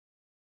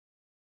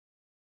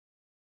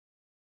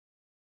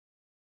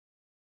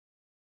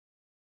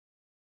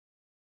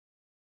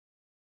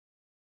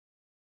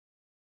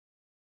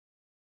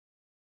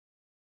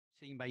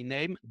Saying my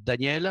name,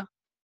 Daniel.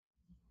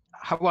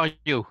 How are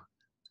you?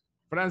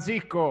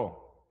 Francisco,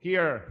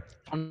 here.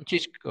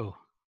 Francisco.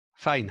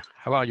 Fine.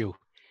 How are you?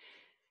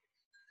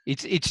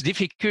 It's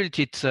difficult.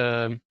 It's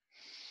a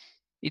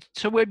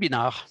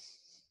webinar.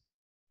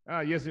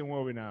 Ah, yes, in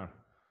webinar.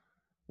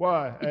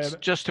 Well, It's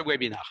just a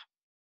webinar.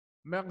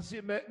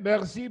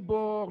 merci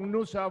pour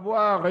nous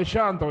avoir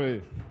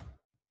échangé.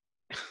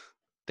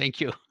 Thank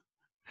you.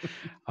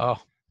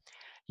 Oh,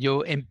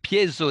 yo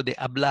empiezo de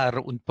hablar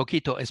un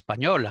poquito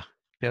español,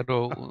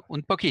 pero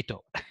un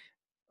poquito.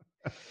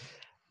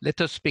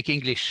 Let us speak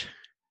English.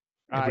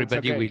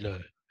 Everybody will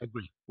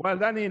agree. Well,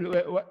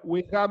 Daniel,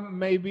 we have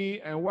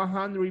maybe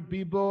 100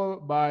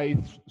 people by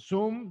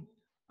Zoom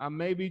and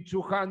maybe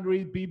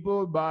 200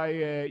 people by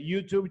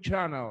YouTube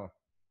channel.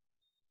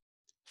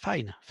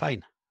 Fine,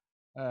 fine.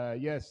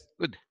 Yes.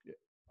 Good.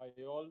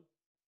 Hi all.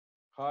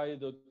 Hi,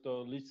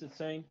 Dr.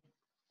 Lichtenstein.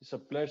 It's a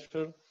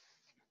pleasure.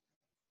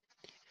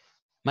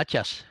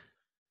 Matthias.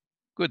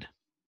 Good.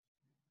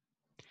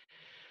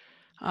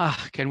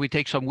 Can we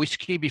take some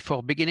whiskey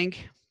before beginning?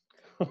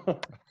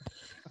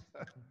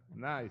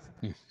 Nice.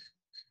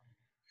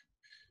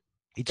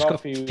 It's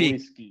coffee.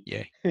 Whiskey.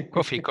 Yeah,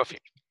 coffee.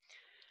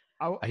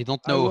 I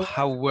don't know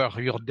how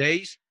were your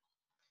days.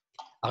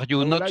 Are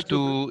you not like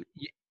to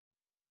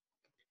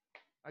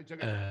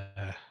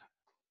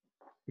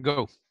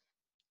go?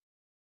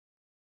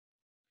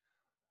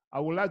 I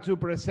would like to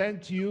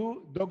present to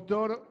you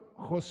Dr.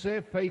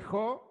 Jose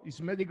Feijo,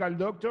 is medical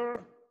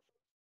doctor.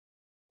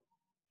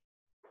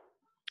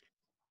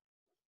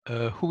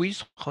 Who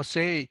is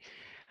Jose?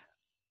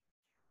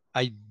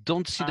 I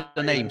don't see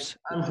the names.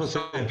 I'm Jose.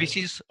 This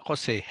is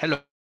Jose. Hello.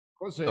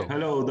 Jose.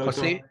 Hello, doctor.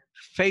 Jose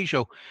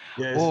Feijo.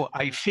 Yes. Oh,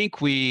 I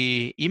think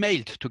we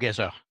emailed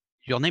together.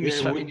 Your name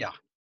is familiar.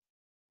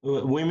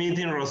 We meet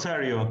in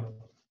Rosario.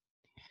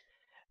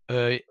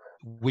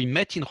 We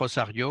met in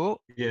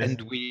Rosario, Yes.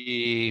 and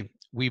we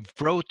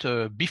wrote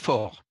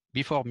before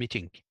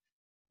meeting.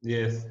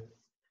 Yes.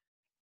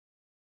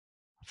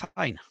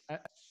 Fine.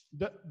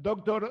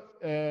 Dr.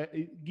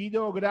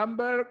 Guido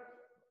Gramberg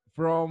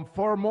from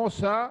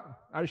Formosa,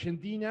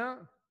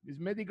 Argentina, is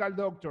medical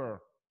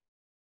doctor.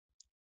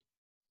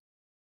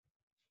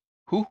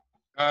 Who?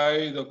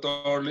 Hi,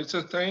 Dr.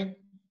 Lichtenstein.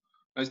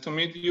 Nice to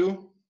meet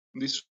you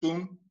this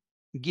Zoom.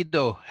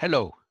 Guido,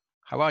 hello.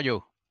 How are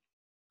you?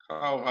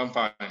 Oh, I'm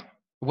fine.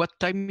 What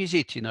time is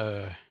it in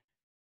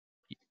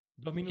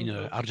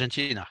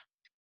Argentina?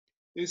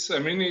 It's a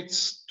minute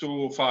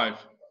to 5.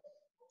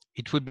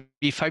 It would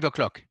be 5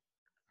 o'clock.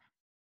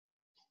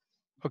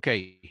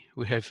 Okay,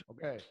 we have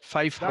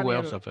 5 Daniel,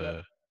 hours of.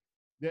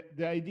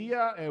 The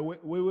idea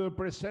we will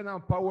present a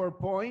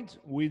PowerPoint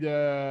with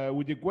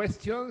the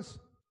questions.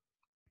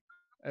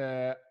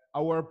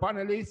 Our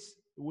panelists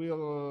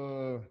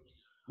will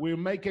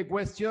make a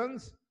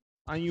questions,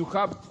 and you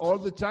have all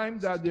the time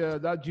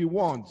that you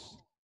want.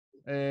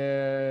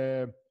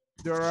 There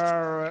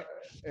are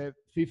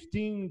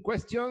 15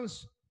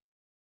 questions,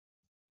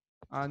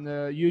 and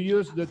you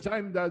use the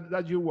time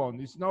that you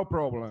want. It's no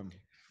problem.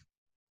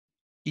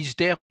 Is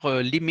there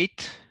a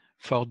limit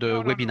for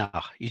the webinar?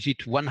 No. Is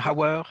it 1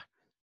 hour?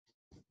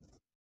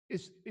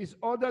 It's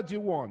all that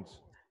you want.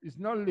 It's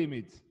no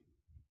limit.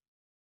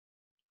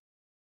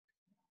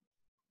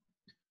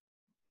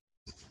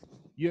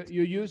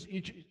 You use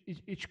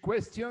each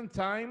question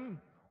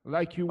time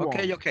like you want.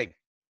 Okay.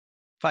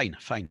 Fine.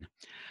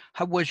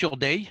 How was your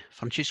day,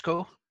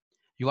 Francisco?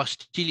 You are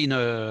still in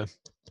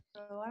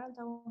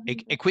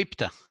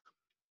equipped?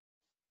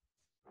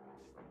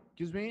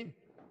 Excuse me?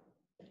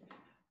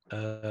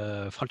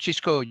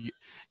 Francisco,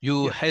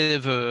 you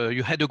had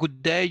a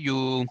good day.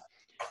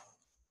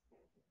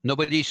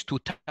 Nobody is too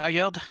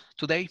tired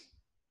today?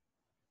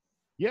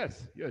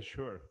 Yes,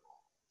 sure.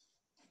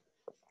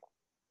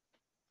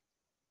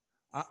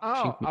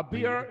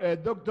 Appear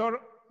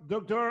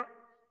Dr.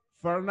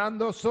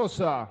 Fernando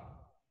Sosa.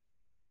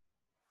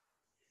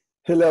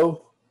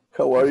 Hello,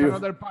 how are you?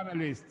 Another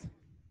panelist,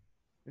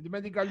 the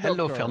medical doctor.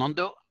 Hello,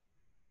 Fernando.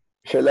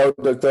 Hello,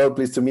 doctor.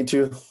 Pleased to meet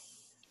you.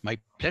 My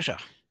pleasure.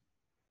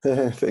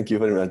 Thank you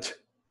very much.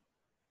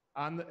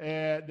 And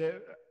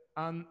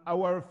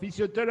our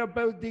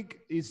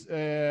physiotherapeutic is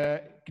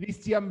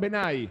Christian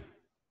Benay.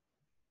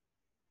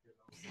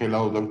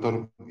 Hello,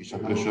 doctor. It's a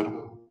pleasure.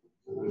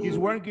 He's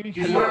working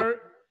here.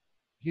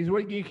 He's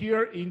working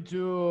here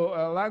into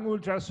lung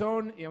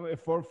ultrasound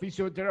for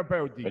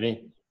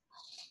physiotherapeutic.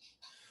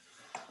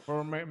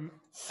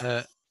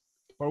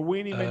 For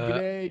winning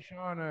ventilation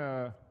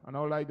and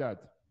all like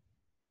that.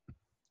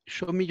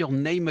 Show me your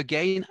name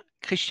again,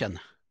 Christian.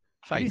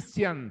 Fine.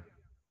 Christian.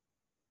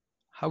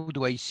 How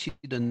do I see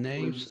the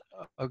names?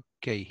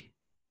 Okay.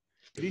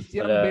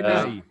 Christian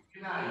Benay.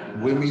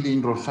 We meet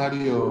in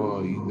Rosario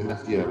in the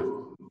last year.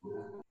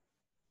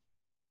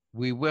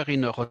 We were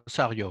in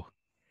Rosario.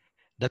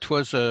 That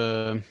was.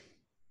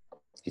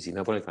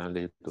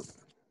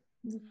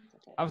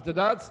 After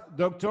that,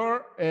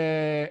 Dr.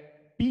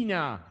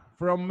 Pina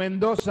from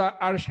Mendoza,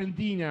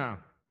 Argentina.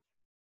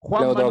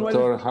 Hello,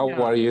 doctor. How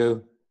are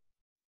you?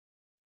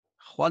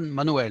 Juan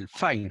Manuel,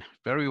 fine,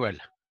 very well.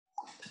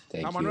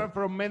 Thank Manuel you.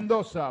 from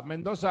Mendoza,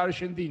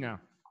 Argentina.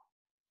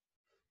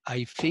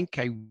 I think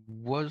I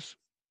was.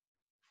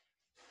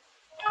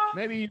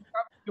 Maybe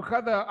you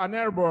had an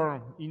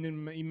airborne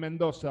in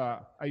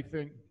Mendoza, I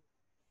think.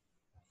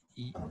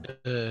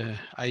 An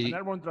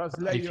airborne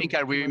translator I think I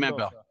from remember.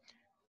 Mendoza.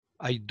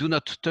 I do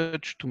not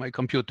touch to my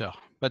computer,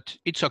 but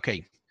it's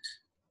okay.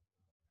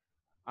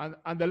 And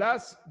the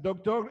last,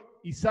 Dr.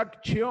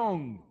 Isaac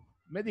Cheong,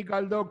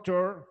 medical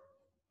doctor.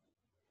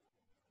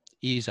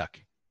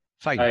 Isaac,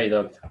 fine. Hi,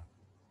 doctor.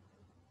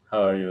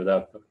 How are you,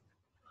 doctor?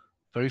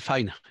 Very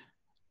fine.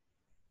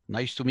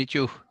 Nice to meet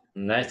you.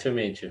 Nice to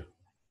meet you.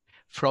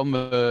 From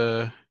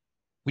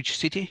which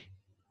city?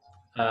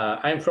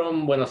 I'm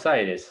from Buenos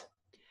Aires.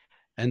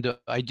 And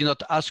I did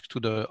not ask to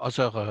the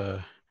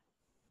other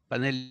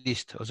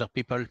panelists, other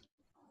people.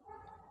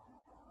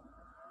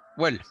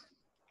 Well,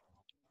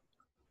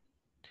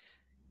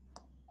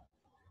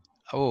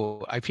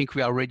 oh, I think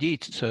we are ready.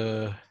 It's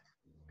 10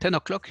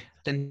 o'clock,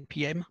 10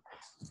 p.m.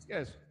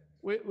 Yes,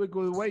 we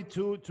could wait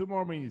two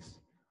more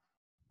minutes.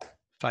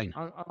 Fine.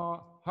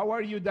 How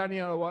are you,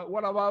 Daniel?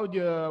 What about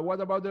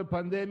the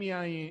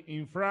pandemic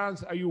in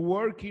France? Are you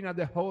working at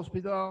the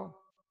hospital?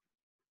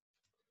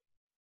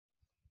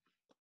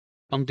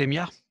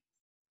 Pandemia?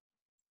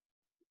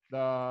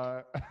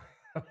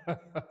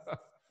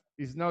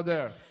 It's not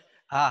there.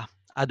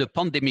 The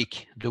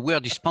pandemic. The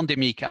word is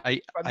pandemic.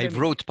 I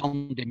wrote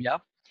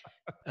pandemia.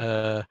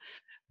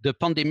 The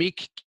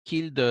pandemic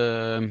killed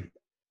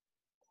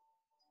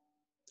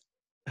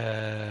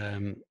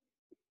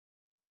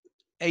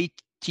 80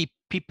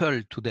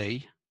 people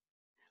today,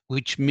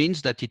 which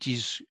means that it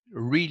is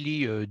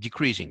really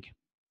decreasing.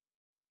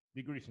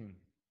 Decreasing.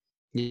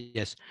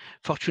 Yes.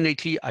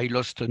 Fortunately, I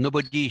lost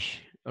nobody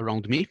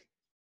around me,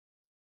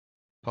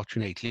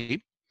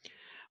 fortunately.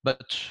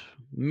 But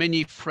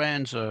many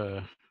friends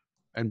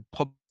and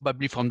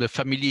probably from the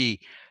family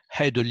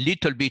had a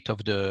little bit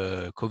of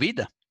the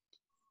COVID,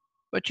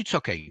 but it's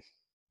okay.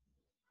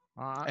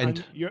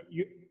 And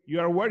you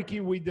are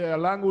working with the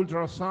lung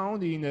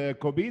ultrasound in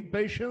COVID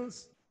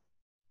patients?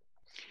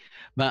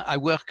 But I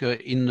work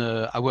in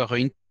our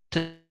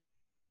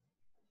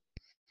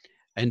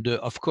and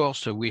of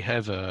course we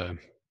have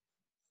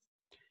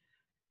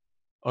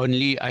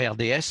only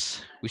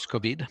ARDS with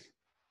COVID.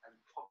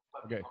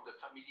 Okay.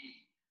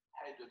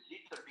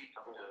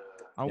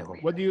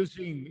 What do you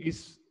think?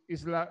 Is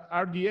like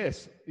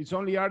RDS? It's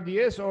only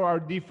RDS or are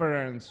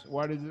difference?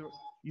 What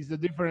is the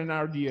different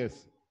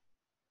RDS?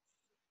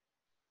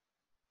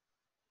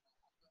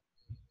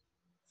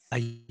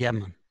 I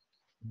am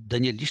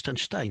Daniel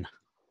Lichtenstein.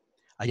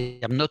 I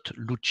am not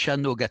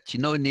Luciano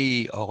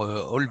Gattinoni or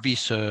all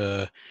this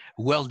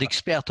world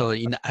expert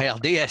in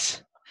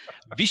ARDS.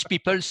 These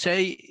people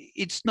say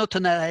it's not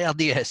an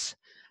ARDS.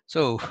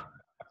 So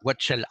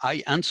what shall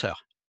I answer?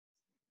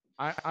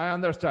 I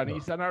understand.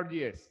 It's an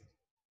RDS.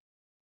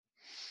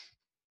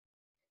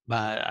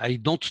 But I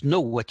don't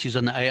know what is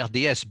an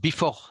ARDS.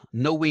 Before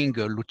knowing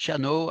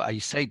Luciano, I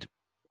said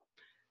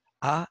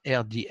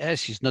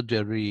ARDS is not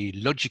very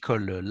logical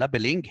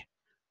labeling.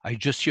 I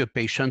just see a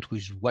patient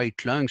with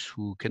white lungs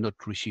who cannot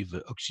receive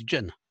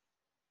oxygen.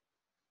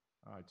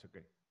 Oh, it's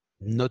okay.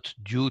 Not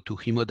due to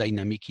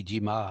hemodynamic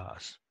edema,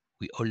 as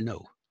we all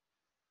know.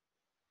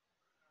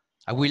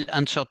 I will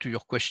answer to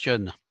your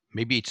question.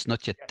 Maybe it's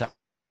not yet time.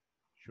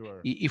 Sure.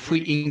 If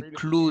we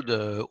include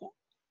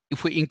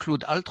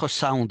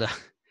ultrasound,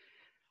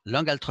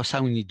 lung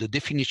ultrasound in the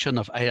definition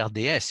of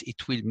ARDS,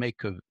 it will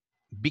make a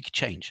big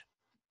change.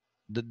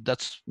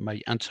 That's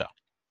my answer.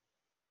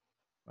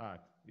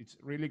 Right. It's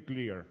really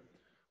clear.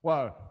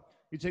 Well,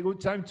 it's a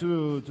good time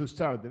to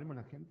start. ¿Tenemos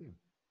la gente?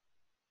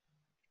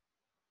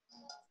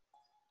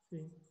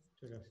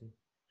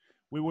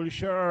 We will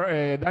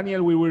share,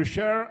 Daniel, we will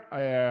share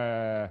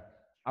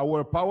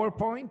our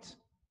PowerPoint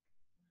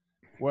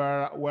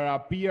where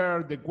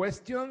appear the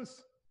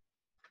questions,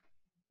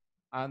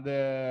 and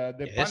the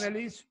Yes.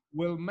 panelists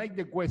will make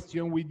the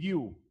question with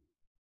you.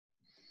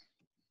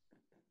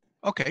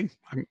 Okay,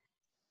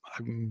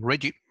 I'm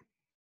ready.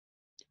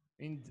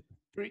 In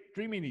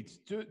 3 minutes,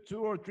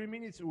 two or 3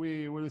 minutes,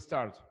 we will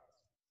start.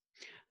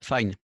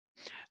 Fine.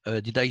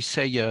 Did I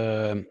say,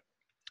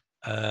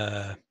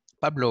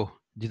 Pablo,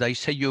 did I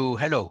say you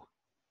hello?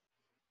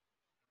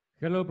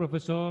 Hello,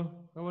 Professor.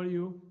 How are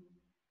you?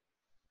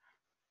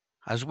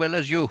 As well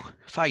as you.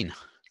 Fine.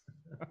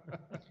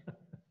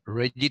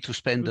 Ready to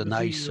spend a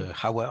nice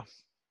hour.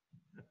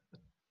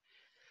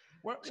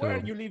 Where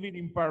are you living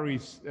in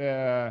Paris?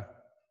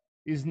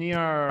 Is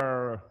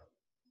near,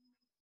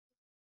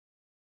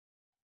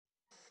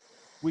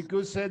 we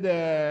could say,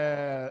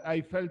 the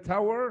Eiffel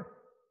Tower?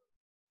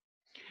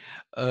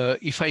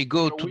 If I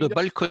go to the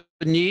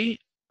balcony,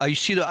 I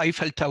see the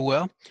Eiffel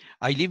Tower.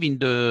 I live in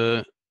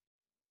the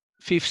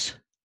 5th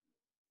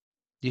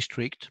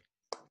district.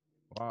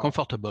 Wow.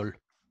 Comfortable.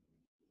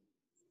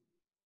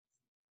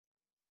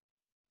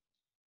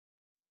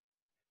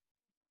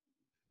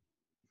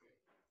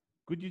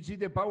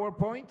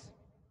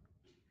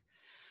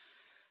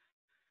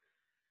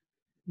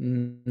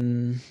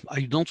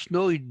 I don't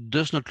know. It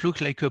does not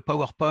look like a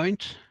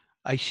PowerPoint.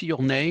 I see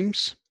your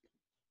names.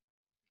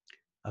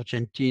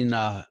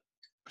 Argentina,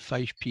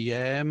 5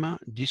 p.m.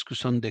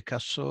 Discusión de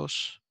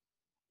casos.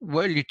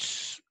 Well,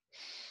 it's.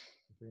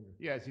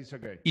 Yes, it's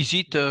okay. Is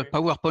it It's a okay.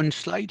 PowerPoint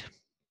slide?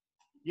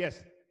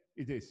 Yes,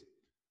 it is.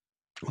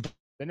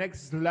 The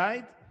next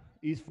slide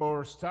is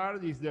for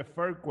start is the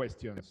first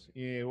questions.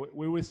 We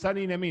will start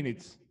in a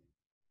minute.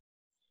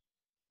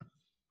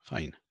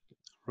 Fine.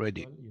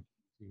 Ready.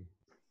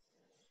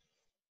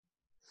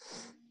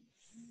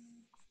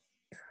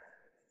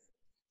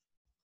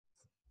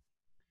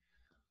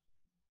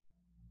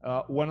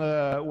 When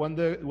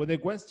the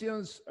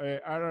questions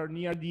are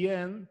near the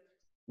end,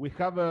 we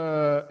have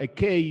a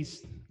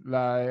case.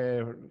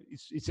 Like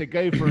it's a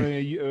case for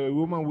a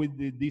woman with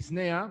the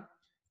dyspnea.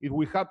 If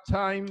we have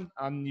time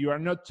and you are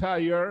not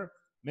tired,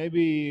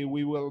 maybe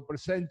we will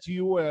present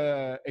you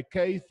a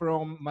case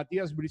from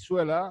Matias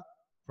Brizuela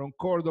from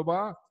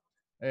Cordoba.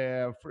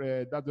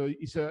 That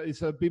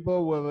is a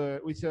people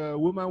with a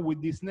woman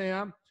with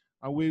dyspnea,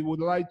 and we would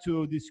like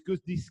to discuss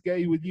this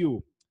case with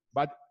you.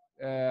 But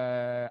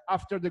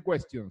after the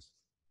questions.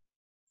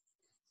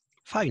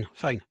 Fine,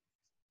 fine.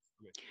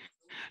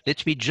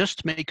 Let me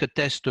just make a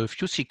test a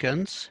few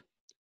seconds.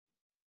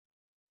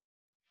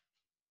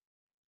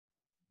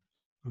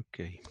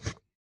 Okay.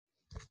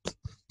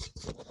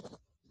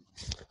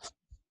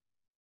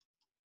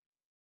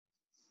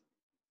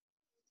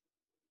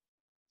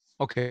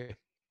 Okay.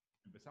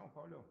 Empezamos,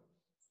 Pablo.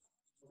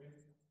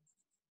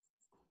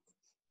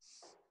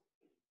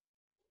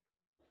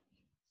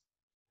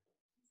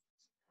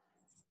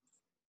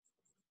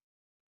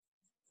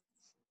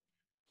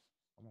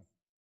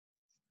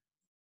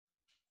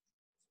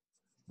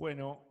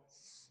 Bueno,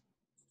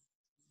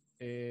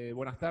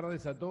 buenas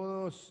tardes a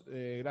todos.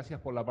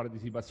 Gracias por la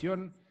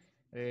participación.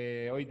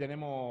 Hoy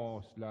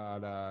tenemos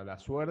la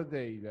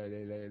suerte y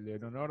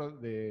el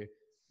honor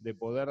de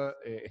poder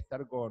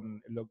estar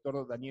con el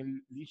doctor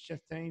Daniel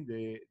Lichtenstein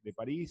de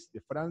París,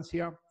 de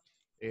Francia,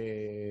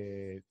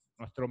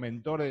 nuestro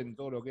mentor en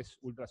todo lo que es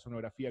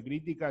ultrasonografía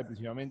crítica y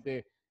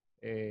principalmente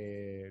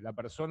la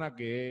persona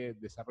que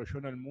desarrolló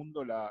en el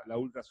mundo la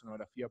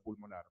ultrasonografía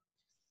pulmonar.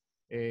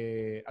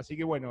 Así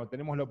que bueno,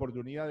 tenemos la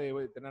oportunidad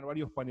de tener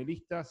varios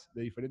panelistas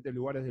de diferentes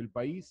lugares del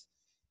país.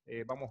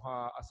 Vamos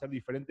a hacer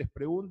diferentes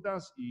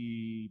preguntas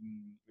y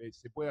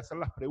se puede hacer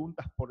las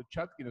preguntas por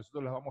chat que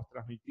nosotros las vamos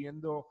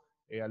transmitiendo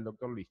al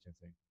doctor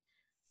Lichtenstein.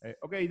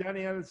 Okay,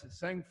 Daniel,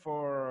 thanks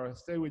for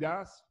staying with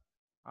us.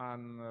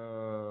 And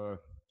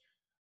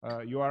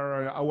you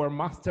are our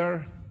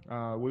master.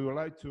 We would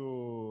like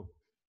to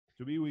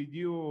be with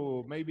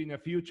you maybe in the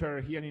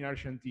future here in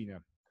Argentina.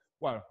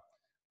 Well,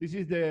 this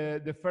is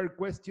the first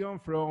question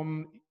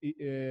from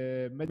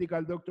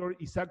medical doctor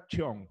Isaac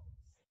Chong.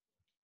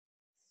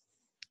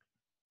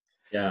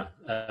 Yeah,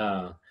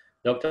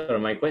 doctor,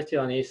 my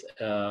question is,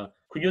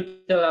 could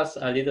you tell us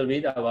a little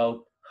bit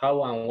about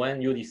how and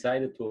when you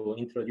decided to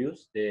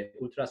introduce the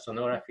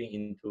ultrasonography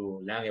into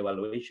lung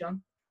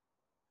evaluation?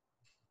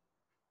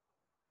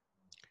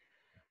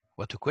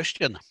 What a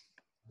question.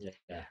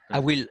 Yeah. I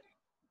will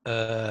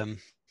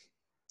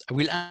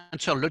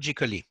answer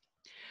logically.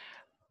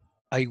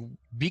 I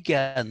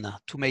began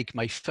to make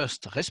my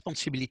first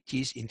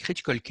responsibilities in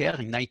critical care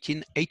in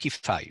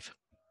 1985.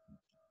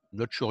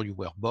 Not sure you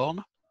were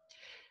born.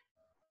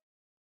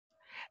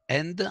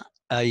 And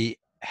I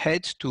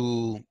had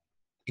to,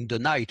 in the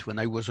night when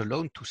I was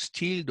alone, to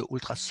steal the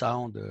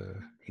ultrasound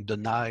in the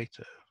night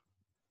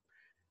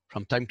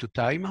from time to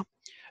time,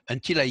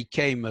 until I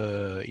came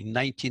in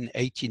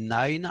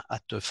 1989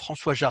 at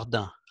François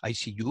Jardin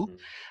ICU.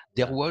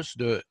 There was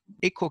the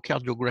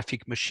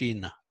echocardiographic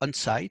machine on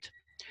site.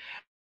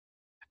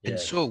 And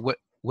so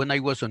when I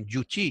was on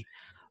duty,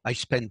 I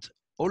spent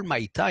all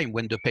my time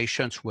when the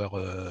patients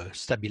were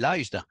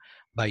stabilized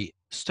by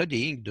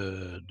studying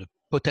the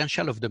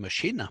potential of the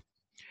machine.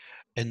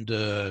 And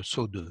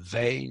so the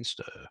veins,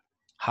 the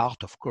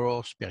heart, of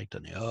course,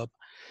 peritoneum,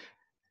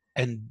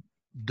 and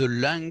the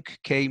lung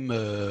came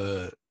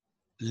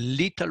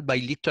little by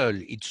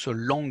little. It's a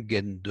long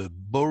and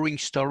boring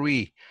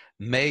story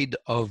made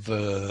of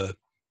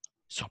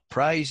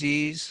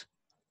surprises,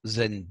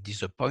 then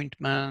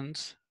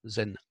disappointments,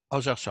 then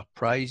other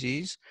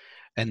surprises,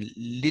 and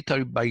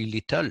little by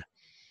little,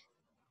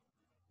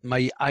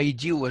 my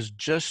idea was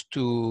just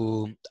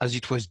to, as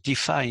it was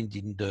defined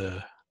in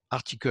the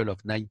article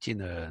of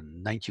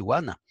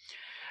 1991,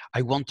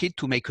 I wanted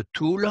to make a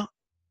tool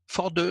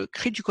for the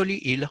critically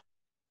ill,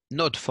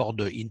 not for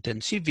the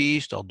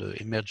intensivist or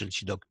the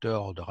emergency doctor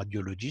or the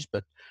radiologist,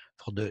 but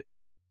for the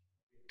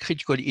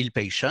critically ill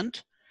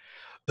patient,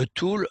 a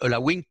tool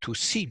allowing to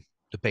see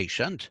the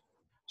patient.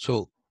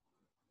 So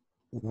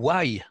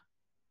why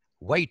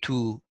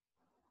to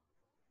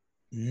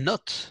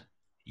not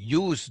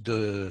use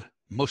the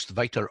most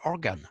vital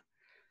organ?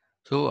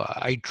 So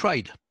I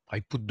tried.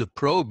 I put the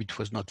probe, it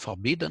was not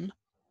forbidden.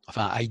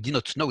 Enfin, I did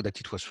not know that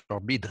it was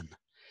forbidden.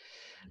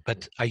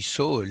 But I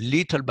saw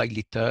little by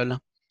little,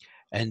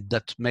 and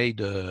that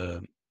made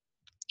a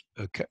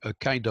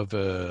kind of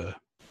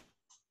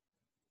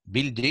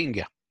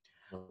building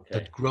Okay.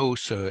 that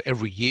grows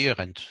every year.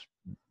 And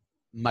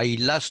my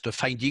last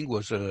finding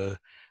was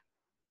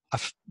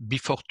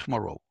before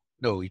tomorrow.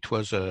 No, it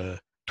was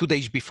 2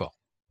 days before.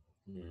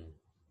 Mm.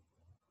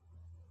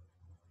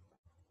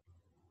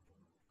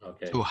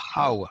 Okay. So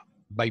how?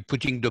 By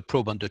putting the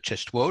probe on the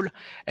chest wall.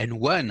 And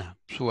when?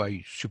 So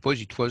I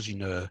suppose it was in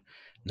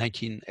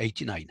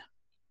 1989.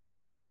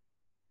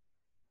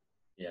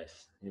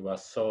 Yes, it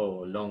was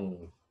so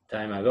long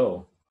time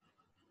ago.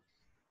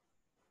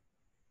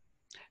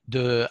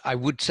 I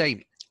would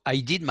say I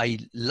did my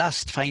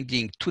last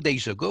finding 2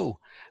 days ago,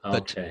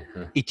 but Okay.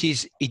 it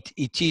is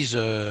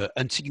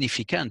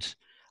insignificant.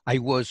 I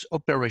was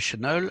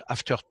operational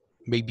after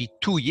maybe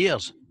 2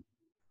 years.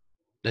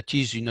 That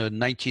is in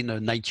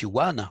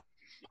 1991.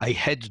 I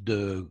had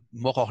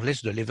more or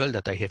less the level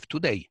that I have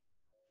today.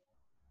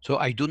 So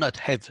I do not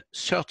have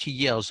 30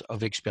 years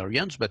of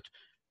experience, but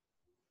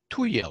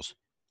 2 years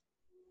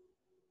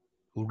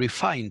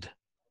refined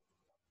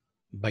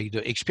by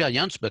the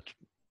experience, but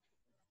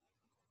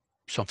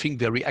something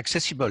very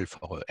accessible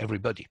for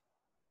everybody.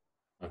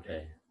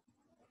 Okay.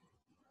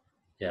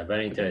 Yeah,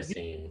 very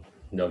interesting,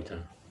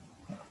 doctor.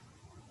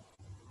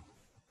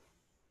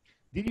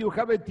 Did you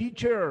have a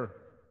teacher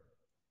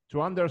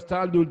to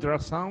understand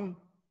ultrasound?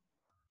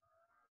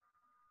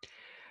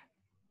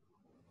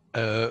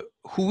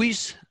 Who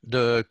is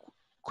the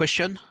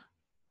question?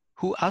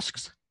 Who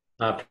asks?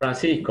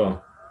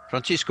 Francisco.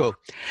 Francisco.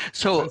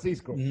 So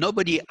Francisco.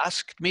 nobody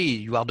asked me,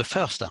 you are the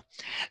first.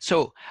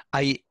 So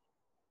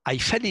I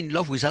fell in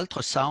love with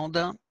ultrasound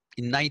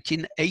in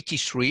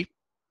 1983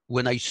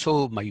 when I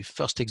saw my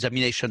first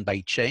examination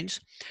by chance.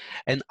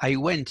 And I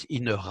went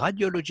in a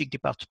radiologic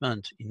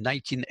department in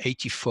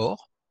 1984.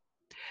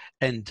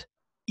 And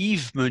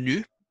Yves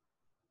Menu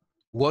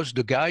was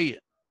the guy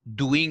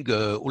doing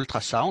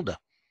ultrasound.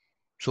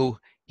 So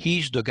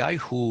he's the guy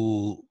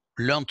who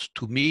learned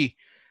to me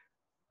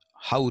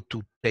how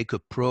to take a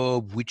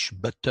probe, which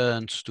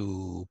buttons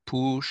to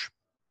push.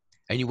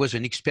 And he was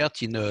an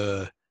expert in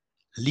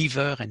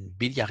liver and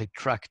biliary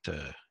tract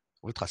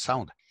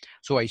ultrasound.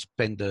 So I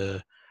spent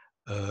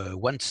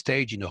one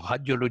stage in a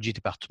radiology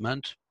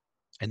department,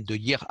 and the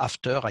year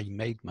after I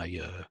made my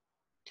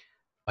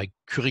my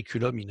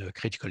curriculum in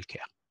critical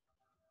care.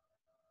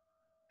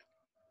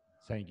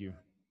 Thank you.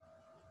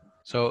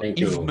 So Thank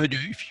Yves you. Menu,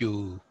 if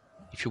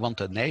you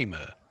want a name,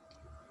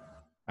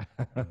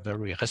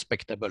 very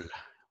respectable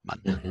man.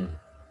 Mhm.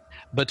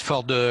 But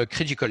for the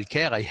critical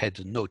care, I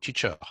had no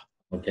teacher.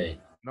 Okay.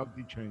 Not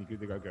teacher in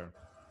critical care.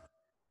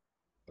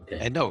 Okay.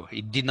 And no,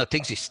 it did not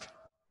exist.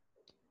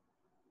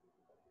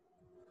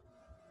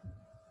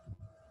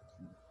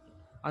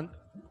 And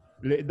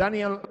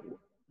Daniel,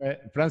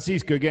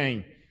 Francisco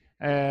again,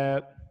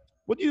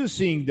 what do you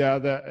think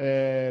that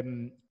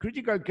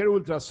critical care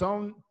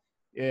ultrasound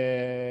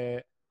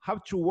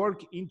have to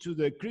work into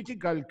the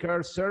critical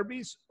care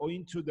service or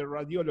into the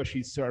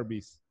radiology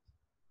service?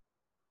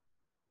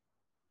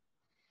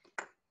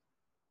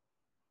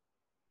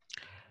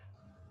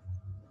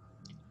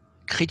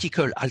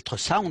 Critical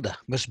ultrasound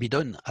must be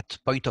done at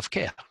point of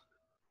care.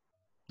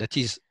 That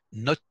is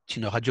not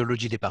in a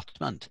radiology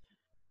department.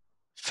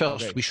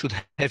 First, Okay. we should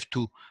have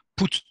to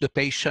put the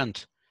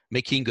patient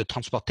making a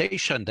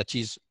transportation. That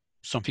is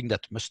something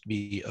that must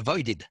be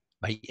avoided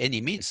by any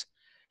means.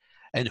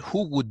 And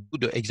who would do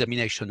the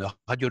examination? A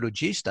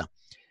radiologist?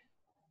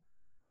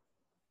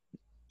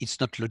 It's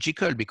not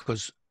logical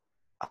because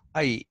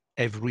I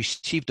have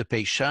received the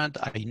patient.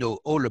 I know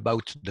all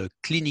about the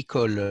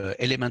clinical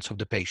elements of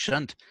the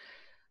patient.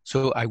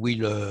 So I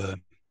will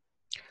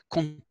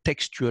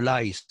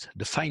contextualize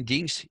the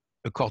findings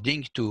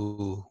according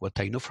to what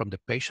I know from the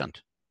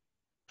patient.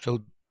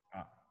 So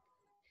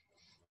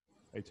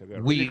it's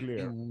really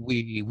clear.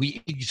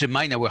 we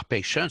examine our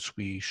patients.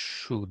 We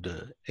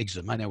should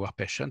examine our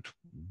patient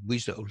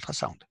with the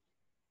ultrasound.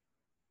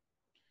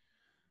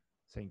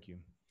 Thank you.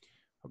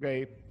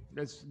 Okay,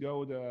 let's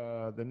go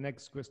to the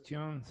next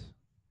question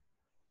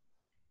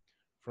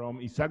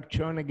from Isaac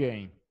Chon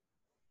again.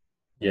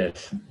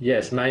 Yes.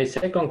 Yes. My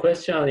second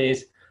question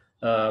is,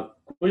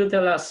 could you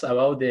tell us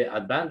about the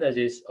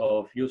advantages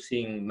of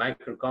using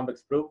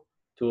microconvex probe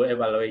to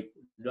evaluate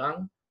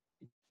lung?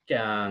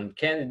 Can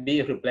it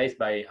be replaced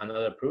by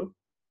another probe?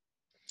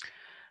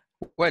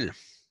 Well,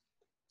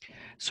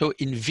 so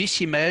in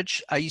this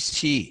image, I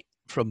see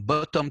from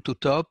bottom to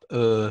top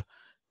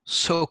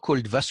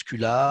so-called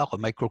vascular,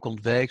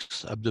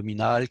 microconvex,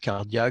 abdominal,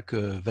 cardiac,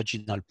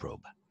 vaginal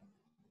probe.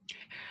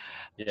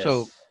 Yes.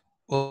 So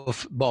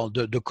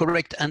the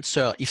correct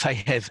answer, if I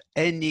have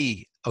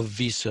any of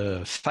these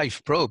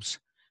 5 probes,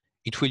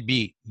 it will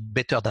be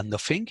better than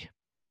nothing.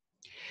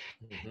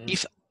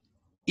 Mm-hmm.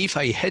 If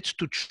I had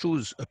to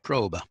choose a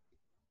probe,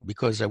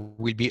 because I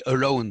will be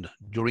alone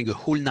during a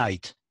whole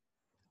night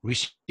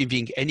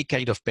receiving any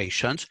kind of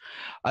patients,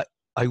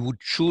 I would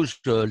choose,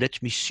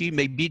 let me see,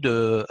 maybe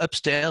the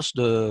upstairs,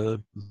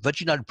 the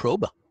vaginal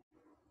probe,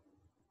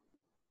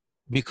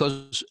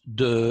 because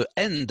the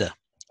end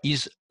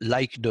is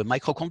like the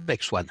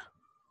microconvex one.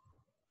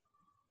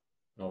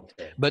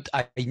 Okay. But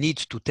I need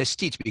to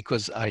test it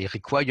because I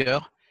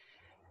require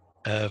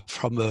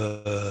from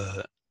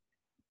a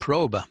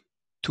probe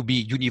to be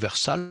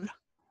universal.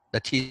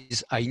 That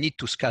is, I need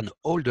to scan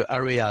all the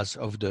areas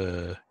of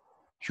the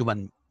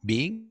human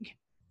being.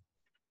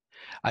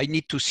 I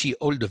need to see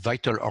all the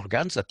vital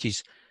organs, that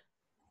is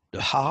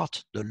the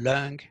heart, the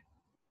lung,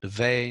 the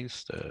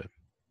veins, the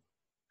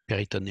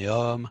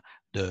peritoneum,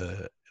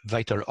 the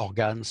vital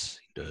organs,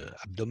 the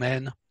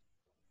abdomen.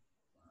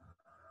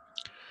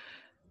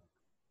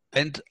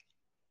 And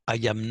I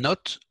am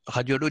not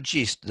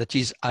radiologist. That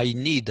is, I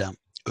need a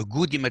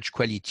good image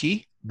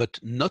quality, but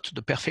not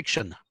the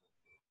perfection.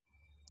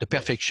 The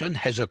perfection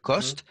has a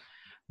cost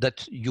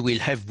that you will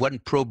have one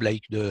probe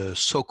like the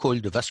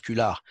so-called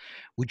vascular,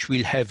 which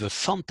will have a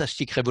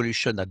fantastic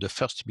revolution at the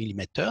first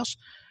millimeters,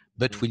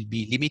 but will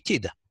be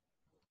limited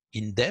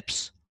in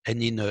depth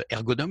and in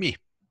ergonomy.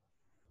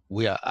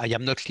 I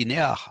am not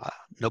linear.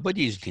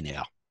 Nobody is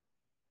linear.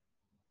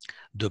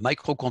 The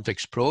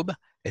microconvex probe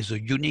has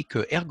a unique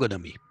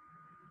ergonomy.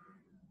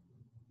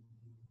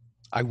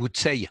 I would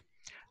say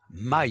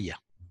my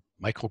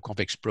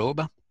microconvex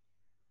probe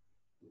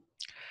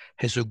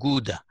has a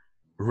good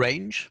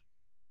range,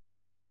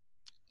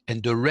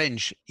 and the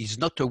range is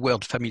not a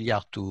word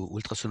familiar to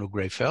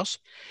ultrasonographers.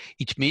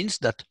 It means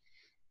that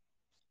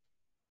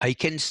I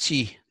can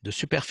see the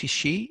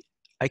superficie,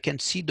 I can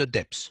see the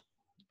depth,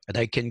 and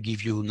I can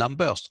give you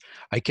numbers.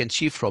 I can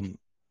see from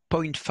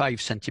 0.5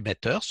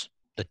 centimeters,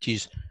 that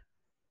is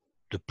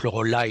the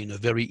pleural line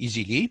very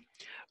easily,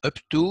 up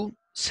to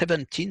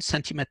 17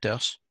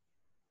 centimeters.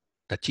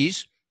 That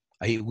is,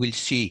 I will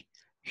see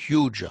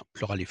huge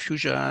pleural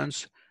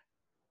effusions,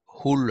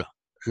 whole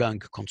lung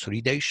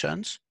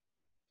consolidations,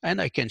 and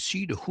I can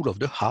see the whole of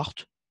the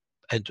heart,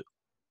 and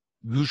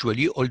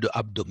usually all the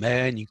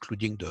abdomen,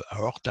 including the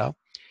aorta,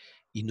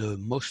 in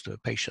most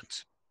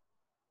patients.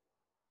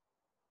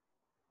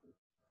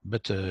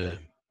 But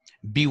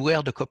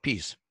beware the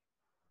copies.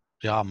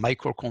 There are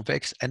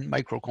microconvex and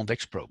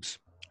microconvex probes.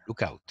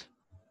 Look out.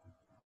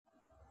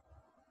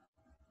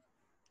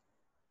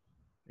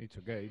 It's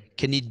okay.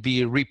 Can it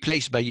be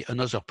replaced by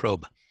another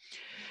probe?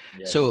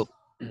 Yes. So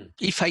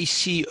if I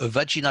see a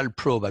vaginal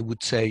probe, I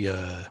would say,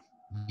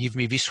 give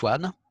me this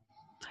one.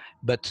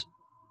 But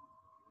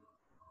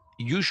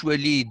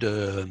usually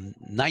the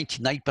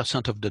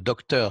 99% of the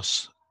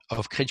doctors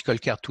of critical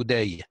care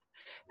today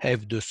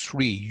have the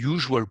 3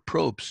 usual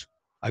probes.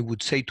 I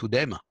would say to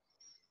them,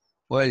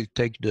 well,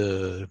 take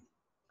the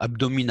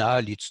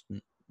abdominal, it's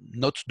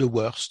not the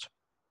worst.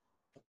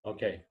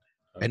 Okay.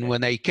 And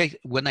when I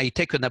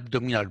take an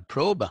abdominal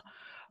probe,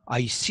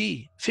 I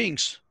see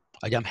things.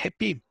 I am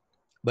happy.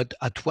 But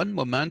at one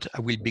moment, I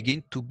will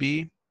begin to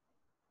be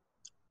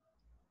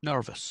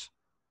nervous.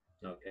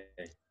 Okay.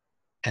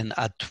 And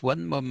at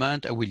one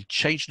moment, I will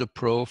change the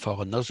probe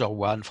for another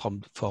one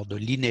for the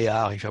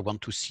linear if I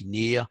want to see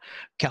near,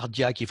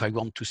 cardiac if I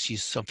want to see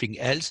something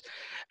else.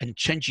 And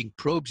changing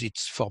probes,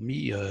 it's for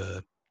me,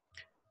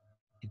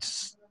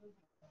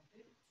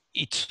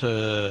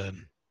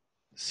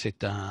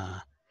 c'est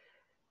un,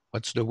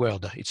 what's the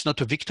word? It's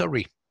not a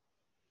victory.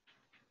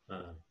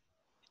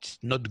 It's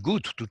not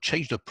good to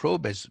change the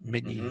probe as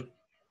many.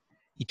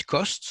 It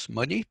costs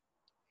money,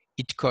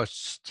 it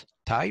costs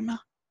time,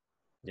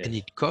 and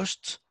it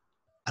costs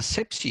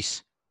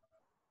asepsis.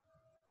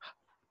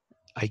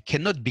 I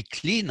cannot be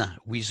clean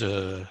with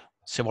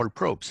several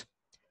probes.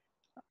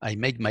 I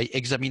make my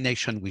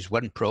examination with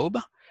one probe.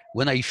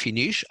 When I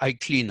finish, I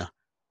clean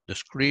the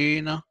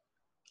screen,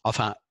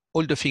 enfin,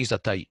 all the things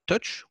that I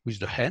touch with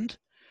the hand,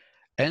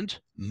 and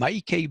my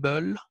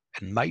cable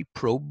and my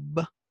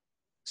probe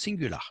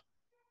singular.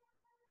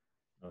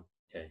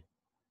 Okay.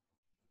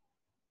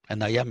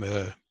 And I am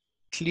a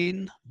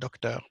clean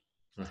doctor,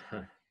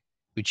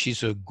 which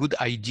is a good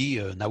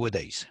idea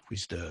nowadays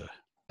with the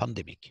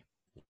pandemic.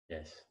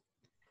 Yes.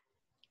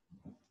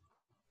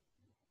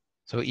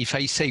 So if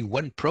I say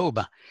one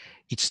probe,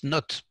 it's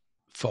not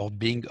for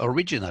being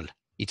original.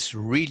 It's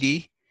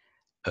really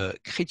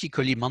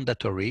critically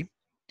mandatory.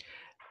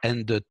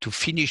 And to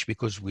finish,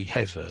 because we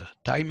have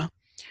time,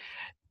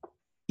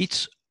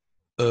 it's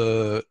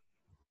the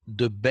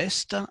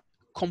best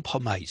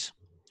compromise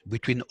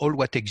between all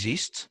what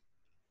exists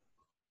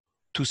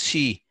to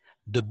see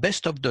the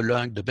best of the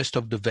lung, the best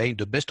of the vein,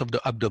 the best of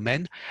the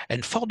abdomen.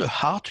 And for the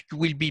heart, you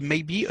will be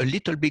maybe a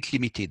little bit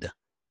limited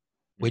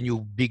when you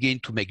begin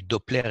to make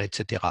Doppler,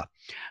 etc.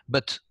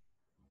 But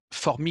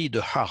for me,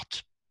 the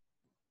heart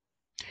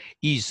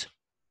is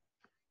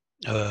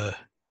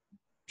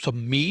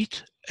some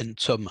meat and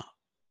some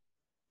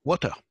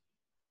water,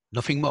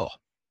 nothing more.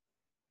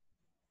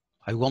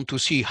 I want to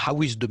see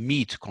how is the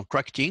meat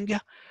contracting,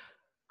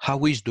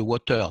 how is the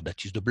water,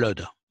 that is the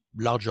blood,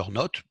 large or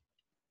not.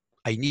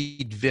 I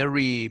need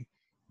very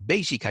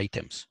basic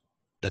items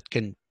that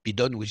can be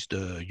done with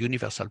the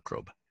universal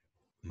probe,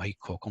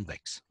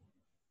 microconvex.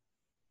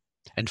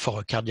 And for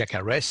a cardiac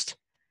arrest,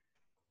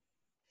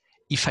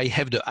 if I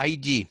have the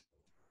idea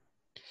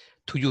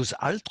to use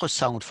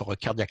ultrasound for a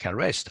cardiac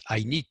arrest, I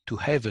need to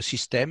have a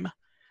system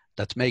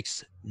that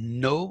makes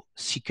no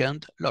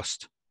second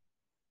lost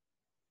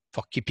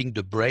for keeping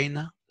the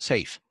brain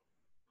safe.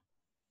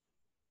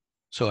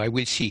 So I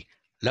will see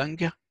lung,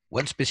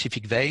 one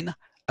specific vein,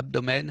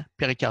 abdomen,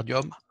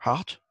 pericardium,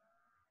 heart,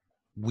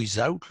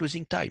 without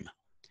losing time.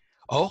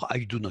 Or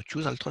I do not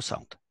use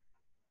ultrasound.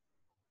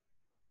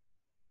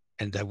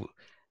 And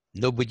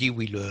nobody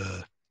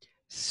will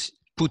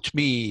put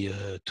me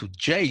to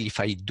jail if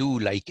I do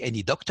like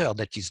any doctor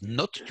that is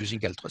not using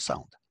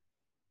ultrasound.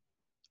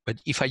 But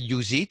if I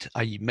use it,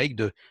 I make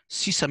the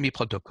Sesame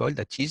protocol,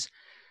 that is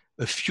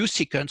a few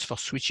seconds for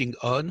switching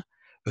on,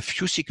 a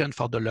few seconds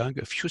for the lung,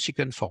 a few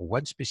seconds for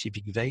one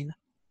specific vein,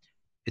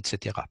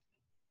 etc.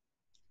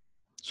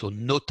 So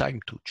no time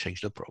to change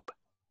the probe.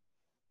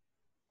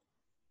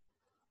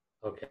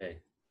 Okay,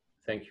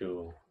 thank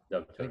you,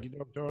 doctor. Thank you,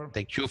 doctor.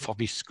 Thank you for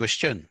this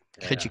question.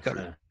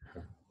 Critical.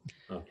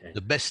 Okay.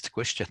 The best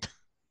question.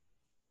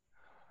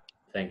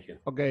 Thank you.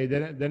 Okay,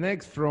 the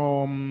next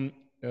from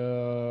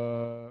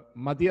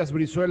Matias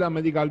Brizuela,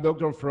 medical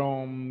doctor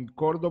from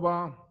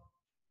Córdoba.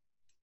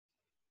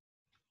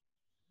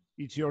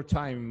 It's your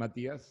time,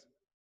 Matias.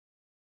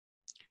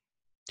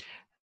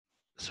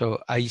 So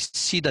I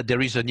see that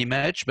there is an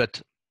image,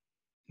 but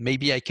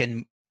maybe I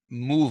can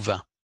move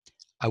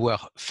our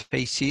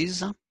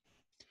faces,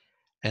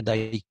 and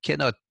I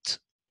cannot.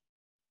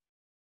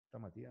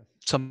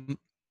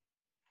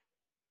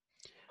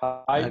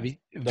 Hi,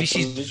 this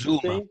is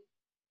Zoom.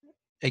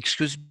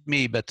 Excuse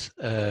me, but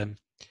I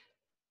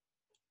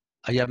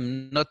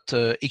am not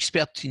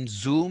expert in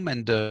Zoom,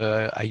 and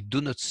I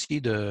do not see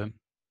the.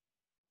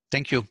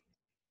 Thank you.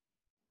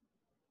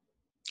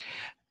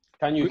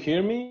 Can you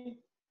hear me,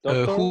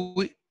 doctor?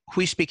 Who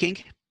is speaking?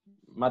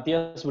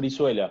 Matias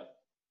Brizuela.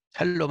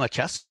 Hello,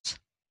 Matias.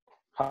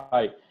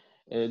 Hi,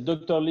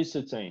 Dr.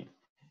 Lichtenstein.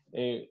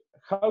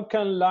 How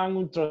can lung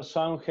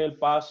ultrasound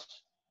help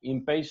us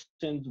in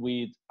patients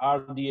with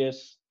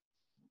RDS?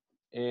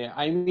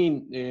 I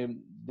mean,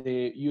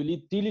 the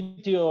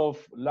utility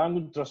of lung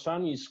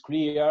ultrasound is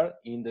clear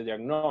in the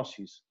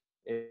diagnosis,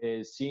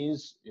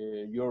 since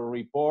your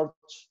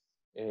reports,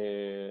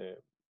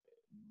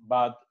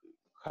 but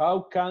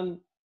how can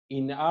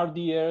in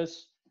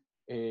RDS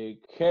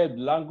help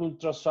lung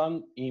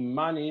ultrasound in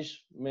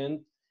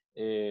management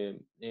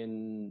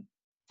in,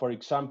 for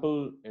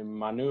example,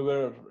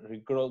 maneuver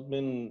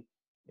recruitment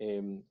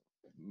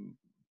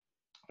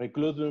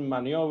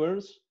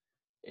maneuvers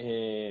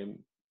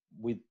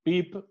with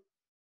PEEP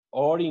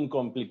or in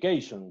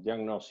complication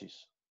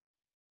diagnosis?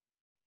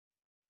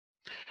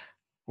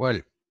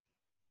 Well,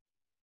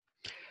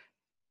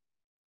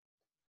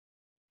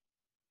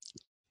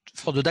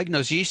 for the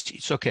diagnosis,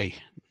 it's okay.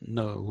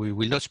 No, we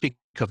will not speak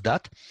of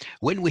that.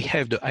 When we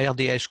have the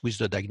IRDS with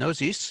the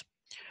diagnosis,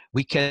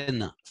 we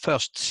can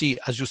first see,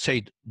 as you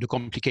said, the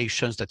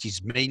complications, that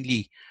is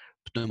mainly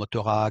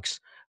pneumothorax,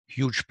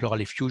 huge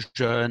pleural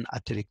effusion,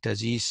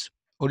 atelectasis.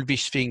 All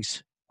these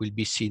things will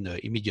be seen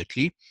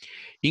immediately,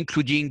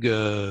 including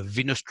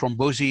venous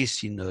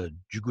thrombosis in a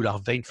jugular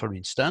vein, for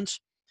instance,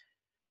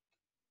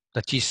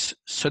 that is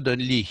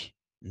suddenly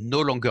no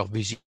longer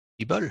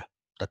visible.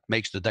 That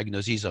makes the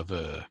diagnosis of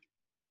a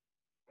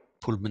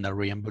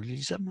pulmonary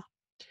embolism.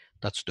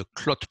 That's the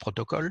clot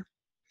protocol.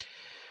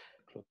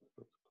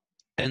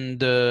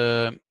 And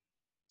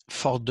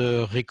for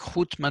the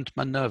recruitment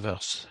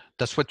maneuvers,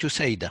 that's what you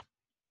said.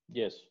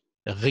 Yes.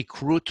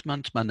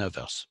 Recruitment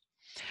maneuvers.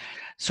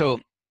 So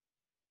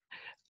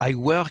I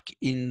work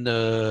in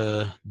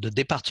the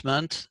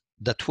department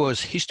that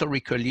was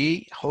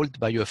historically held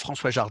by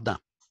François Jardin.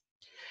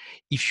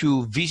 If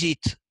you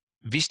visit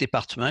this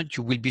department,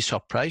 you will be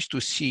surprised to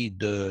see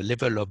the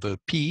level of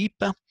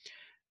PEEP,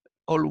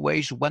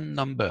 always one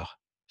number,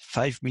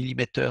 5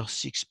 millimeter,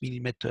 6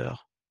 millimeter,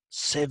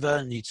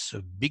 7, it's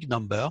a big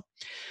number,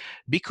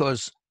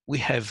 because we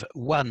have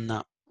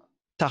one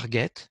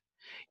target,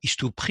 is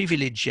to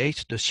privilege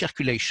the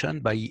circulation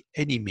by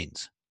any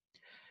means.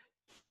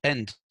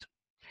 And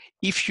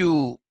if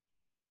you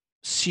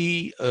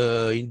see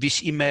in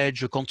this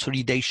image a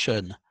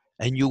consolidation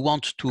and you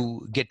want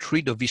to get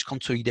rid of this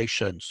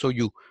consolidation, so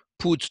you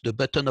put the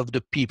button of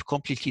the PEEP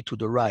completely to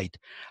the right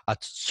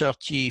at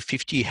 30,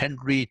 50,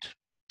 100,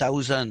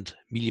 1000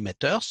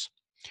 millimeters,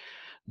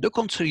 the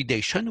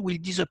consolidation will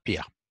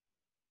disappear.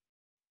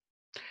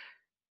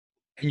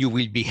 And you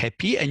will be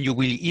happy, and you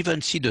will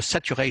even see the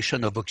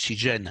saturation of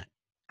oxygen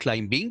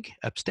climbing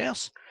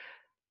upstairs,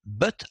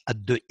 but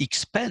at the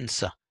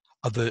expense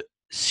of a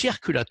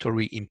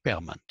circulatory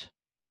impairment.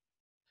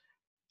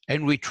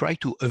 And we try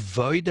to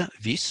avoid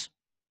this.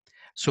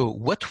 So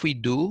what we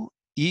do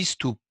is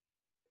to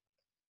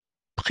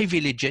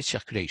privilege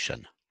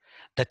circulation.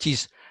 That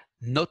is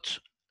not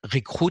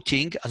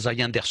recruiting, as I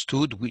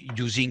understood,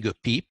 using a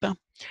PEEP.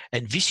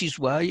 And this is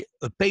why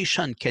a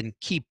patient can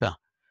keep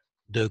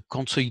the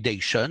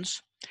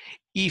consolidations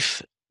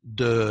if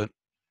the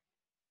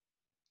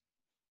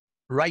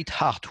right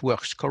heart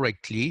works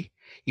correctly,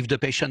 if the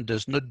patient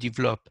does not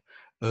develop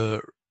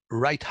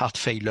right heart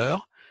failure,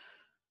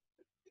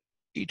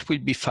 it will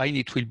be fine,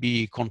 it will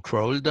be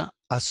controlled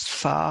as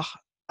far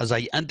as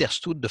I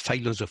understood the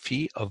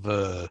philosophy of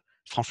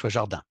François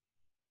Jardin,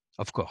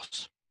 of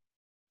course.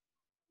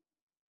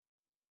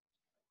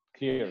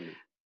 Clearly.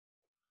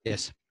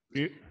 Yes.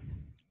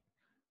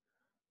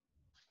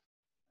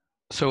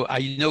 So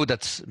I know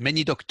that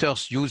many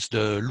doctors use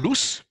the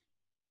loose.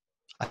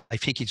 I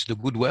think it's the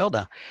good word.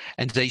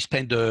 And they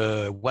spend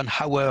 1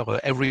 hour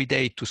every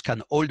day to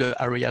scan all the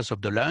areas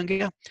of the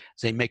lung.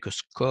 They make a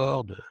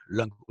score, the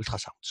lung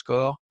ultrasound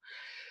score.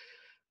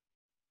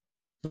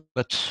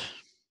 But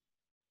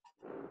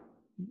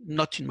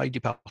not in my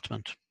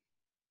department.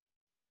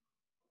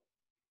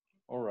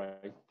 All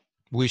right.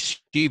 We see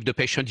if the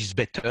patient is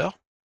better,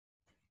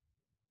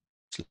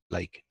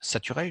 like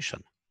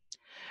saturation.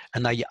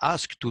 And I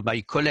ask to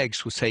my colleagues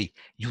who say,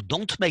 you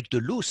don't make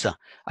the loose.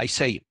 I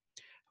say,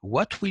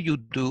 what will you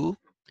do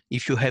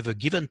if you have a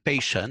given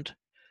patient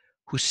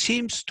who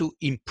seems to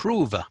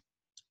improve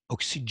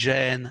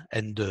oxygen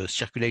and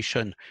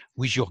circulation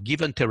with your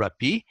given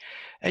therapy,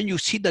 and you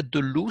see that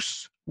the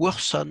loose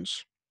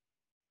worsens?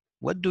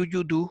 What do?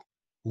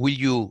 Will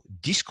you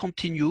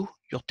discontinue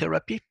your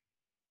therapy?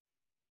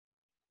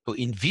 So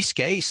in this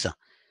case,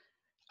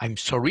 I'm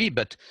sorry,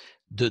 but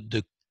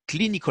the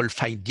clinical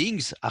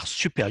findings are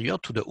superior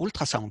to the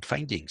ultrasound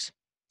findings.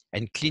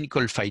 And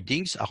clinical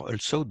findings are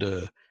also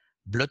the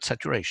blood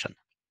saturation.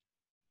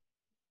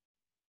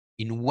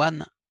 In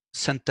one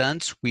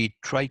sentence, we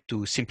try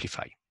to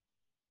simplify.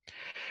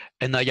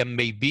 And I am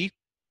maybe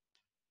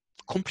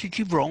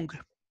completely wrong.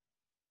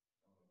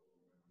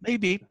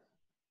 Maybe.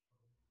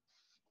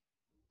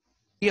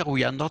 Here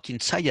we are not in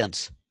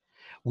science.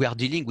 We are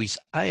dealing with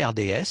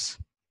ARDS,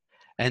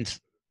 and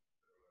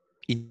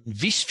in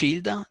this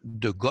field,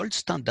 the gold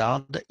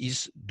standard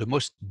is the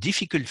most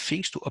difficult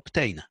things to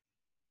obtain.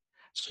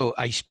 So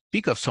I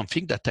speak of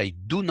something that I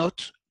do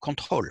not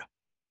control.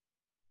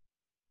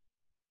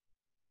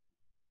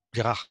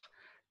 There are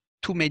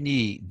too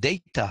many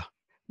data.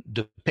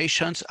 The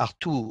patients are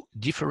too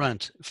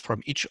different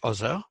from each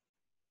other.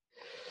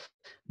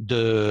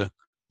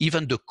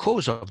 Even the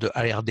cause of the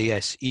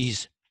ARDS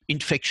is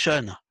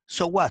infection.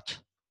 So what?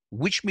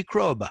 Which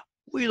microbe?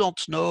 We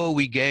don't know.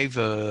 We gave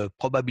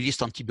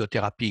probabilist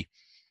antibiotherapy.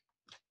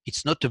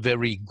 It's not a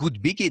very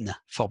good begin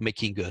for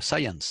making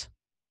science.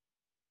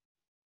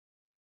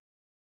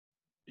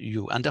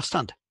 You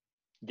understand?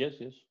 Yes,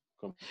 yes,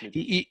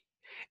 completely.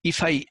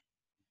 If I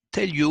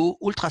tell you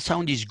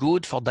ultrasound is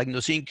good for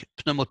diagnosing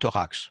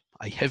pneumothorax,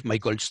 I have my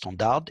gold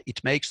standard,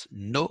 it makes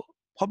no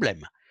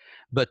problem.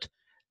 But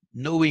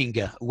knowing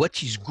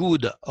what is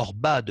good or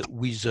bad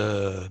with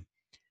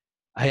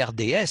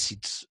ARDS,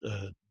 it's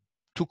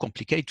too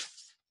complicated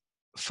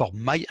for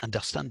my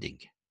understanding.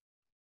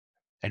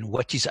 And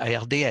what is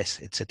ARDS,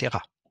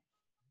 etc.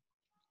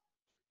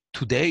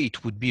 Today,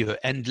 it would be an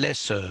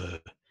endless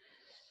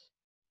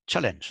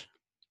challenge.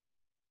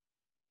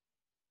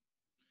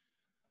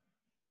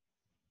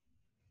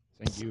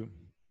 Thank you.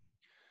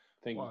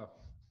 Thank you. Well,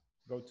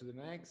 go to the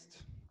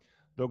next.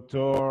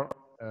 Dr.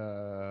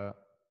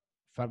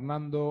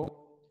 Fernando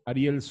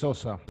Ariel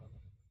Sosa.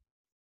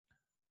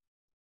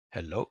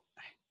 Hello.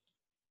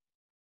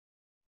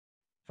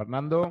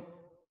 Fernando.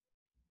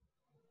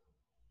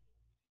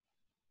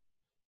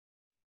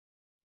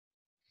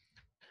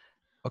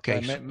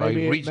 Okay, so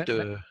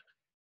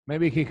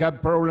maybe he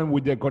had problem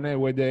with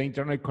the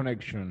internet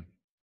connection.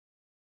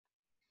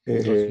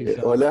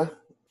 Hola,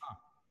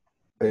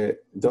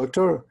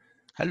 doctor.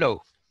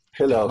 Hello.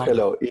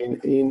 Hello.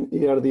 In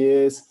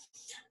ERDS,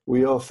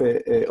 we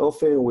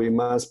often we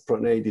must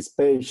pronate this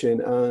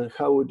patient. And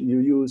how would you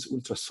use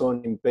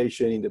ultrasound in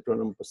patient in the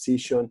pronate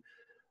position?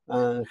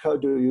 And how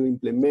do you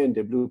implement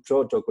the blue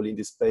protocol in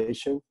this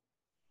patient?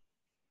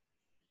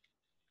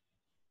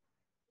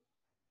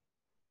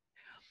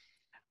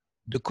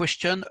 The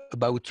question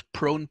about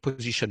prone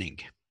positioning.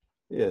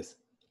 Yes.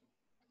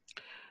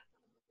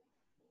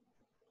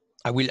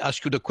 I will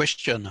ask you the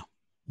question.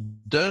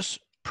 Does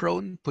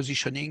prone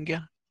positioning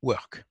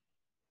work?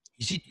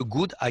 Is it a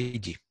good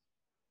idea?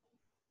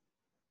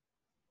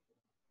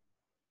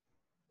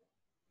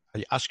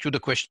 I ask you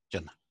the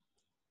question.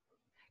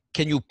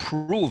 Can you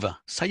prove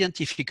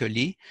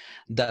scientifically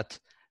that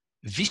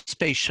this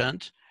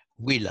patient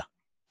will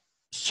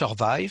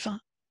survive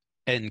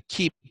and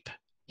keep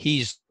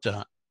his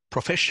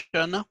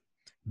profession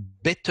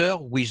better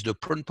with the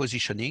prone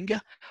positioning,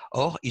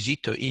 or is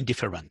it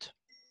indifferent?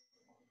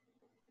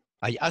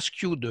 I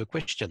ask you the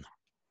question.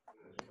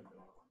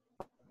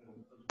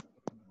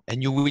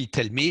 And you will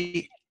tell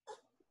me.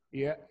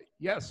 Yeah,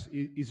 yes,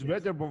 it's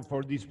better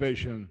for this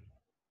patient.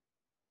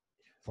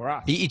 For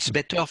us. It's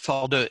better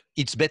for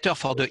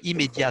the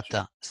immediate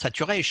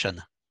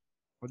saturation.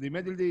 For the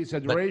immediate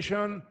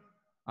saturation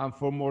and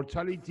for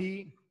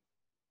mortality.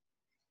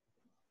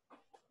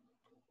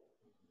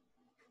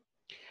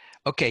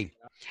 Okay,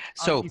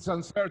 so it's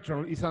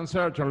uncertain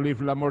if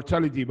the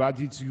mortality, but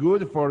it's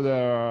good for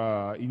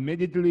the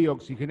immediately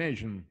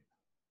oxygenation.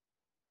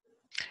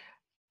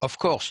 Of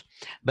course,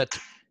 but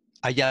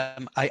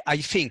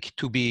I think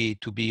to be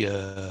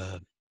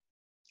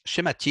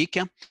schematic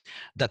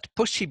that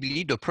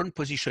possibly the prone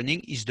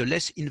positioning is the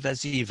less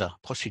invasive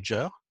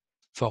procedure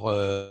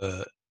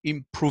for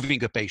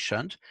improving a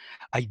patient.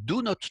 I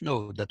do not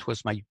know, that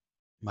was my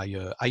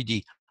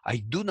ID, I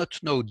do not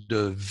know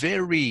the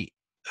very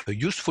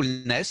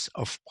usefulness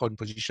of prone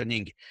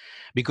positioning,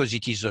 because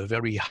it is a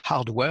very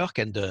hard work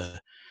and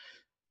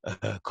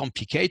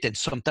complicated, and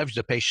sometimes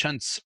the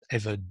patients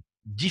have a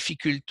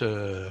difficult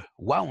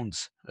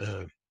wounds,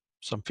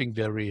 something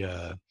very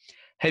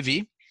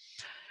heavy.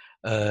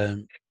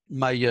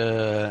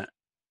 My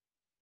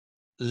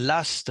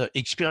last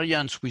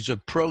experience with a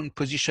prone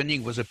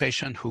positioning was a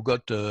patient who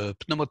got a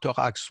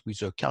pneumothorax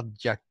with a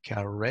cardiac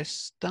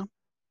arrest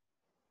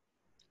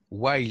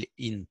while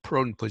in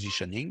prone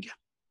positioning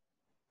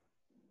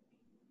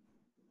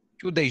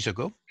 2 days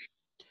ago.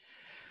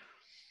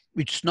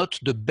 It's not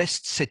the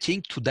best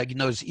setting to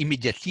diagnose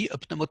immediately a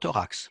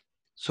pneumothorax.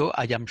 So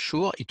I am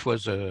sure it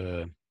was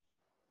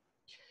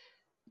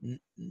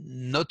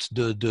not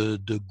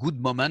the good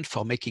moment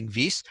for making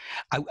this.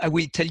 I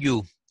will tell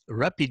you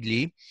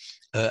rapidly,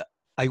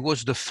 I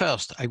was the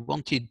first. I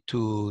wanted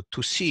to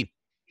see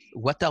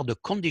what are the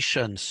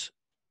conditions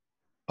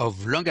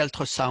of lung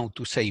ultrasound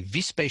to say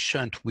this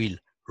patient will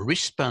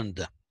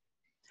respond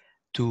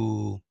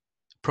to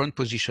prone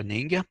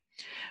positioning,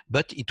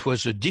 but it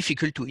was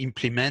difficult to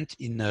implement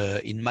in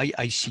my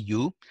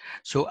ICU,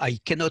 so I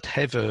cannot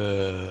have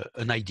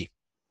an ID.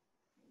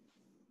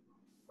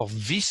 For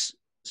this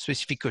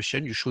specific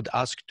question, you should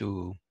ask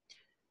to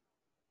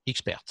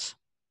experts.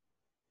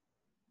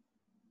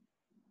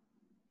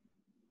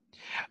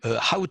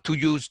 How to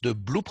use the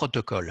blue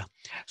protocol.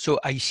 So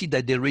I see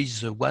that there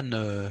is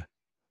one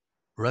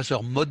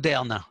rather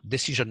modern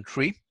decision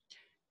tree.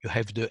 You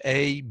have the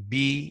A,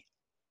 B,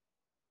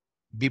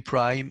 B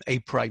prime, A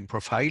prime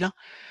profile.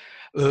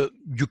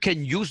 You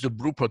can use the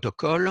blue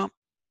protocol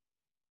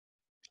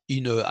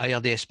in a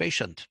IRDS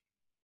patient.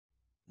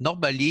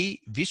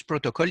 Normally, this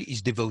protocol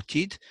is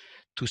devoted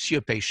to see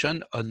a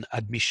patient on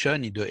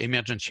admission in the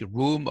emergency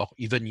room or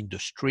even in the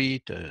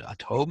street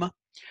at home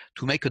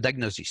to make a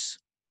diagnosis.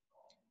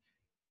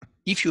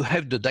 If you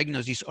have the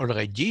diagnosis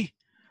already,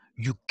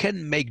 you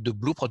can make the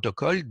blue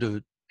protocol.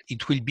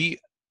 It will be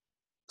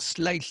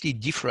slightly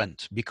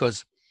different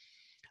because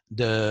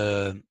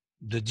the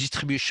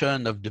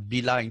distribution of the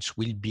B lines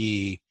will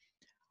be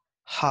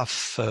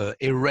half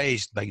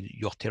erased by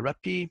your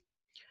therapy.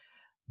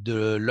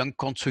 The lung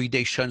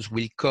consolidations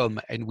will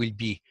come and will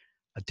be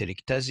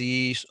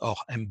atelectasis or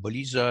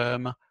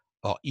embolism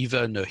or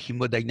even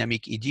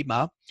hemodynamic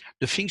edema.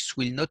 The things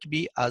will not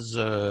be as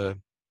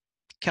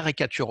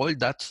caricatural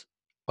that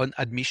on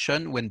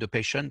admission when the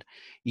patient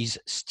is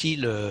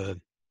still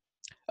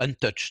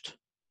untouched.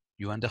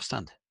 You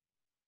understand?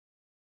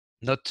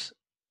 Not.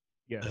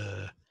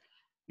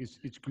 Yes,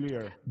 it's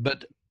clear.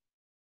 But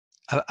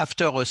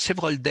after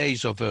several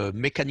days of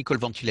mechanical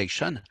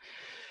ventilation,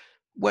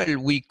 well,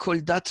 we call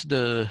that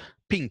the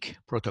pink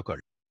protocol.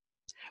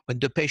 When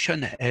the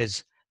patient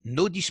has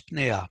no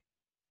dyspnea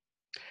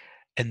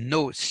and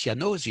no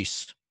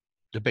cyanosis,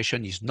 the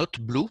patient is not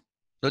blue,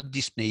 not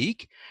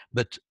dyspneic,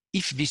 but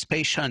if these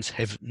patients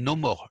have no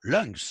more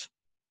lungs,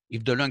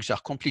 if the lungs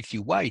are completely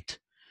white,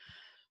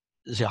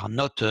 they are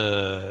not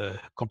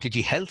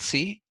completely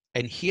healthy.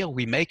 And here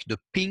we make the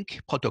pink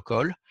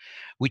protocol,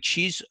 which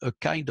is a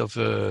kind of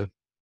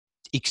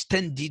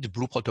extended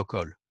blue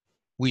protocol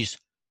with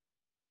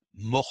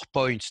more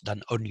points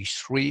than only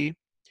 3,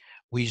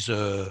 with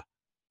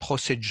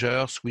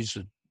procedures, with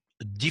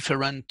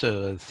different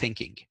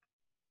thinking.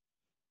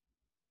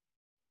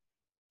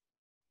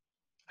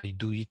 I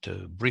do it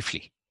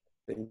briefly.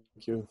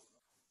 Thank you.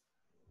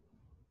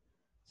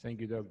 Thank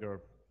you,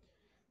 Doctor.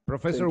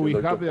 Professor, Thank you,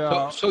 we Doctor.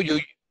 have So you,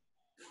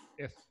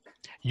 yes.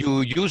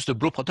 you use the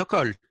blue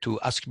protocol to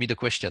ask me the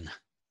question.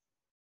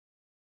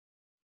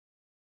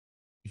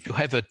 If you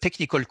have a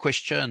technical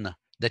question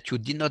that you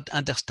did not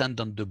understand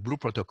on the blue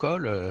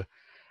protocol,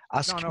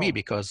 ask me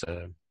because...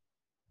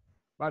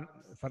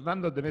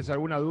 Fernando, ¿tenés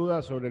alguna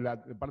duda sobre la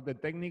parte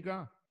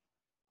técnica?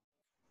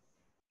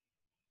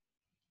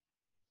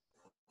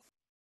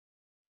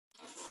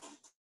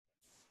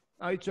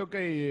 It's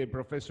okay,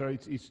 Professor.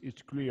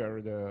 It's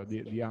clear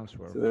the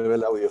answer. Se me ve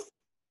el audio.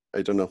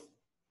 I don't know.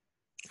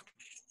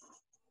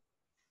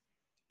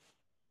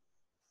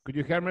 Could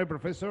you hear me,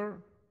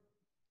 Professor?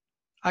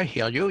 I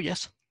hear you,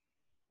 yes.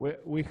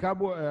 We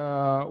have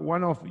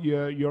one of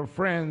your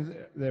friends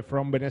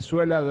from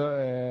Venezuela,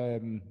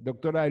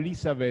 Doctora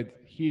Elizabeth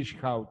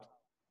Hirschhout.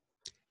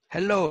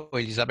 Hello,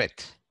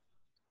 Elizabeth.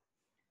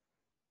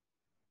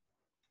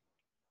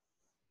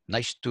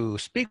 Nice to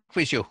speak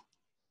with you.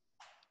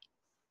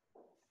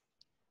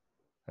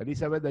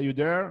 Elizabeth, are you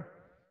there?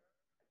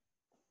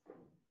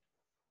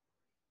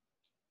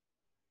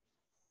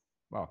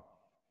 Well,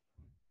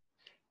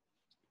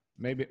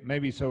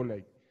 maybe so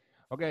late.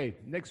 Okay,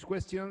 next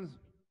questions.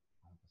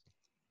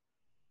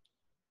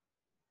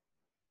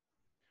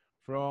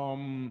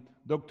 From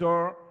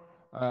Dr.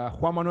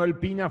 Juan Manuel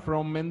Pina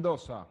from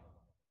Mendoza.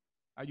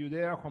 Are you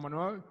there, Juan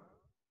Manuel?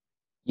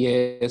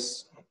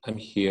 Yes, I'm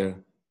here.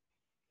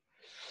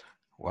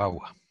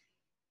 Wow.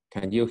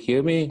 Can you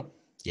hear me?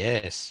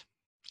 Yes.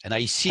 And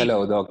I see.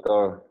 Hello,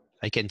 doctor.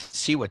 I can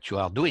see what you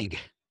are doing.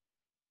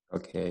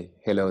 Okay.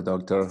 Hello,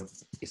 doctor.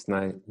 It's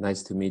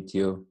nice to meet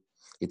you.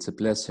 It's a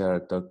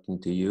pleasure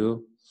talking to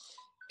you.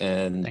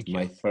 And Thank you.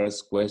 my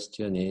first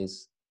question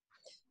is,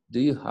 do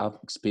you have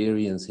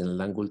experience in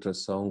lung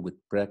ultrasound with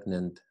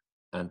pregnant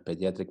and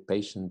pediatric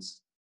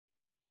patients?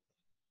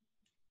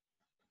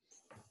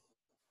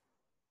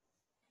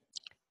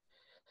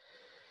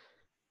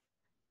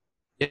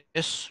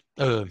 Yes.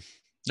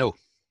 No.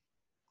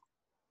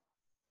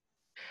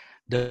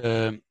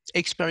 The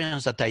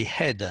experience that I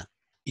had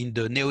in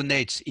the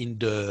neonates in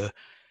the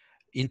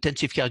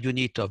intensive care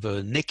unit of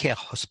a Necker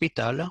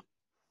hospital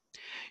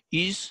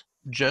is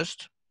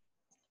just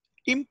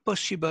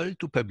impossible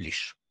to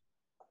publish.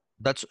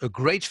 That's a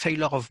great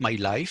failure of my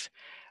life.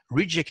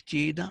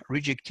 Rejected,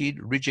 rejected,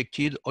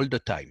 rejected all the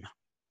time.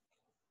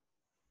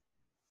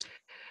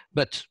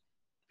 But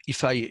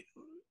if I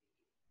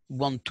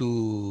want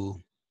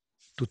to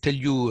tell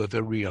you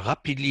very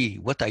rapidly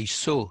what I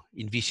saw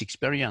in this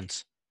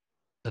experience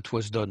that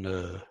was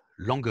done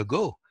long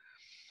ago,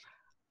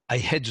 I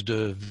had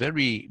the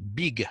very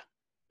big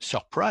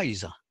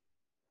surprise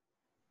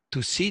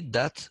to see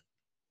that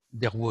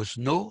there was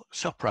no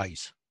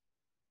surprise.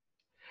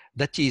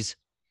 That is,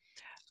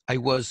 I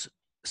was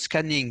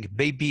scanning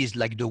babies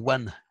like the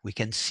one we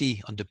can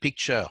see on the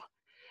picture,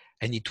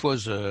 and it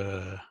was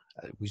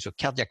with a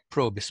cardiac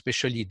probe,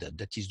 especially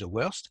that is the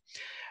worst.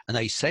 And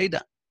I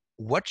said,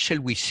 what shall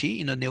we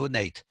see in a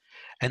neonate?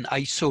 And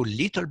I saw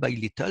little by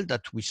little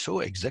that we saw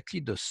exactly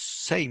the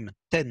same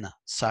 10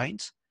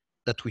 signs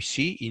that we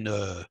see in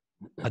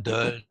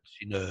adults,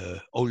 in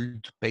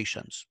old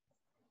patients.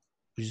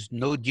 There's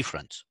no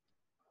difference.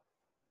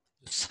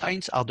 The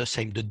signs are the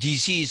same. The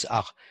diseases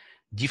are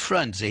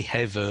different. They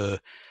have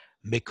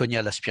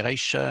meconial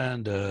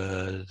aspiration,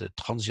 the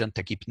transient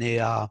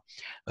tachypnea,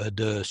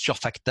 the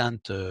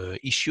surfactant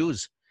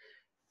issues.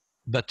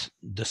 But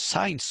the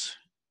signs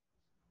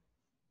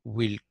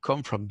will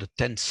come from the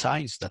 10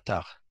 signs that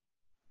are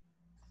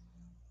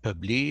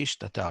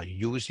published, that are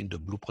used in the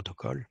Blue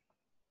Protocol.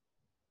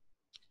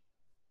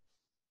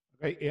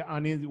 Okay,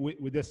 and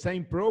with the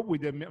same probe,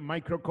 with the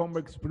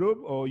microconvex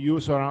probe, or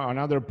use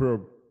another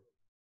probe?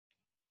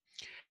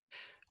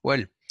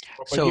 Well,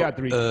 so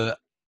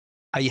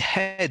I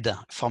had,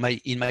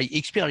 in my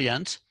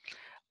experience,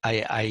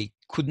 I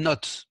could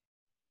not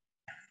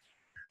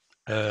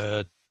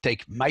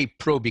take my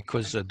probe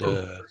because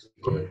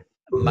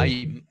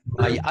my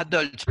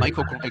adult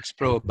microconvex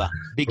probe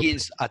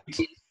begins at,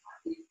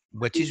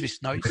 what is this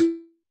noise?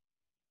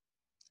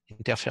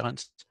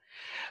 Interference.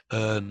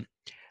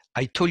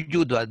 I told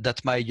you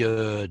that my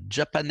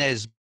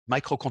Japanese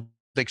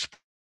microconvex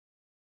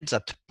is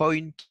at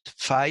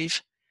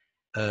 0.5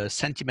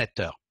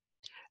 centimeter.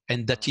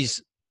 And that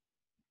is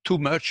too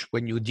much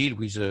when you deal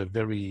with a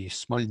very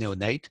small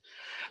neonate.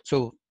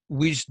 So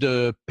with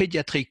the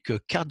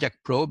pediatric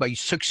cardiac probe, I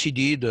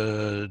succeeded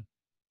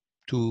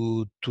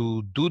to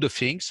do the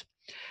things,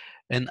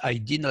 and I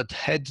did not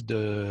have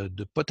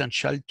the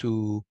potential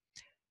to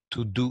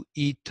do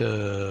it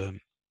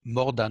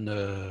more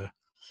than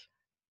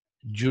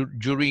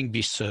during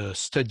this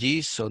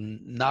study. So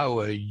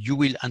now you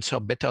will answer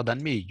better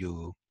than me.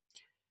 You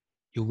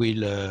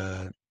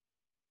will.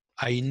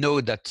 I know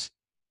that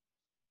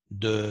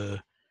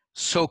the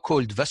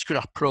so-called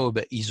vascular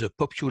probe is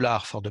popular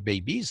for the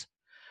babies,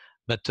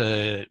 but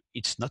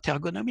it's not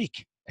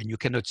ergonomic, and you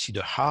cannot see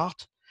the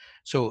heart.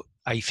 So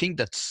I think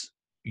that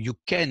you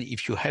can,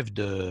 if you have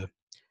the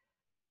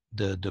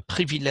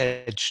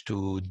privilege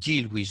to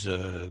deal with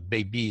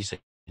babies,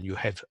 and you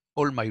have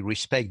all my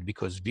respect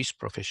because this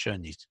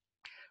profession is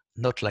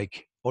not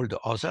like all the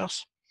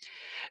others,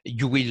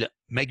 you will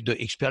make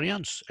the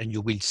experience and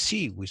you will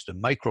see with the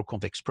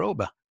microconvex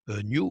probe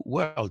a new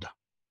world.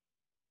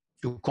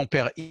 You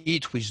compare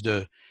it with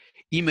the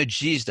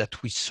images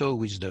that we saw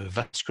with the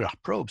vascular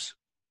probes,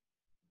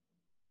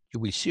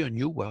 you will see a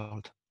new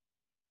world.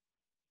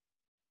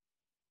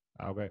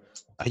 Okay.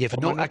 I have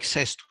no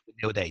access to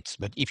the neonates,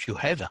 but if you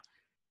have,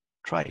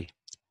 try.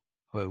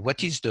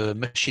 What is the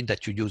machine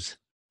that you use?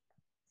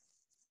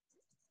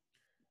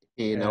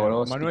 In our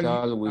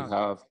hospital, we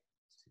have...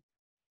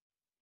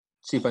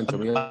 Sí, Pancho,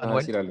 me ibas a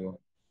decir algo.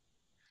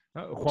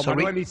 Juan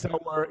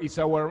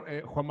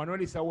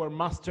Manuel is our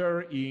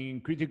master in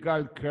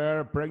critical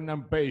care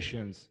pregnant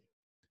patients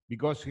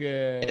because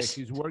yes.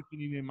 He's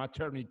working in a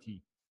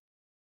maternity.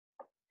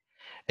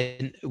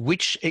 And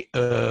which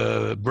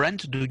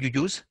brand do you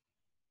use?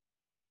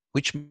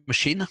 Which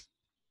machine?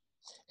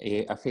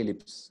 A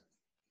Philips.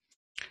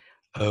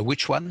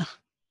 Which one?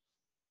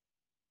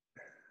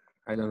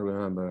 I don't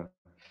remember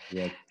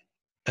yet.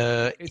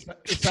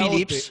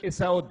 Philips.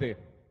 Esaote.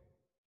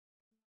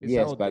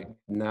 Yes, but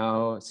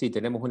now, sí,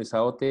 tenemos un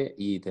Esaote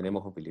y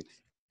tenemos un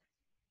Philips.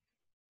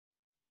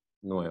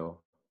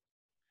 Nuevo.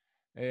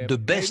 The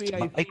best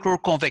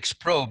microconvex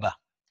probe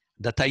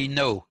that I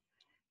know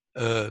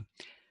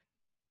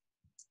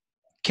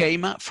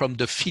came from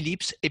the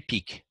Philips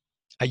Epic.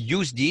 I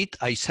used it,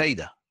 I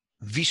said,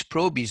 this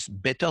probe is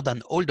better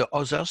than all the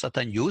others that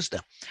I used.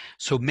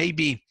 So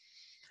maybe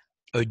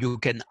you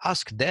can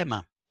ask them,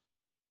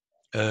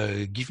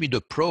 give me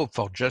the probe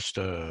for just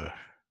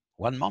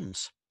 1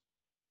 month.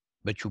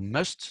 But you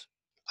must,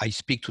 I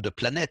speak to the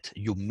planet,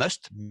 you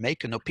must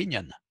make an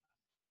opinion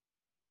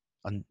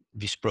on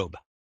this probe.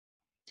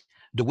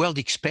 The world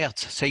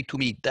experts say to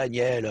me,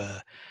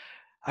 Daniel,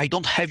 I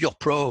don't have your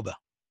probe.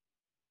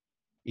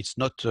 It's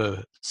not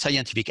a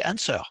scientific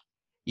answer.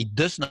 It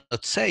does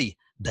not say,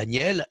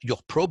 Daniel, your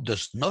probe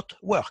does not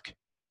work.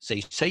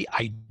 They say,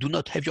 I do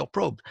not have your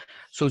probe.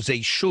 So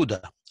they should,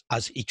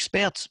 as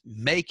experts,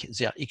 make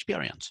their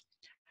experience.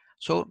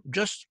 So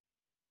just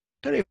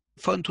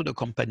telephone to the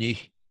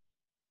company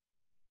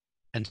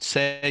and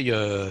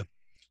say,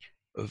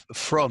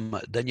 from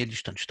Daniel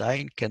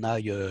Lichtenstein, can I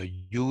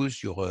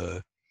use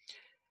your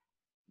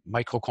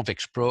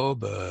microconvex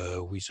probe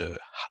with a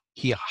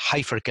here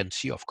high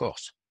frequency, of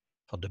course,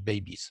 for the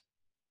babies?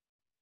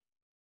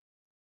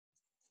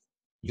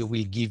 You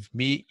will give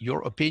me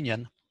your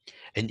opinion.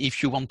 And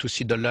if you want to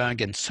see the lung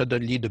and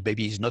suddenly the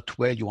baby is not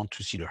well, you want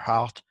to see the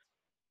heart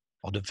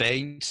or the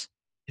veins,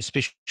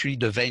 especially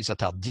the veins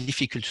that are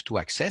difficult to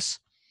access,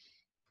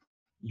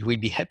 you will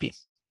be happy.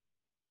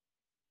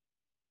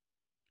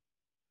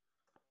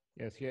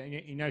 Yes,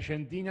 in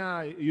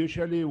Argentina,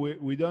 usually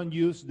we don't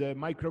use the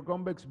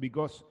microconvex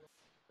because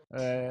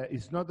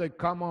it's not a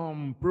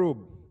common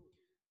probe.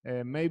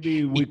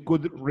 Maybe we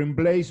could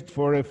replace it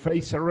for a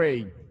phase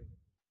array.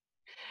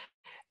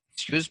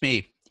 Excuse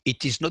me,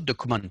 it is not the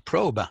common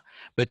probe,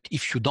 but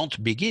if you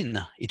don't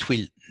begin, it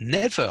will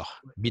never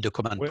be the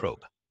common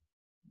probe.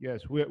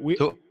 Yes,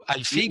 so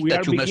I think we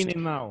that are you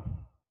beginning now.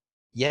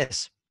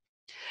 Yes.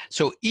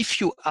 So if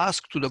you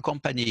ask to the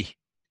company,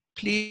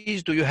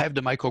 please, do you have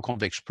the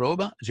microconvex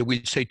probe? They will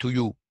say to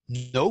you,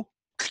 no.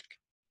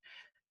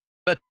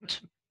 But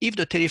if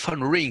the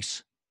telephone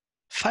rings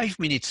 5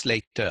 minutes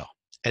later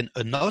and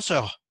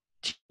another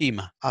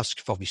team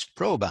asks for this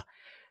probe,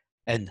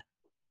 and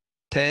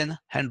 10,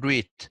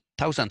 100,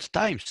 1,000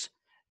 times,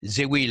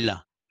 they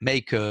will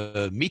make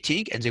a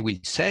meeting and they will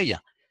say,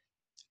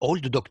 all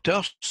the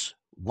doctors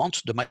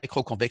want the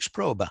microconvex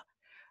probe.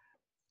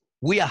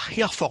 We are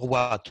here for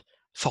what?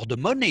 For the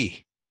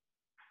money.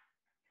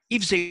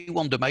 If they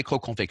want the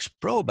microconvex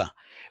probe,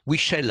 we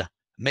shall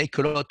make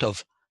a lot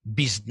of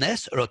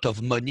business, a lot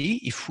of money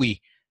if we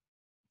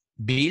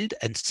build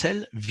and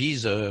sell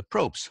these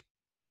probes.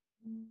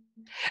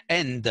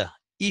 And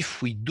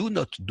if we do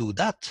not do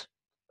that,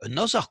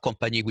 another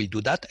company will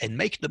do that and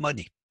make the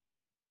money.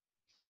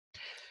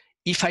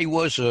 If I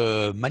was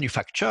a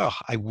manufacturer,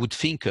 I would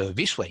think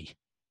this way.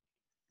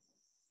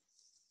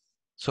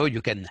 So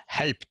you can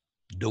help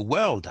the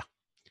world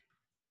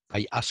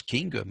by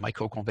asking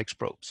microconvex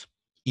probes.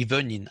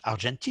 Even in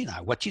Argentina.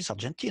 What is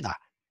Argentina?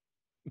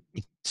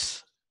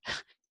 It's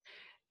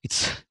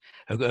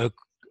a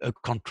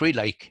country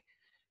like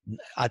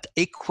at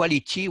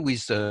equality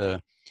with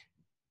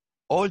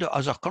all the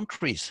other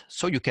countries.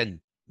 So you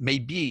can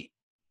maybe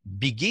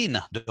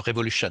begin the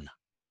revolution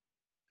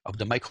of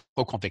the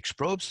microconvex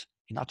probes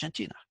in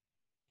Argentina.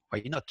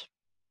 Why not?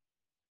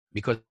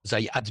 Because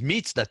I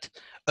admit that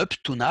up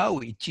to now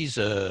it is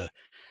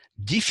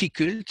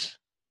difficult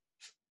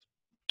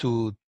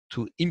to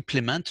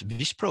implement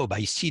this probe.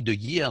 I see the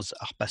years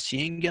are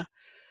passing,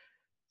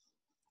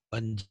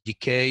 1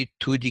 decade,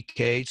 2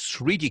 decades,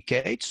 3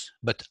 decades,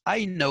 but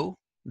I know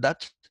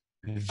that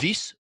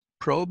this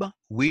probe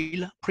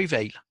will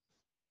prevail.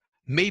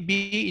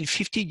 Maybe in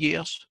 50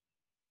 years,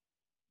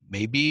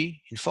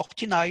 maybe in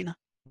 49,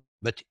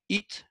 but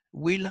it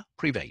will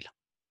prevail.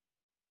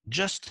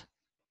 Just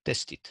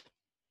test it.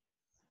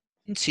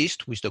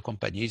 Insist with the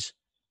companies.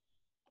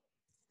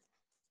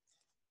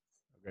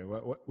 Okay,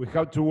 well, we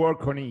have to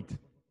work on it.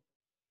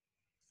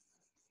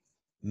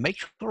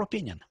 Make your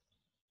opinion.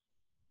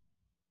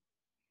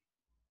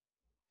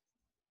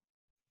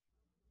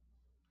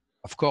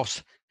 Of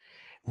course,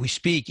 we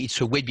speak,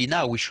 it's a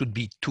webinar, we should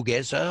be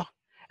together,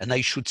 and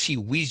I should see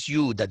with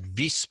you that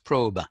this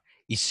probe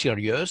is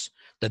serious,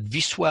 that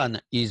this one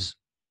is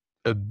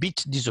a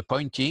bit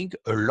disappointing,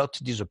 a lot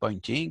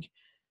disappointing.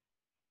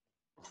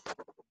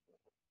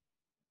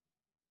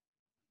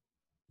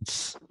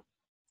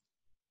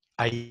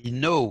 I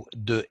know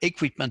the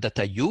equipment that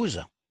I use.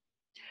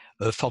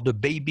 For the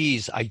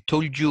babies, I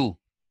told you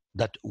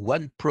that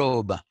one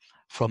probe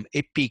from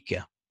Epic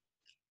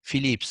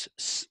Philips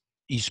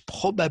is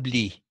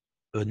probably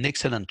an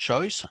excellent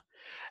choice.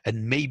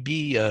 And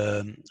maybe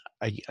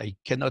I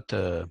cannot,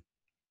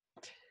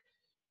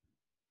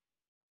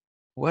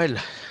 well,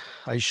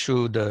 I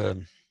should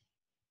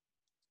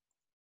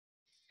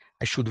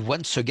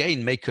once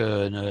again make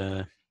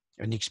an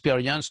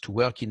experience to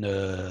work in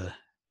a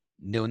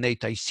neonate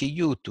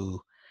ICU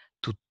to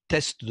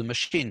test the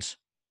machines.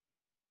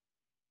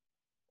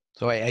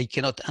 So I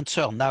cannot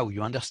answer now,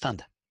 you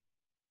understand?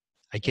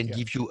 I can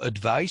give you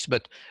advice,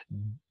 but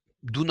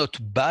do not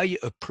buy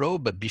a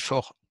probe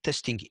before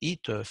testing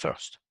it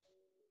first.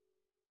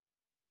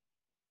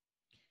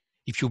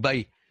 If you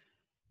buy,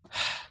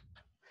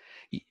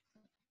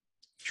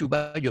 you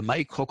buy a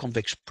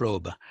microconvex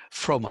probe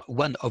from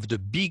one of the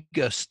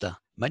biggest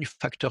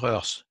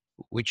manufacturers,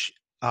 which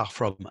are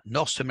from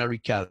North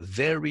America,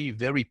 very,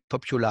 very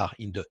popular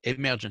in the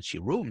emergency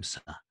rooms,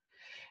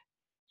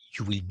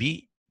 you will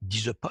be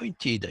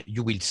disappointed.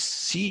 You will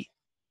see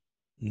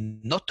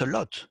not a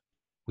lot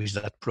with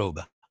that probe.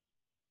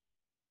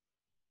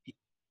 It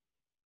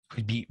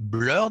will be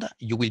blurred,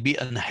 you will be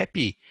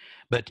unhappy.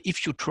 But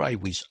if you try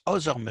with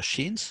other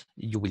machines,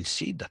 you will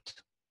see that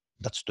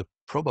that's the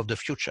probe of the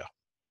future.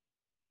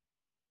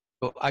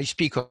 So I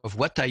speak of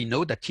what I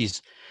know, that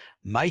is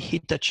my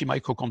Hitachi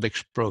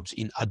microconvex probes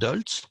in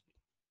adults,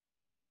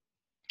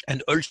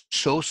 and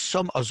also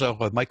some other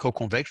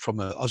microconvex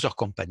from other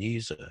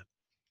companies.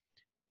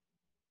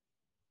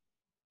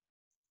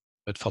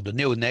 But for the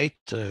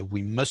neonate,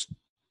 we must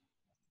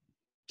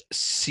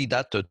see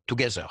that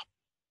together.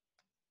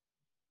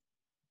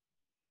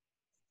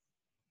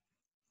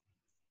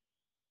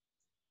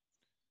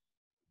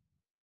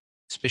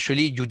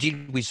 Especially you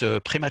deal with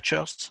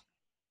prematures.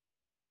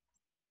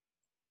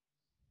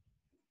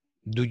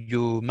 Do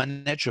you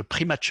manage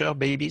premature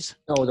babies?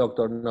 No,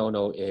 doctor,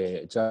 no,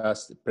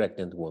 just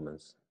pregnant women.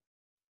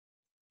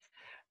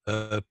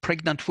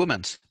 Pregnant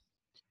women?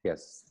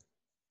 Yes.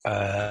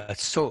 I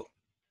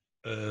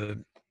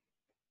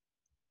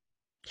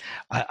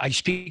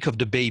speak of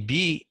the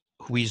baby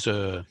who is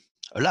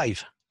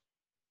alive.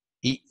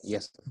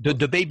 Yes.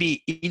 The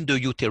baby in the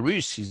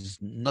uterus is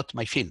not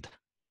my field.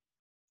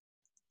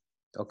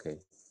 Okay.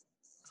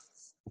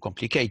 Too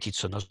complicated,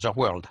 it's another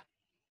world.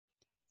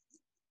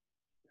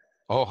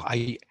 Or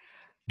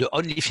the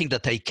only thing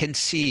that I can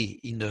see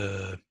in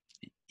a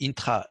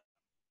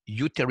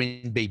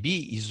intrauterine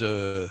baby is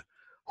a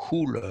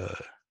whole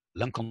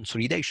lung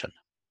consolidation,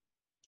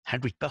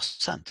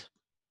 100%.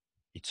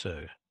 It's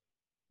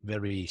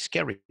very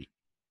scary,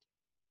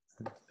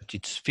 but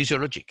it's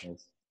physiologic.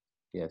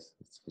 Yes,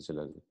 it's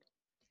physiologic.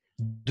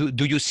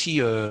 Do you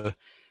see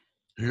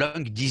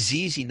lung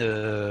disease in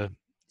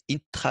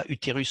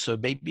intrauterus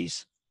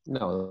babies?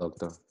 No,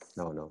 doctor,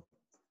 no.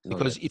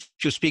 Because if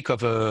you speak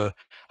of,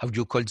 how do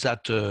you call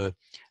that,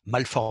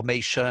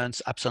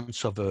 malformations,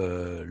 absence of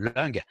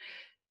lung,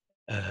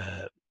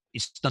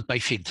 it's not my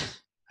field.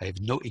 I have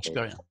no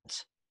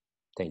experience.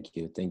 Thank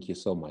you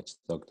so much,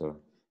 doctor.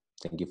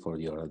 Thank you for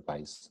your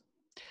advice.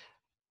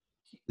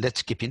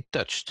 Let's keep in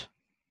touch.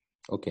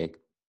 Okay.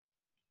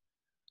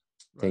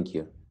 Thank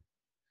you.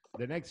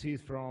 The next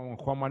is from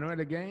Juan Manuel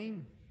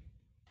again.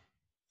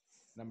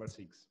 Number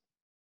 6.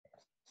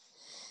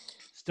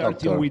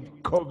 Starting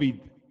with COVID.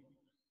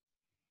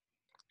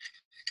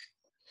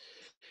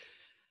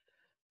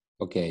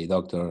 Okay,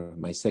 doctor.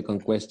 My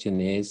second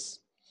question is,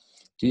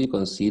 do you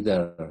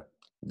consider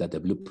that the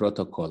Blue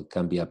Protocol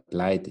can be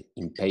applied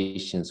in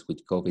patients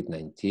with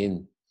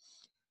COVID-19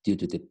 due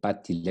to the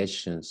patty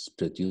lesions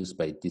produced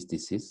by this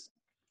disease?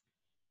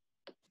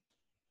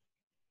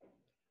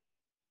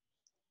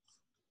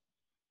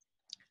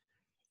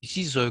 This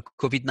is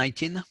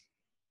COVID-19?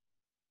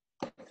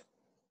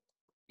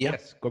 Yeah.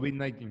 Yes,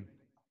 COVID-19.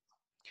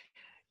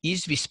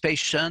 Is this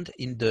patient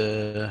in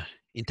the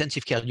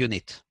intensive care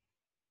unit?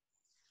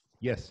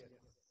 Yes.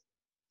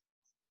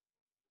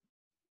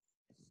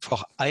 For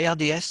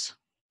ARDS?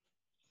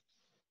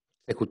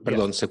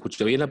 Perdón, ¿se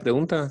escuchó bien la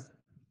pregunta?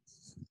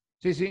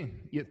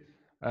 Sí. Yes.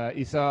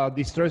 It's a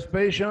distressed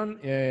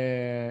patient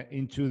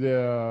into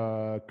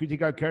the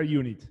critical care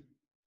unit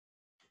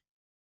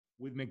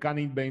with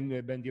mechanic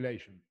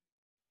ventilation.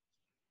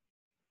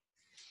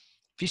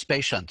 This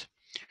patient.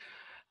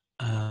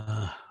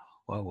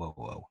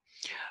 Wow.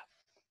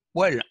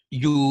 Well,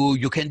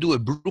 you can do a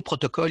Blue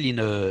Protocol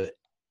in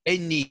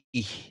any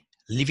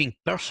living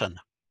person.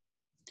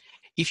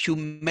 If you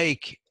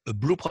make a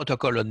Blue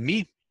Protocol on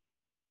me,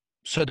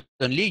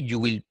 suddenly you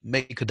will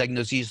make a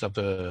diagnosis of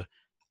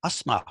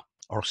asthma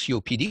or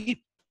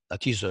COPD.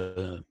 That is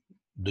the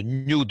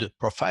nude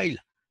profile.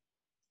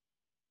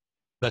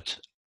 But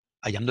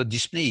I am not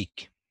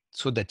dyspneic,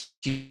 so that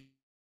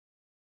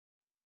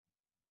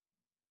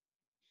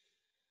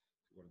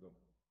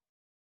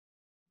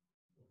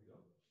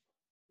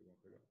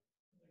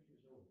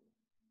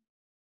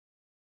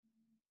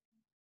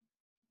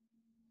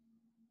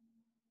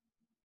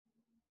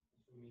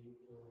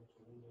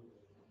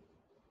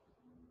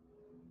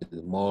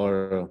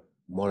more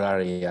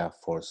area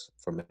for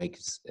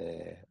making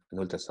an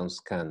ultrasound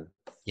scan.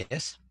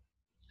 Yes.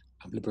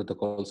 Blue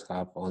protocols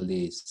have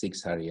only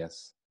 6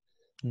 areas.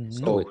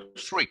 No,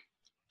 so,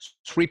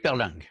 3 per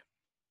lung.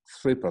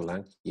 3 per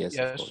lung, yes,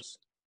 of course.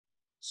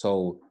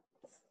 So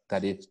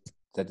that is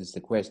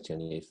the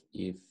question.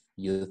 If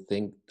you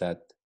think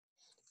that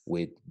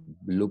with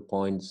blue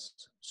points,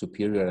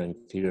 superior and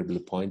inferior blue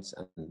points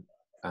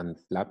and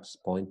flaps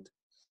point,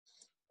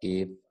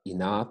 if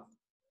enough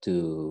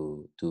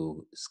to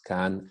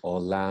scan all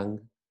lung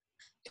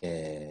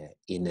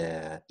in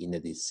a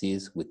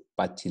disease with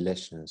patchy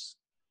lesions.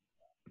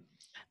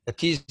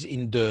 That is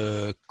in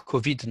the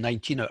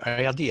COVID-19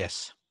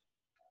 ARDS.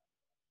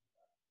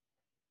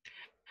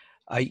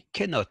 I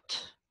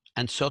cannot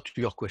answer to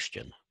your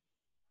question.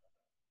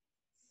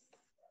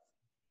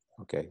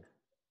 Okay.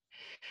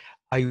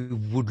 I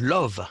would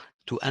love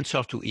to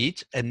answer to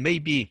it, and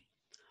maybe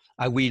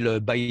I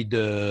will par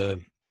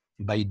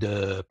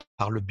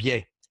le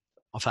biais,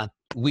 enfin,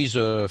 with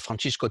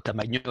Francisco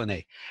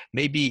Tamagnone,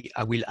 maybe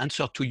I will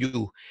answer to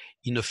you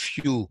in a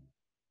few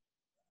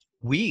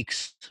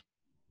weeks.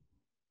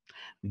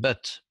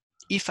 But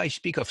if I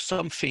speak of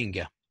something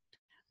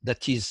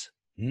that is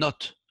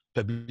not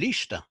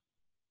published,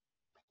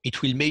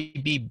 it will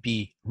maybe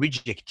be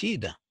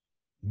rejected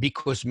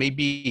because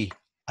maybe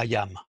I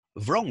am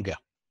wrong.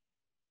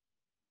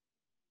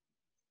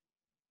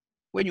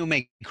 When you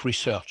make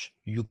research,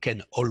 you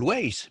can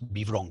always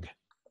be wrong.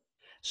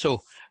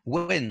 So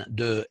when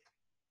the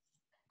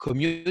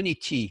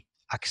community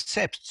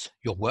accepts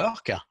your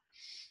work,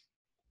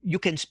 you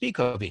can speak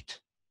of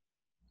it.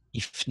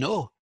 If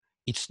no,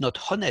 it's not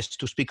honest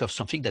to speak of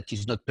something that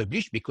is not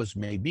published because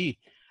maybe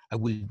I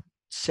will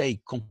say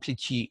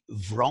completely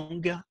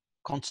wrong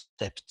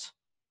concept.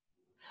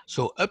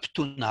 So up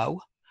to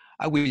now,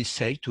 I will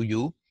say to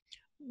you,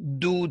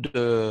 do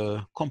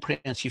the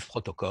comprehensive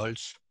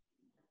protocols,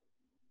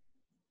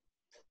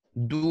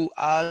 do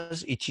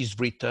as it is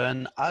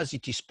written, as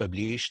it is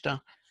published.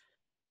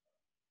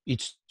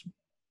 It's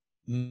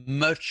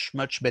much,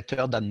 much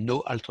better than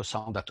no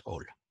ultrasound at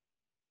all.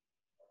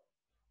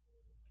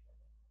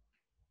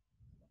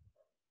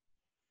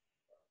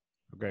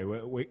 Okay,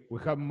 we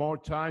have more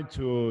time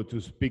to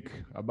speak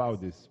about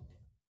this.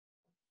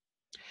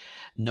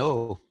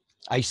 No,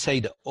 I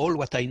said all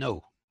what I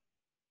know.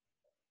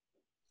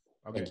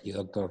 Okay. Thank you,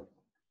 doctor.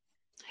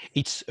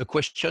 It's a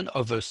question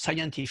of a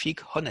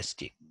scientific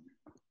honesty.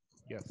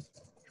 Yes,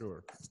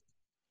 sure.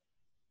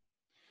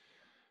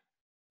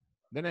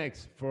 The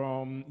next,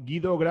 from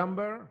Guido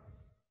Gramber.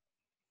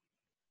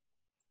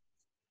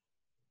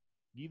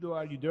 Guido,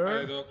 are you there?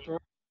 Hi, doctor.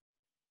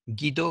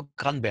 Guido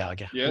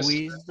Granberg, Yes. who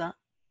is?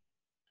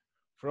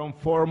 From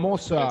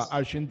Formosa, Yes.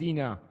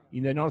 Argentina,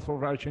 in the north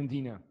of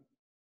Argentina.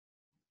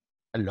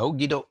 Hello,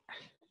 Guido.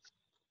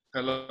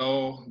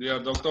 Hello, dear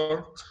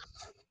doctor.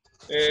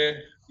 In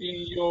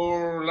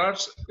your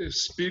large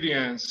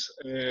experience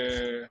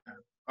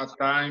at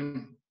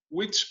time,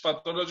 which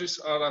pathologies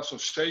are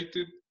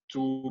associated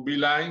to B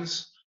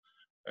lines?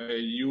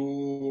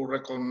 You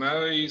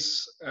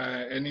recognize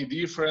any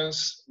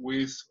difference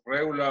with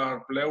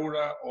regular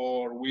pleura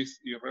or with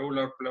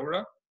irregular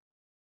pleura?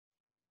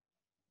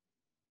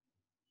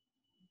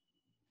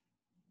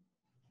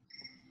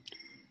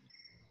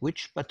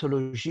 Which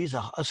pathologies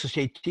are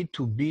associated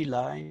to B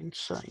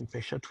lines in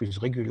patients with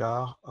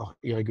regular or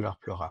irregular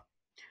pleura?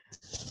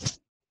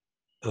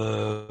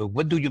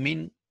 What do you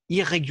mean?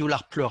 Irregular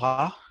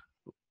pleura?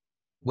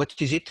 What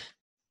is it?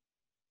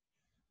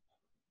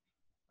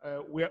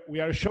 We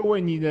are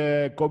showing in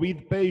the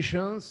COVID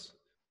patients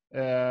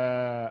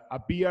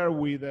appear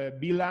with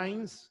B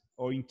lines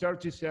or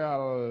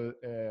interstitial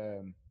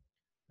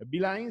B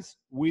lines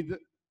with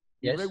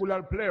Yes.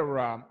 irregular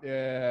pleura,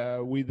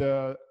 with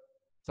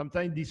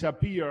sometimes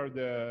disappear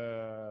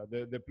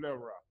the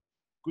pleura.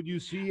 Could you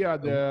see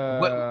at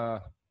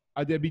the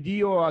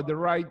video at the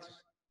right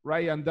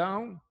and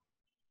down?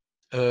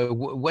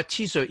 What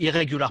is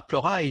irregular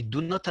pleura? I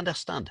do not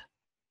understand.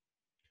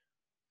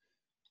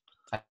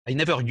 I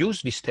never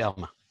used this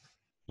term.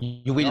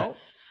 You will. No?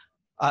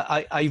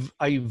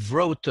 I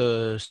wrote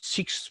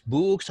 6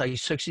 books. I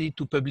succeeded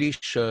to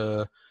publish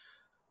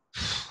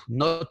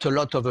not a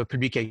lot of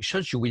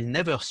publications. You will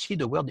never see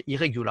the word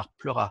irregular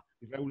pleura.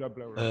 Irregular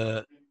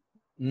pleura.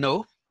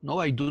 No,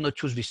 I do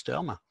not use this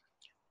term.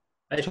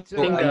 I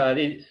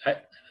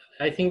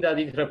think that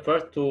it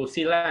refers to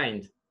C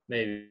lines,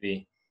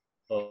 maybe.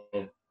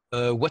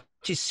 What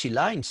is C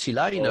line? C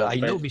line, I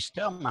know this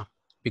term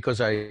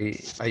because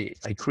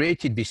I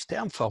created this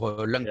term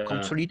for lung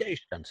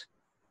consolidations.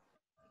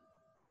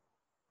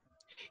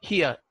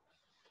 Here,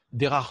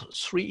 there are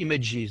 3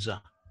 images.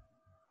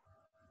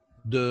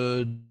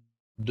 The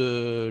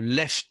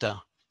left,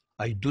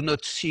 I do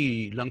not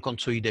see lung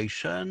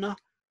consolidation.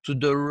 To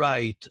the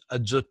right,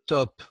 at the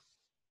top,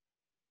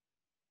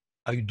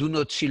 I do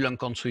not see lung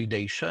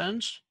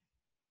consolidations.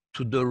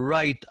 To the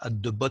right,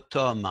 at the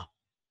bottom,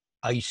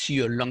 I see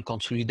a lung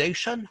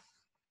consolidation.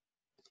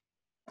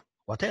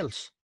 What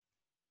else?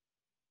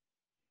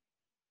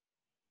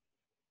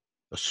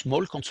 A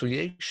small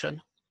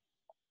consolidation.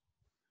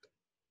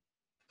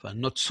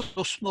 Not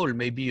so small,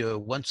 maybe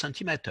 1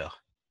 centimeter.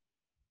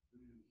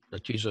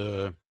 That is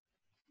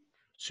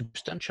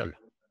substantial.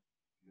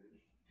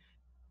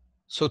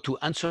 So to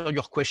answer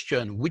your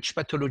question, which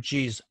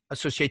pathologies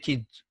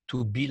associated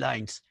to B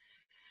lines?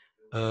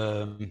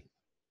 You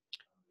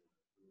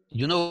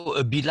know,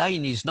 a B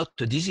line is not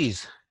a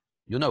disease,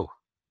 you know.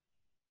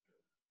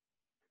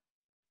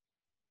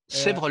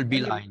 Several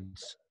B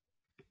lines.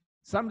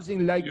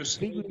 Something like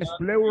thickness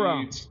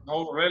pleura. It's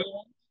not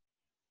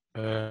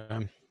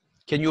relevant.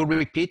 Can you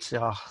repeat?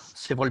 There are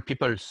several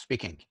people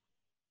speaking.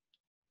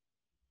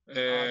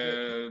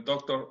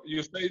 Doctor,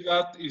 you say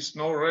that it's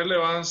no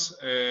relevance,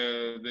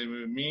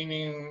 the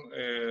meaning,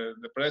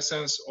 the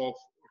presence of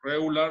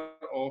regular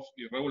of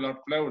irregular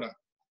pleura.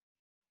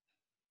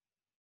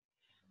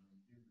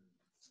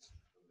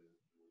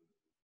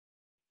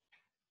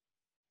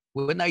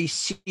 when I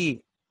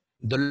see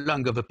the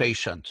lung of a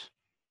patient,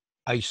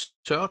 I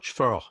search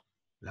for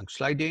lung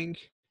sliding,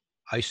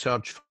 I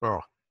search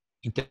for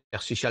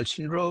interstitial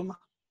syndrome,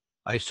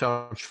 I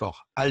search for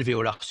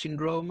alveolar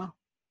syndrome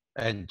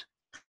and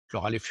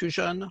pleural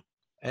effusion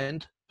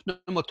and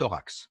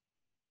pneumothorax.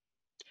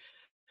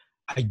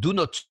 I do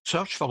not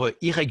search for an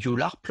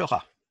irregular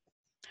pleura.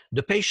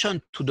 The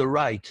patient to the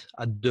right,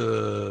 at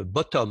the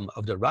bottom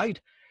of the right,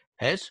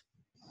 has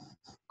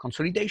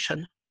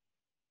consolidation.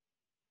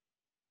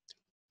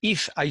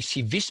 If I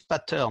see this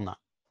pattern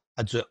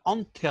at the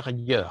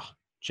anterior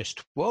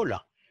chest wall,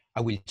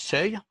 I will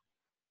say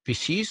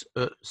this is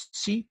a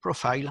C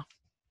profile.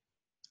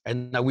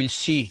 And I will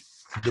see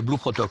the blue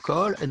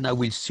protocol and I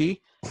will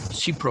see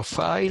C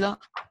profile.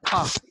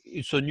 Ah,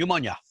 it's a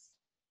pneumonia.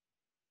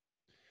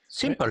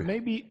 Simple.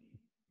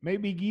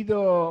 Maybe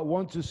Guido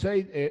wants to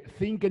say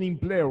thinking in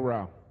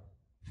pleura.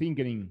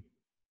 Thinking.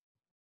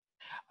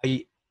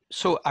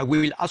 So I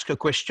will ask a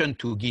question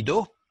to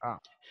Guido. Ah,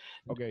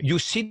 okay. You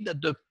see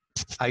that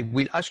I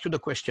will ask you the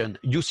question.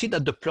 You see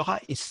that the pleura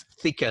is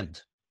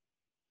thickened.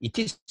 It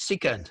is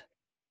thickened.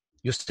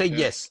 You say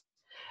yes.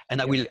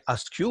 And I will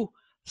ask you,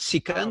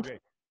 thickened. Okay.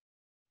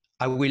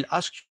 I will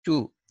ask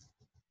you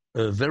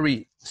a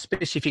very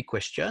specific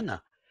question.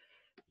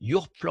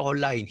 Your pleural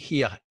line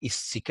here is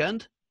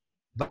thickened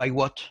by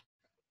what?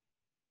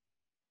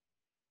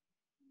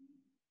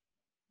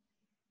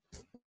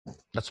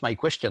 That's my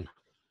question.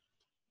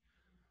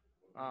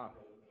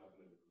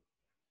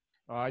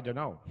 I don't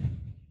know.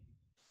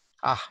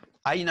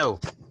 I know.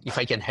 If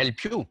I can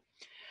help you.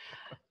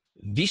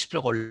 This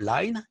pleural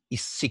line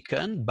is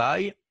thickened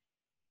by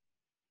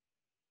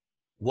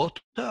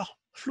water,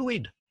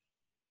 fluid.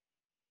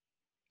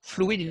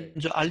 Fluid in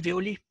the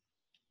alveoli,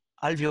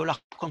 alveolar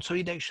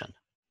consolidation.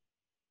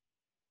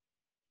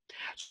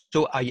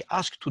 So I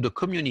ask to the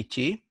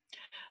community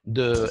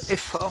the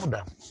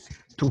effort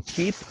to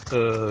keep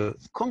a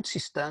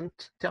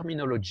consistent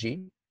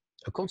terminology,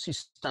 a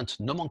consistent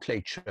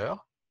nomenclature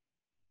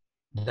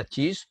that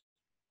is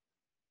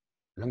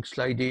lung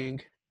sliding,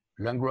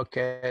 lung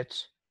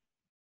rockets,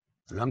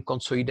 lung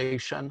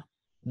consolidation.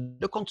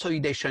 The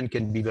consolidation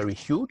can be very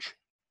huge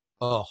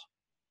or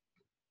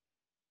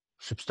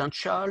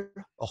substantial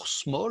or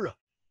small,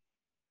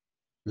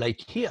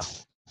 like here.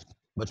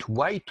 But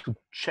why to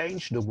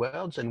change the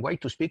words and why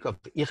to speak of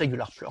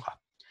irregular pleura?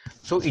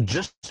 So it's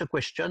just a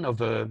question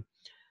of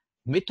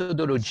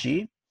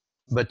methodology.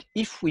 But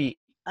if we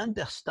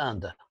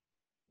understand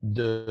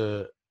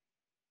the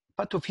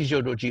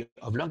pathophysiology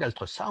of lung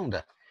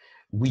ultrasound,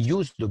 we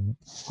use the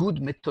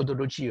good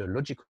methodology, a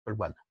logical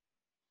one.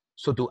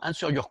 So to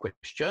answer your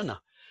question,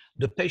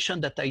 the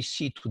patient that I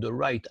see to the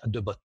right at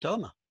the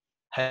bottom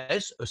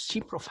has a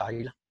C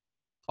profile.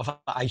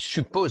 I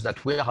suppose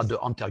that we are at the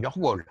anterior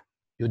wall.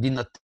 You did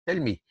not tell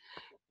me.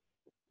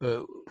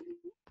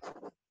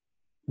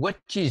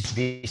 What is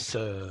this?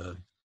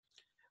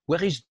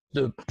 Where is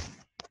the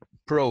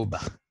probe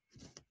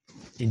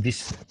in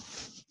this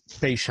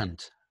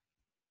patient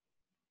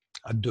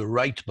at the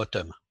right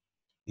bottom?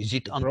 Is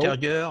it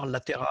anterior,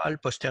 lateral,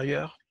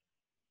 posterior?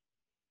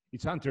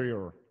 It's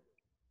anterior.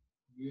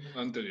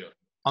 Anterior.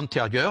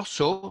 Anterior,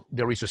 so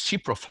there is a C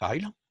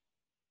profile.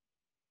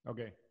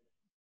 Okay.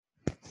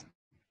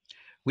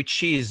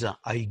 Which is,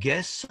 I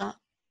guess,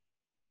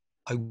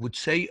 I would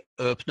say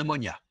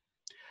pneumonia.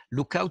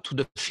 Look out to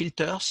the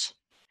filters,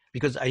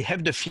 because I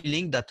have the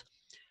feeling that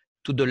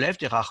to the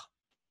left there are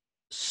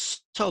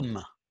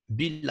some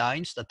B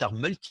lines that are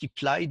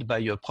multiplied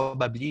by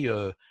probably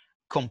a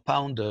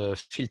compound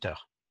filter.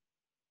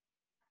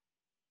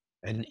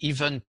 And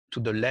even to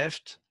the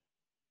left,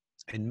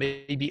 and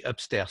maybe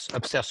upstairs.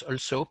 Upstairs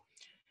also,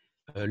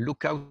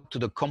 look out to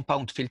the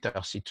compound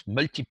filters. It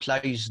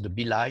multiplies the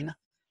B line.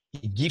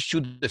 It gives you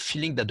the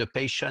feeling that the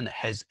patient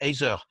has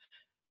either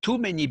too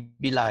many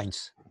B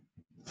lines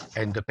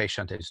and the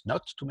patient has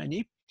not too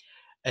many.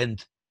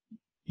 And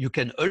you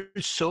can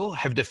also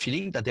have the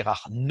feeling that there are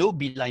no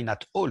B line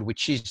at all,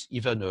 which is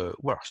even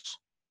worse.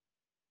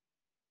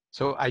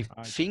 So I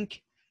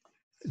think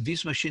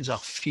these machines are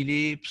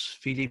Philips.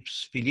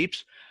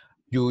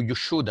 You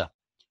should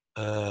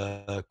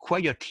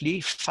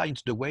quietly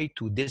find the way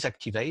to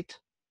deactivate.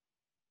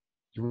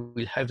 You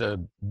will have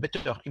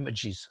better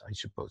images, I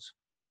suppose.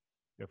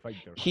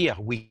 Here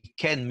we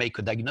can make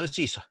a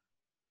diagnosis,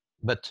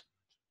 but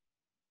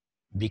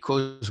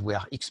because we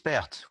are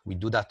experts, we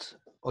do that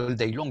all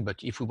day long.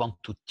 But if we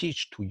want to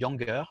teach to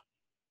younger,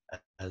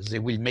 they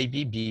will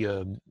maybe be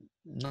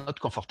not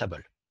comfortable.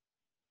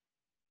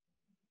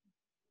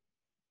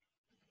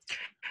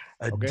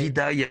 Okay. Did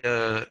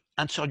I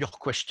answer your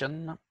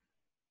question?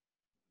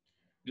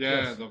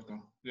 Yeah, yes. Doctor.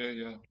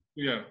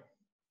 Yeah.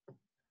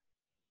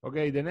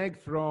 Okay, the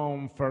next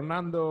from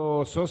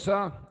Fernando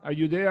Sosa. Are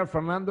you there,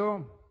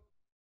 Fernando?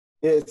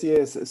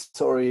 Yes.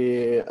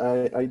 Sorry,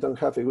 I don't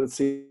have a good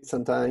seat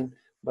sometime,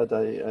 but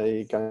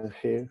I can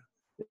hear.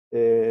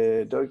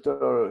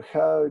 Doctor,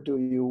 how do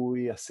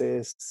we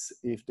assess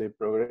if the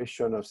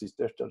progression of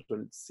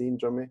interstitial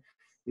syndrome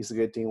is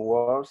getting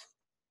worse?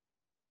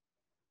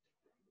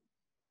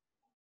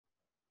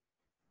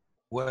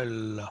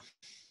 Well,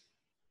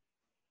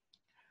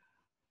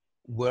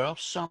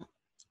 worse,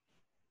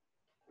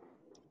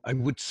 I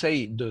would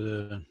say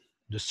the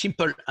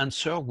simple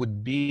answer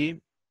would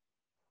be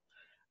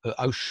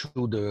I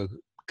should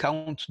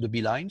count the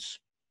B-lines.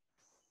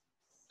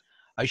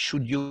 I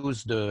should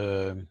use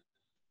the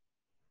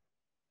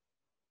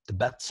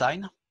bat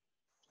sign.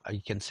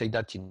 I can say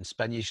that in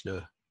Spanish,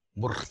 the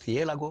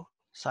murciélago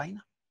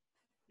sign.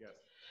 Yes.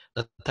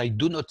 That I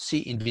do not see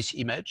in this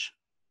image.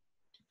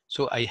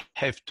 So I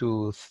have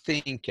to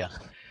think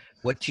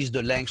what is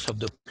the length of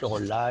the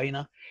plural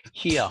line.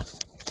 Here,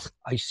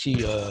 I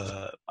see,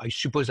 I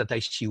suppose that I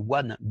see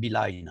one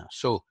B-line.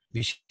 So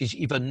this is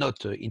even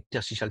not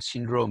interstitial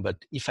syndrome, but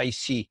if I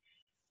see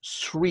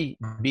 3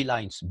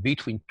 B-lines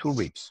between 2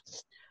 ribs,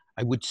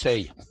 I would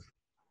say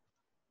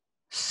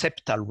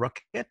septal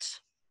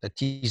rockets,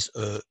 that is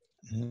a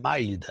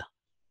mild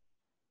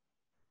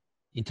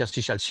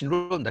interstitial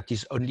syndrome, that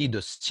is only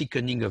the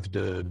thickening of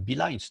the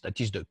B-lines, that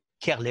is the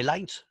Kerley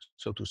lines,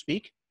 so to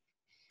speak.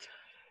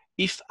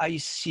 If I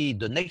see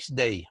the next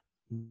day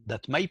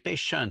that my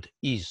patient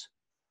is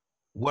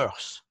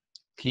worse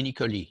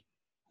clinically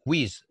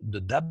with the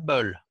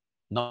double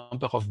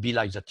number of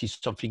B-lines, that is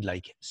something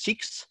like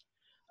 6,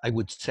 I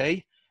would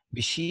say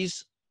this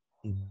is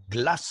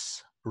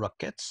glass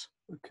rockets.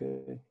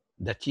 Okay.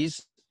 That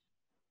is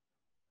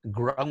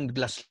ground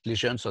glass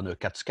lesions on a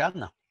CAT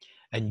scan.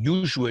 And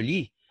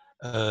usually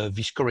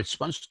this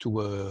corresponds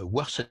to a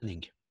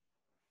worsening.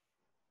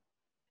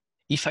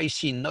 If I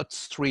see not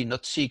 3,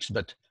 not 6,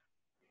 but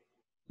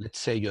let's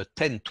say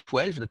 10,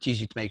 12, that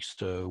is, it makes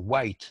the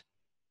white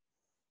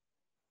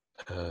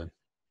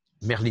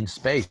Merlin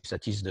space,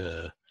 that is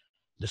the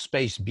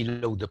space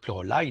below the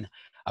pleural line,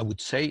 I would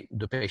say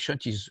the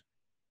patient is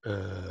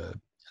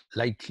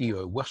likely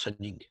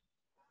worsening.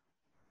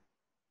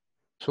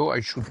 So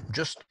I should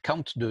just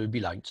count the B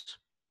lines.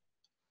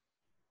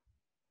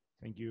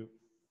 Thank you.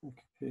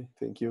 Okay,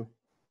 thank you.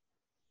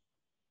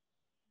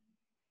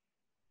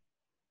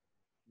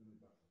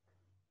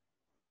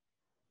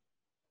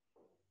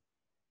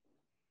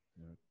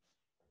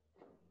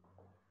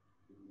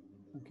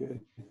 Okay.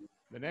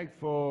 The next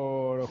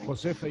for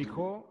Jose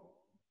Feijó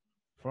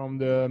from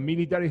the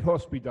military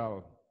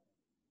hospital.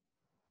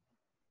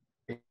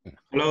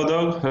 Hello,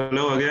 Doug.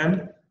 Hello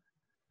again.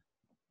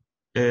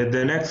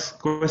 The next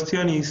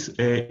question is,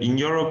 in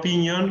your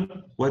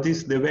opinion, what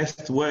is the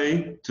best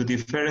way to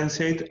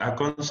differentiate a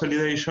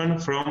consolidation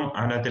from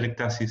an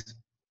atelectasis?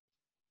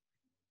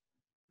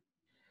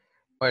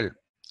 Well,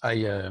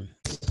 I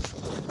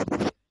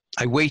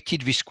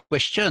waited this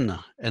question,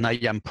 and I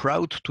am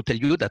proud to tell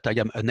you that I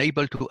am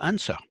unable to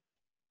answer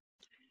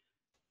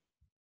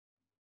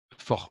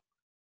for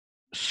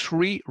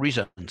 3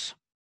 reasons.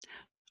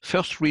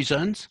 First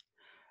reason,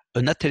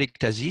 an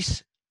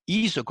atelectasis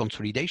is a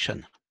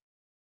consolidation.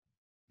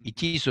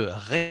 It is a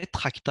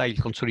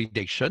retractile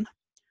consolidation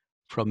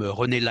from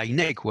René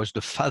Laennec, who was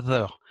the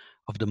father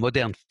of the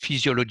modern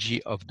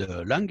physiology of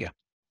the lung,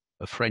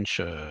 a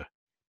French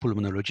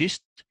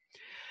pulmonologist.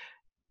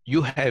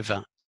 You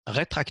have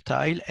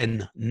retractile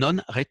and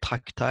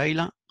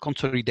non-retractile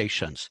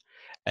consolidations.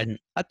 And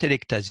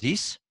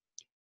atelectasis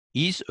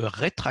is a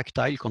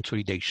retractile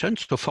consolidation.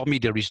 So for me,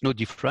 there is no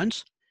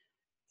difference.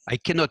 I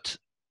cannot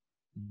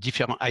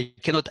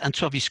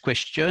answer this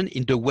question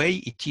in the way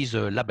it is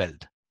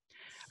labeled.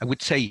 I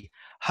would say,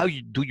 how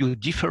do you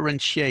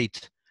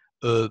differentiate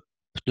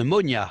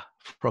pneumonia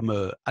from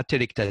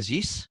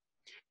atelectasis?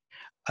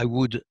 I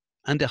would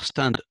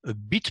understand a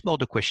bit more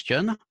the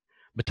question,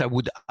 but I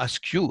would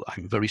ask you,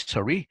 I'm very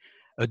sorry,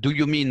 do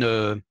you mean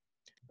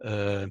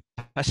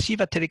passive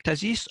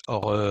atelectasis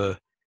or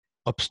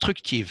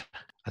obstructive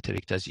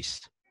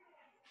atelectasis?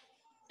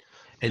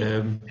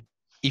 And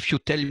if you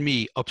tell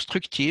me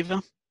obstructive,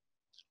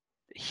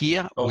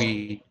 here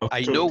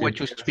I know what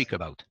you speak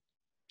about.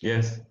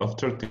 Yes,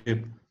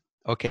 obstructive.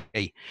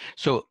 Okay,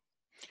 so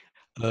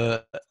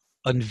on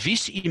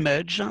this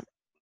image,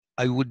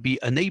 I would be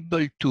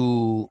unable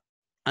to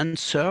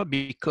answer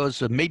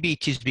because maybe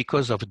it is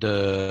because of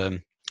the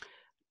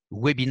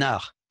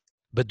webinar,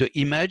 but the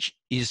image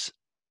is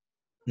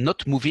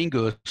not moving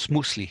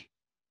smoothly.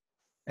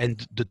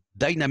 And the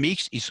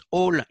dynamics is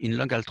all in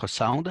lung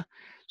ultrasound.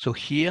 So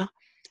here,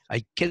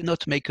 I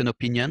cannot make an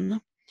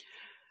opinion.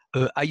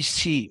 I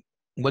see,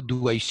 what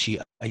do I see?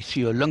 I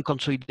see a lung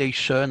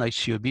consolidation. I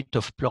see a bit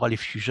of pleural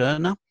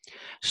effusion.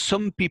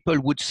 Some people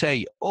would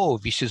say, oh,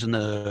 this is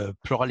a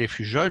pleural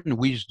effusion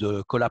with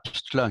the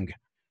collapsed lung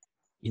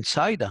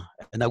inside.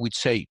 And I would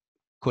say,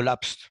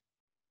 collapsed,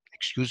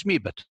 excuse me,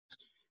 but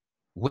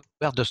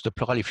where does the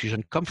pleural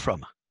effusion come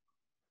from?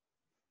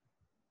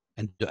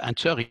 And the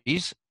answer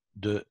is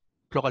the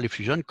pleural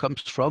effusion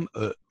comes from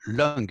a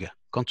lung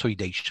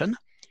consolidation,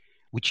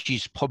 which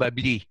is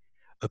probably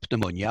a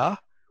pneumonia,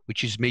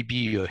 which is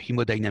maybe a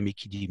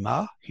hemodynamic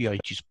edema. Here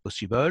it is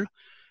possible.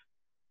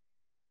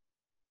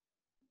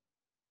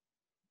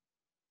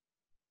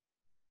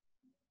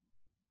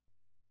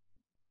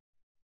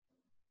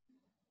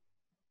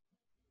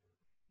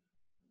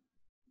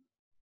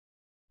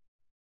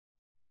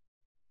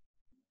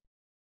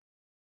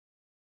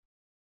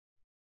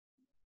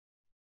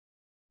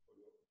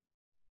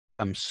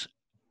 programs,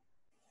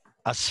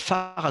 as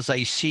far as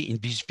I see in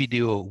this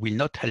video, will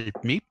not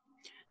help me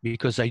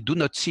because I do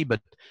not see,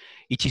 but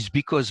it is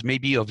because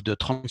maybe of the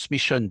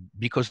transmission,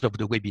 because of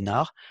the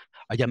webinar,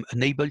 I am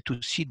unable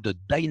to see the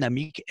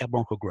dynamic air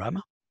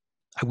bronchogram.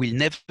 I will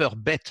never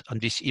bet on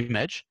this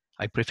image.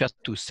 I prefer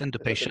to send the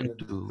patient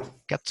to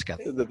CAT scan.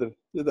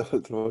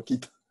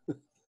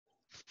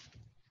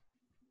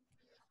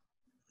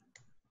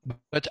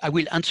 But I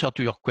will answer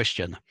to your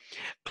question.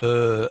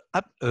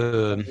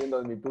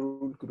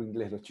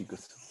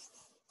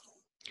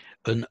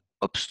 An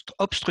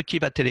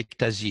obstructive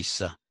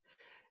atelectasis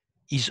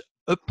is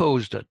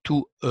opposed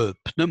to a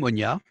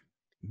pneumonia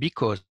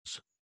because,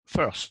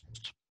 first,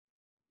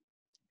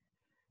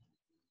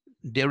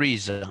 there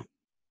is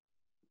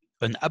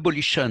an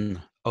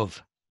abolition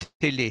of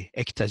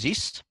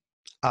teleectasis,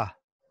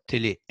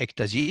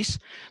 teleectasis,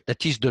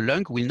 that is, the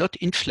lung will not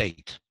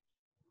inflate.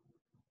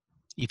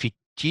 If it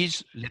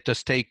is, let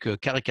us take a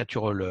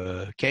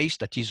caricatural case,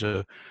 that is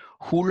a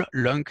whole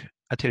lung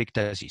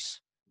atelectasis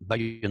by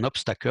an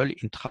obstacle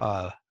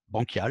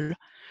intrabronchial,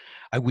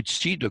 I would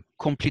see the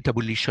complete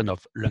abolition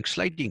of lung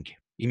sliding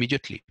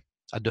immediately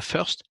at the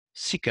first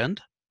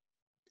second.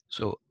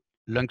 So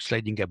lung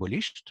sliding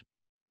abolished.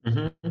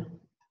 Mm-hmm.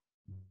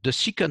 The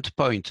second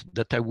point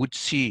that I would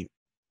see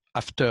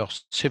after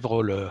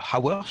several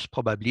hours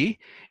probably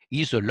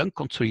is a lung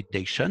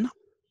consolidation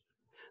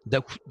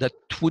that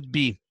would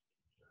be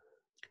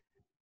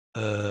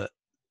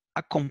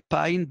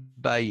accompanied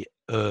by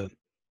a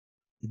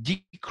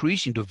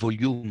decrease in the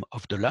volume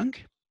of the lung.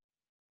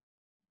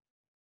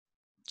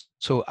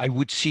 So I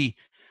would see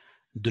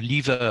the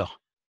liver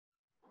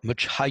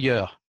much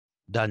higher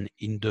than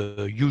in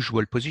the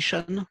usual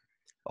position,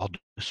 or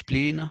the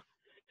spleen,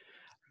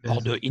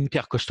 or the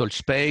intercostal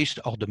space,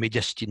 or the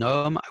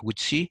mediastinum. I would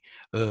see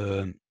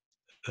a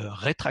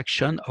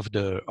retraction of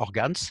the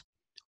organs,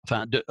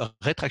 the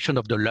retraction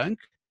of the lung,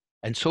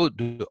 and so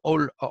the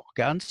all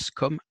organs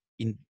come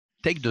in,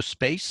 take the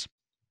space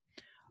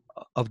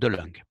of the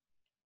lung.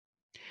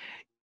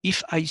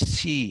 If I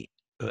see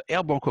an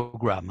air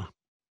bronchogram,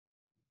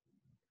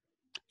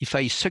 if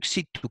I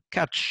succeed to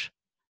catch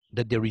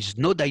that there is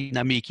no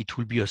dynamic, it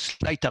will be a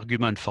slight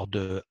argument for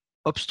the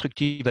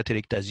obstructive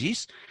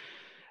atelectasis.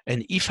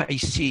 And if I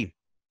see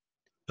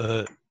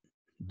a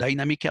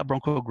dynamic air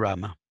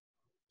bronchogram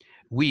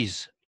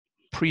with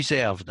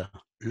preserved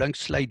lung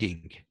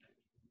sliding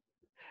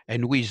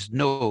and with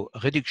no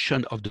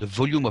reduction of the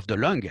volume of the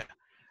lung,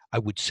 I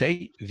would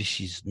say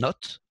this is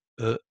not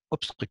an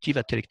obstructive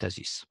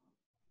atelectasis.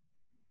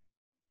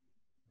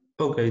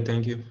 Okay,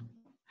 thank you.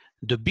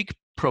 The big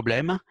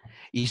problem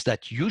is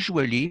that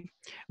usually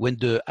when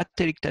the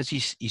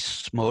atelectasis is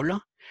small,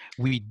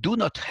 we do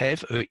not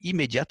have an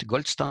immediate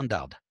gold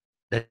standard.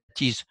 That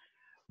is,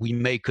 we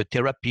make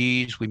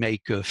therapies, we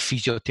make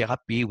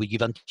physiotherapy, we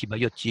give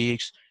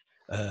antibiotics,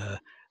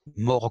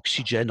 more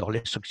oxygen or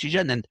less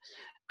oxygen, and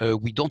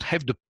we don't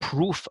have the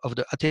proof of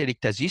the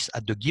atelectasis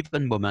at the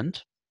given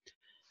moment.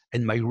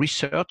 And my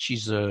research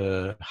is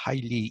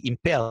highly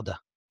impaired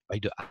by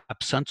the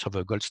absence of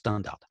a gold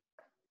standard.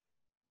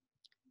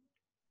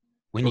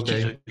 When it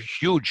is a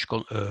huge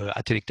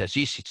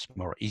atelectasis, it's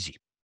more easy.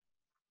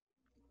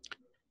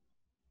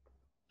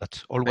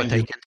 That's all what I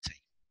can say.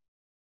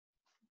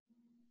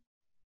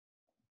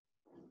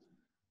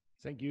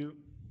 Thank you.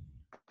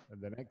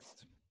 And the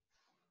next.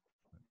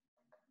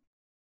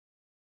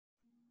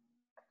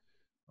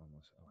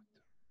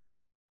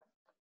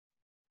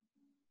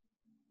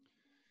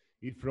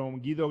 It's from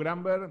Guido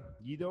Gramber.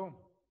 Guido.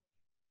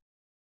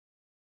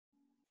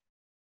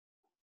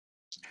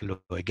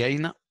 Hello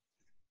again.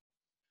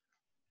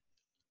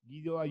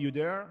 Guido, are you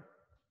there?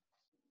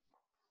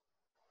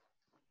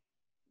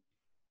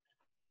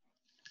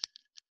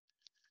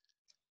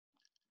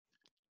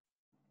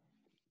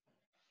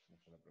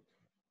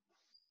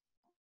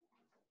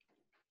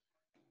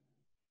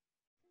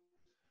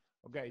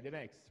 Okay, the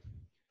next.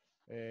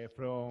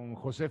 From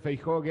Jose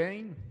Feijó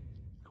again.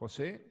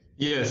 Jose?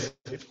 Yes.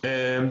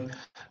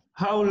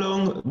 How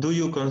long do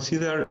you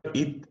consider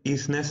it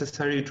is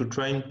necessary to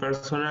train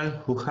personnel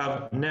who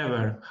have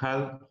never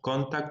had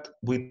contact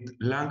with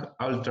lung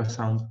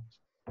ultrasound?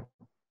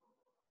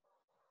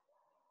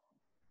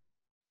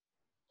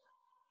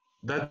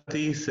 That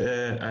is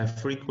a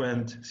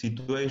frequent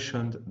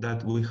situation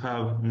that we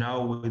have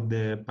now with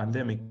the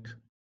pandemic.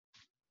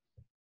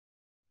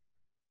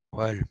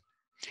 Well,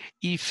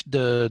 if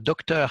the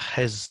doctor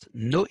has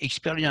no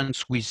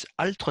experience with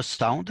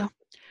ultrasound,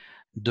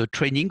 the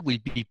training will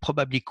be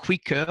probably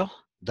quicker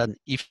than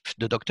if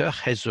the doctor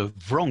has a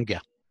wrong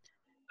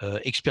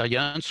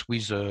experience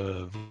with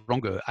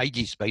wrong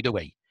ideas, by the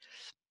way.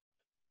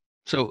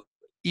 So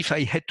if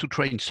I had to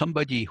train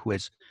somebody who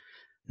has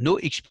no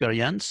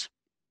experience,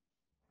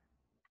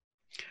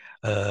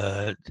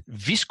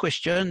 this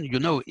question, you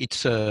know,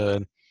 it's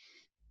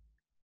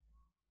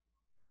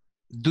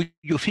do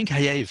you think I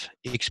have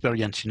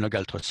experience in lung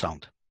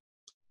ultrasound?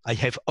 I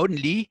have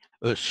only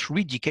a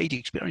 3-decade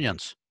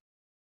experience.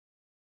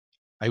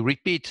 I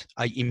repeat,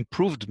 I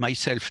improved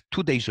myself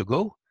 2 days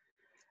ago,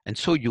 And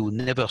so you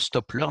never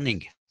stop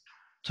learning.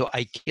 So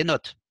I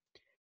cannot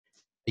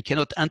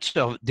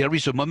answer. There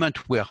is a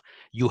moment where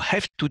you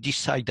have to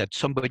decide that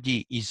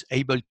somebody is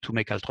able to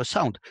make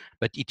ultrasound,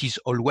 but it is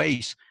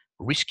always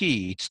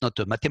risky. It's not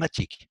a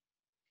mathematic.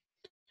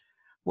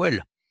 Well,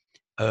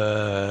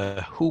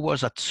 who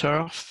was at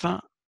CEURF?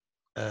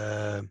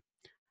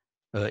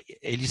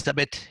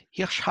 Elizabeth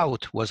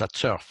Hirschhout was at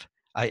CEURF.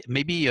 I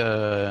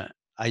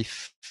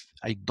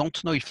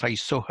don't know if I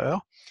saw her,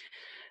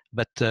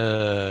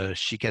 but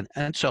she can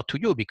answer to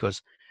you,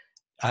 because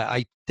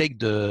I take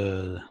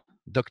the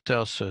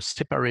doctors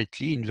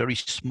separately in very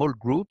small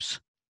groups,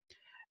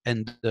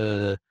 and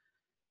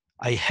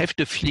I have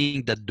the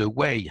feeling that the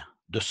way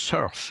the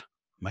CEURF,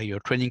 my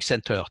training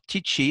center,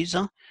 teaches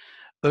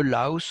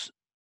allows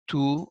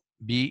to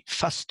be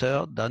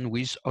faster than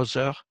with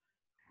other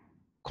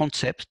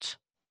concepts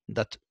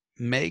that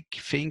make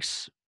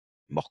things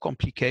more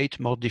complicated,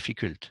 more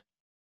difficult.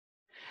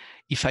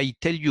 If I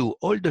tell you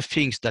all the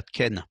things that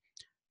can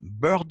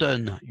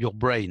burden your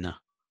brain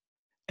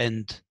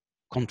and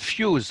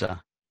confuse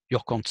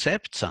your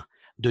concepts,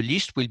 the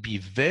list will be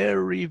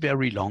very,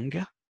 very long.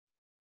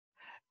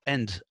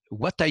 And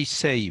what I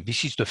say,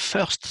 this is the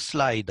first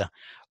slide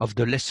of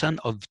the lesson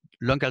of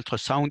lung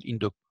ultrasound in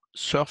the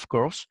CEURF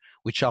course,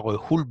 which are a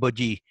whole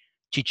body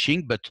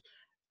teaching, but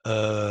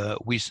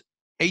with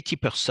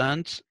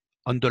 80%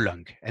 on the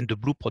lung and the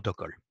blue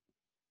protocol.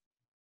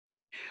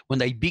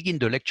 When I begin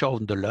the lecture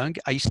on the lung,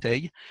 I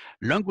say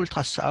lung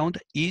ultrasound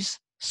is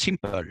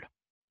simple,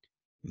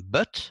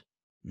 but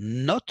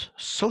not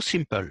so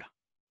simple.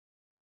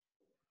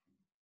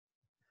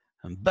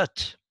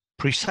 But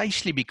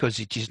precisely because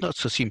it is not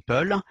so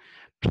simple,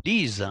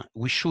 please,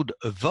 we should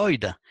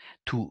avoid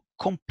to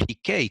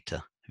complicate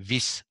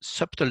this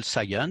subtle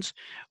science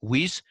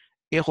with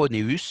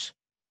erroneous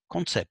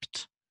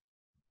concepts.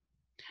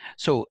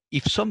 So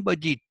if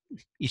somebody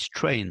is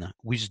trained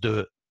with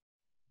the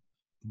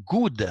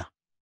good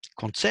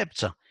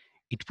concepts,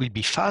 it will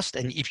be fast.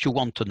 And if you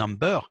want a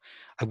number,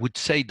 I would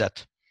say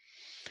that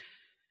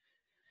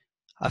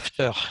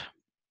after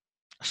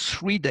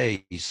 3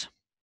 days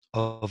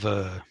of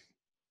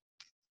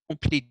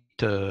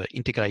complete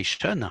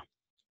integration,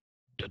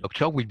 the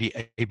doctor will be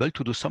able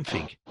to do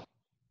something.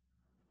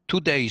 2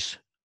 days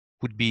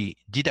would be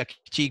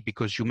didactic,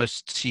 because you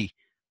must see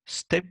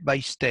step by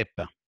step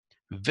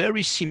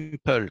very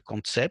simple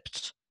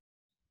concepts,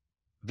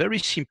 very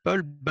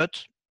simple,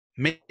 but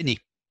many.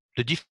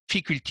 The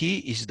difficulty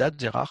is that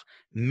there are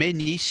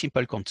many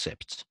simple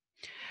concepts.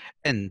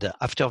 And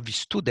after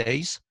these 2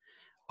 days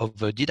of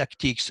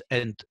didactics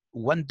and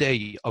 1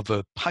 day of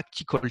a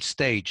practical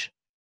stage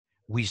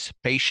with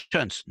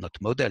patients, not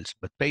models,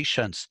 but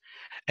patients,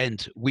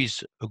 and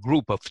with a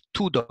group of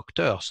 2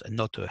 doctors and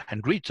not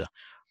 100,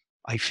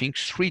 I think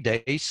 3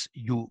 days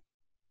you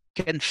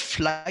can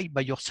fly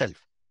by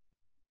yourself.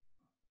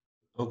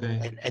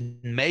 Okay. And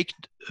make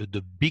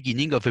the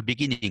beginning of a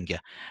beginning.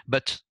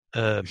 But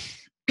the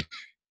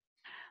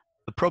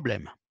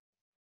problem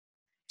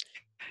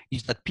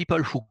is that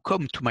people who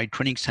come to my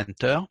training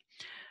center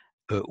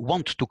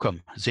want to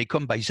come. They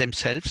come by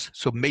themselves,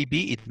 so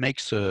maybe it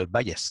makes a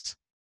bias.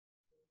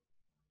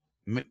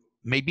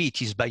 Maybe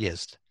it is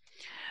biased.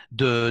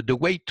 The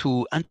way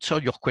to answer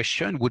your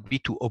question would be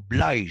to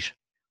oblige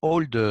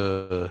all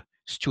the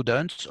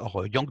students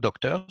or young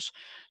doctors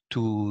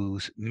to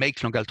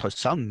make lung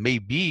ultrasound.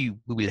 Maybe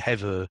we will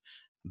have a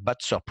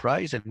bad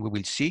surprise and we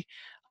will see,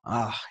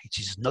 it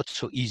is not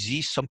so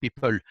easy. Some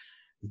people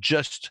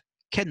just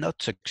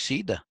cannot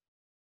succeed.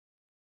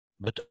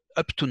 But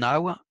up to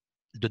now,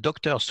 the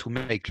doctors who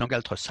make lung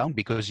ultrasound,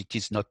 because it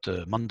is not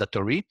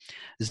mandatory,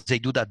 they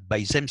do that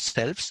by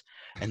themselves.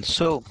 And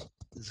so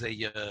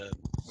they,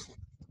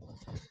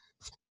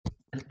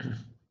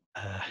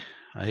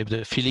 I have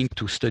the feeling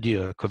to study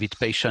a COVID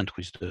patient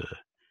with the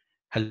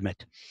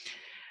helmet.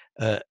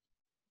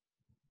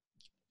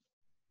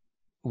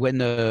 When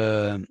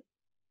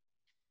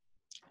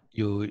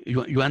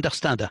you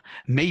understand,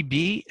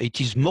 maybe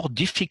it is more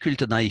difficult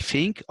than I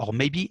think, or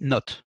maybe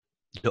not.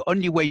 The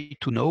only way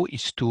to know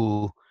is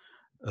to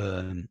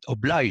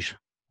oblige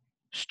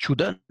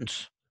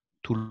students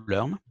to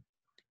learn.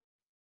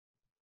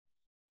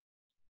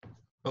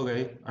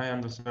 Okay, I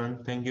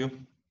understand. Thank you.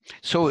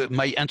 So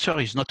my answer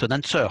is not an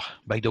answer,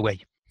 by the way.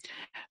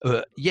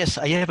 Yes,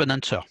 I have an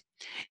answer.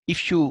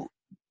 If you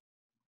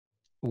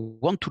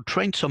want to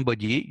train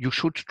somebody, you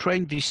should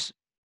train this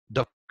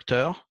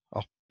doctor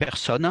or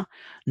person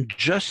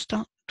just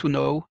to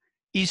know,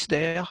 is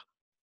there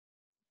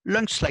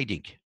lung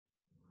sliding?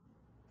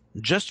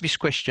 Just this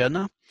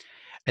question,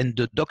 and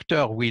the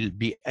doctor will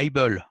be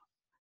able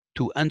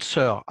to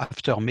answer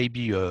after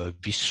maybe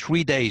these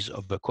 3 days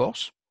of the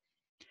course,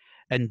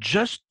 and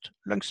just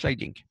lung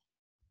sliding,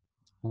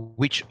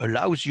 which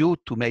allows you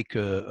to make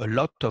a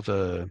lot of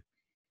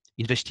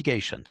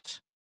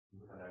investigations.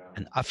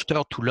 And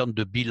after, to learn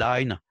the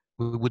B-line,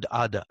 we would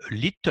add a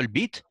little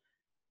bit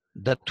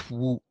that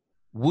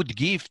would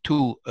give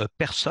to a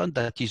person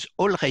that is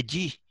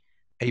already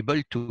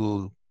able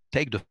to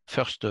take the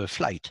first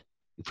flight.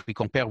 if we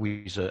compare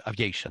with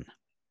aviation.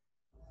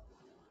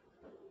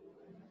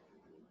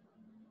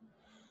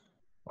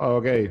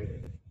 Okay.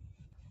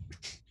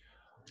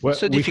 Well,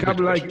 It's a we difficult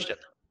have like question.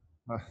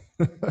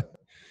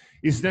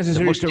 it's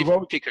necessary to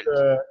go.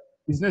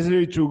 It's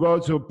necessary to go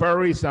to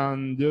Paris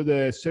and do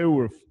the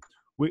CEURF.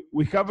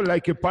 We have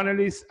like a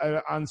panelist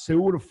and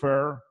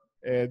CEURFer,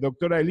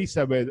 Dr.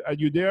 Elizabeth. Are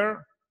you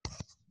there?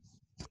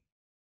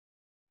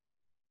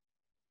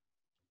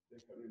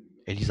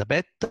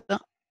 Elizabeth?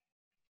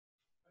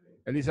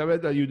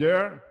 Elizabeth, are you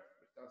there?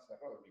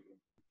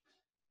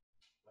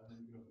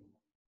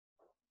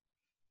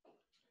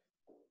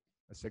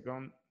 A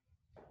second.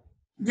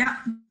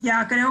 Ya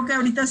creo que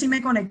ahorita sí me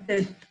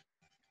conecté.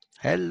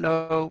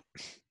 Hello.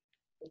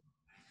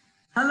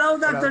 Hello,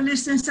 Dr.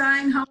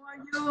 Lichtenstein. How are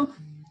you?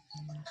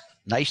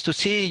 Nice to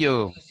see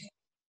you.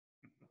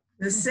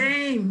 The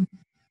same.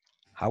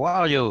 How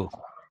are you?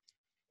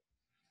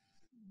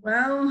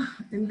 Well,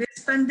 in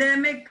this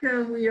pandemic,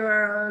 we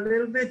are a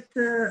little bit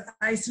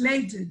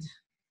isolated.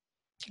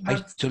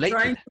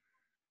 Isolated?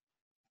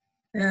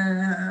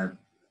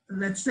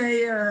 Let's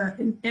say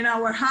in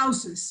our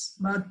houses,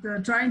 but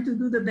trying to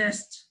do the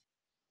best.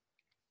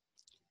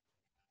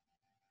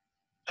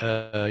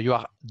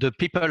 The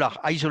people are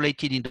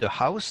isolated in the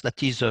house.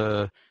 That is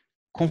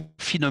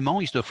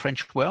confinement is the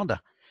French word.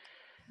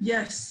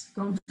 Yes,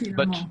 confinement.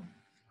 But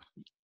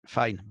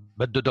fine.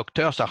 But the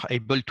doctors are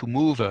able to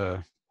move.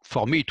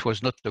 For me, it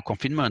was not the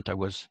confinement. I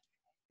was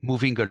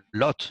moving a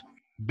lot,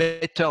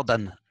 better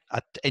than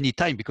at any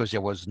time because there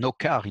was no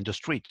car in the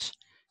streets.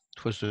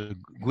 It was a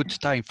good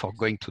time for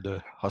going to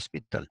the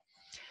hospital.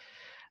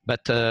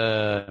 But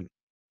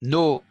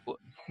no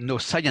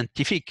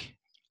scientific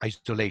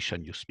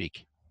isolation, you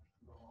speak.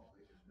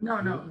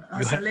 No,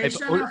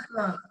 isolation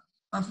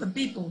of the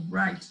people,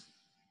 right.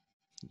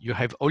 You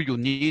have all you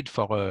need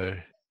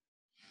for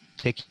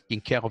taking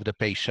care of the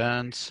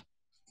patients.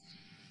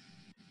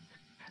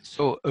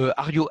 So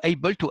are you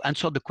able to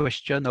answer the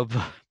question of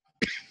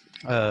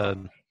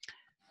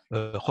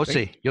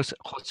Jose?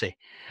 Jose.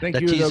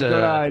 Thank you,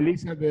 Dr.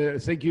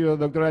 Elizabeth. Thank you,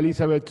 Dr.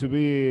 Elizabeth, to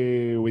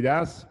be with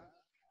us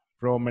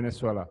from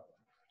Venezuela.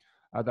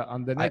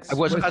 And the next I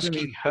was question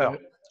asking is, her.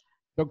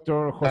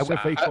 Dr. Jose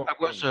Feijóo.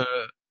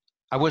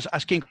 I was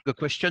asking a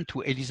question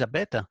to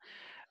Elizabeth.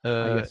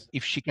 Yes.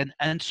 If she can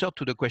answer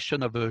to the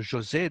question of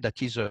Jose,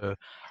 that is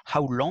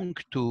how long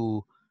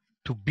to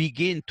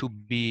begin to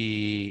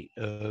be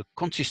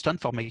consistent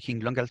for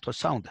making lung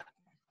ultrasound.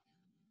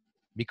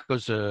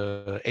 Because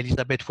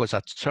Elizabeth was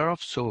at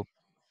CEURF, so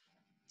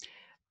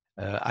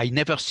I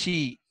never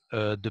see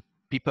the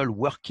people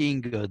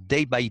working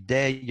day by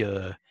day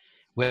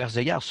where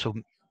they are. So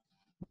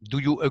do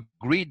you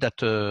agree that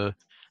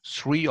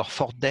 3 or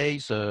 4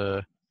 days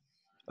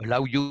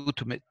allow you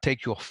to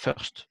take your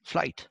first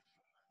flight?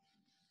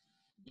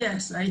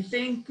 Yes, I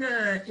think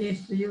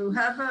if you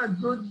have a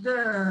good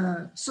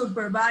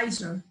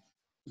supervisor,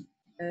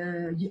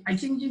 I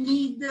think you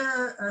need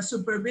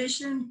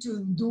supervision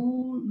to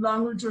do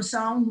lung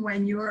ultrasound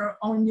when you're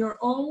on your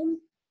own.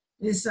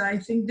 Is I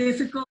think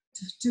difficult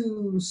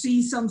to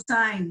see some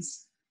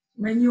signs.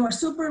 When you are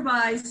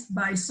supervised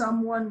by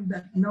someone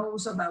that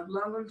knows about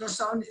lung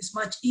ultrasound, it's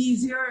much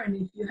easier. And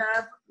if you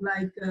have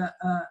like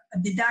a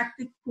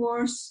didactic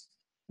course,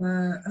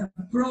 a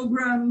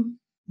program,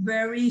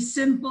 very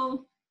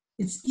simple,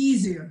 it's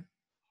easier.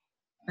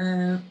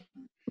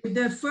 With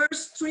the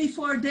first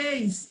 3-4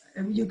 days,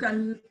 you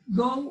can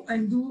go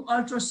and do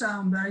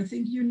ultrasound. I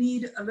think you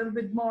need a little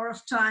bit more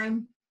of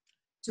time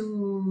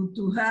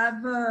to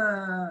have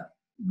a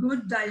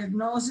good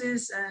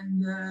diagnosis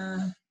and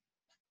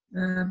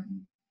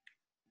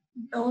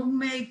don't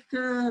make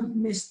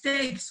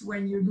mistakes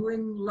when you're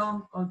doing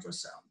lung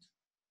ultrasound.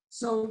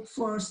 So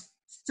for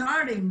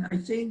starting, I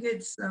think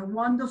it's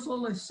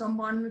wonderful if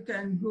someone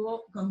can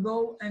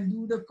go and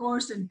do the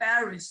course in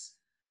Paris.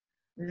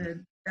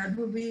 That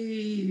would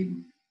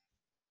be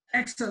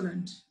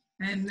excellent.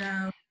 And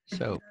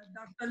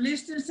Dr.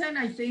 Lichtenstein,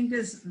 I think,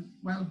 is,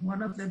 well,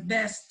 one of the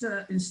best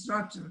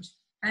instructors.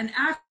 And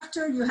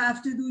after, you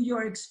have to do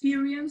your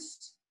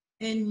experience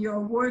in your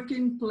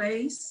working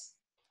place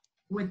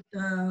with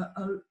a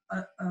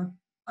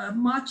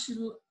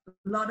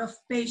lot of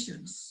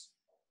patients.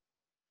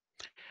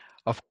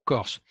 Of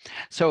course.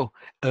 So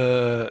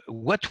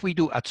what we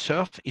do at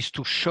CEURF is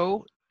to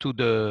show to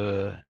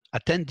the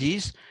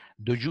attendees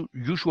the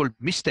usual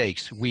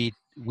mistakes. We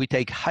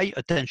take high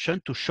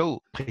attention to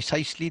show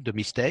precisely the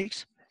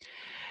mistakes.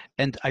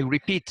 And I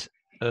repeat,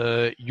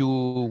 you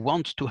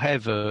want to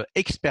have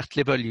expert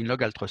level in lung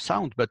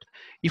ultrasound, but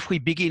if we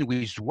begin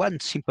with one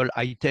simple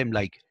item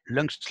like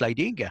lung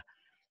sliding,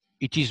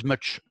 it is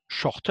much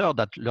shorter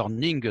than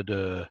learning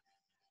the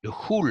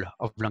whole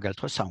of lung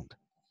ultrasound.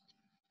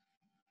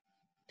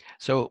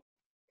 So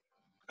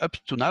up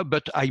to now,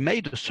 but I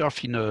made a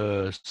CEURF in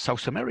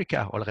South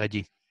America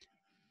already,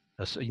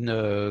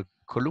 in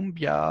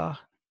Colombia,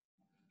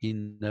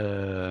 in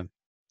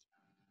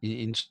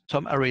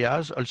some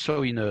areas,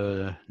 also in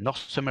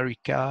North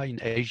America, in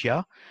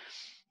Asia.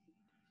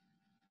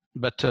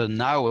 But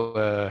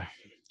now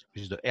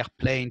with the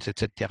airplanes,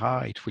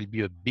 etc., it will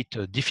be a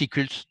bit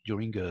difficult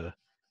during,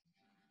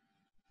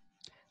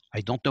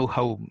 I don't know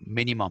how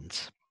many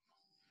months.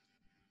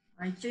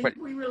 I think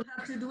we will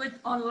have to do it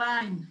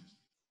online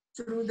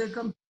through the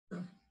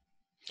computer.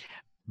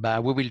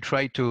 But we will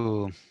try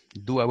to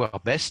do our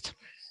best.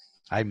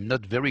 I'm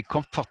not very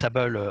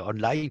comfortable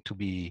online, to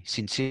be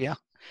sincere.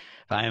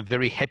 I am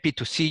very happy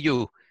to see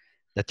you.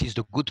 That is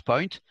the good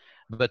point.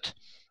 But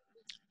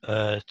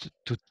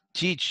to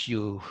teach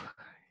you,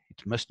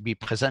 it must be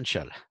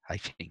presential, I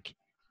think,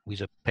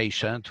 with a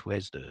patient who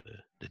has the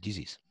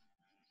disease.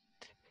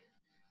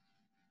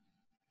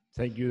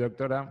 Thank you,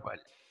 Doctora.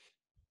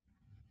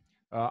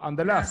 Well, and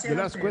the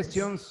last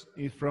questions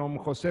is from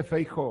Jose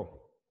Feijo.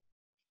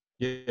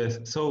 Yes,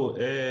 so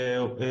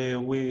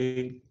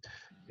we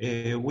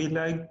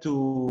like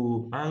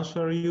to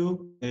answer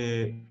you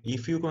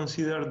if you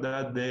consider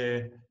that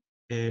the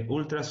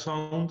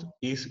ultrasound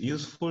is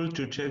useful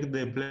to check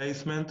the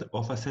placement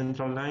of a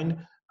central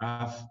line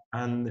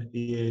and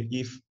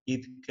if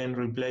it can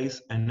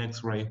replace an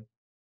X-ray.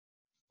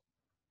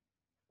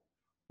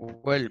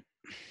 Well,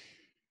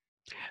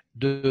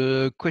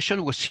 the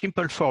question was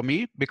simple for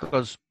me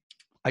because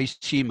I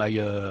see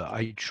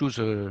I choose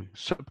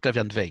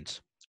subclavian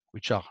veins,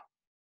 which are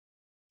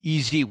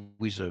easy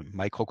with a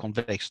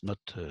microconvex, not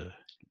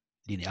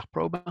linear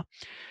probe.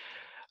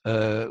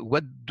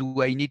 What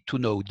do I need to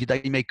know? Did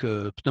I make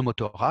a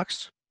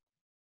pneumothorax?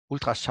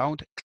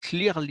 Ultrasound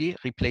clearly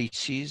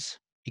replaces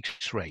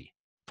X-ray.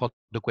 For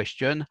the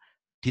question,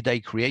 did I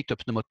create a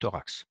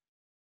pneumothorax?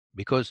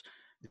 Because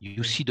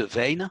you see the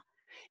vein.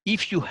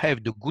 If you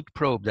have the good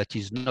probe that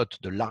is not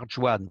the large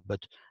one,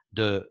 but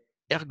the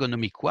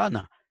ergonomic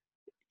one,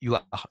 you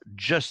are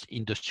just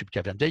in the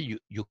subclavian vein,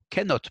 you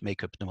cannot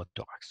make a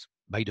pneumothorax.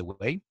 By the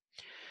way,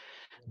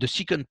 the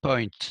second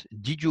point,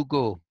 did you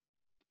go,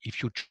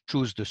 if you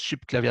choose the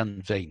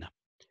subclavian vein,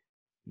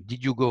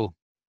 did you go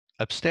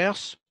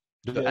upstairs?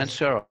 The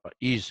answer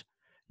is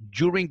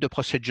during the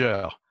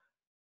procedure,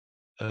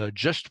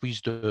 just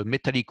with the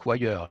metallic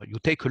wire, you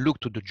take a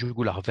look to the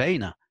jugular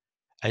vein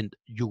and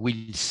you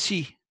will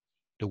see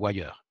the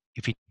wire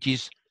if it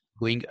is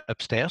going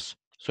upstairs.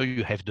 So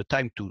you have the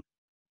time to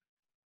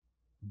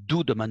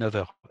do the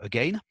maneuver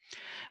again.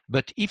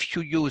 But if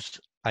you use,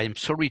 I am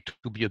sorry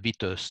to be a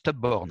bit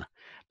stubborn,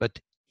 but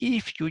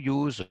if you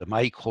use a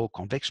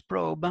microconvex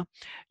probe,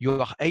 you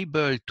are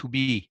able to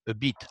be a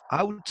bit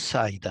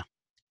outside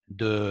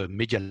the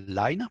medial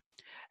line.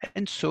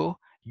 And so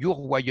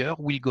your wire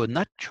will go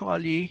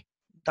naturally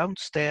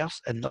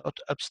downstairs and not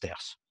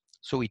upstairs.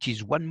 So it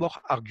is one more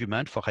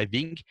argument for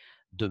having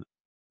the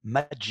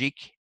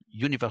magic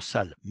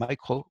universal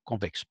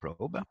microconvex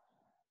probe.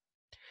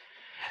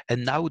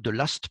 And now the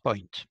last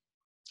point,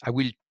 I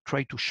will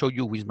try to show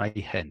you with my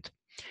hand.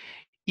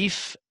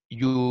 If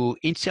you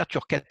insert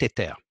your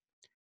catheter,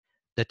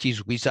 that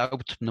is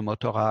without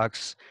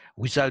pneumothorax,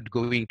 without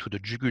going to the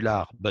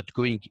jugular, but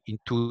going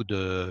into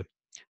the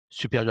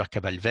superior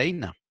caval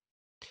vein,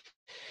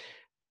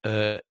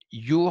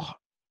 your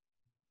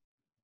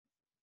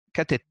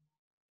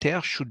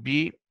catheter should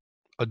be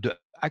on the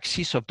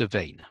axis of the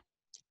vein.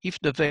 If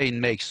the vein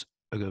makes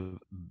a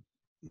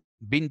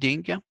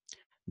bending,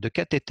 the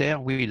catheter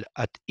will,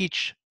 at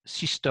each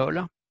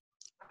systole,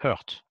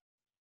 hurt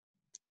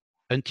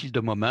until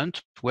the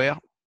moment where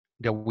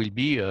there will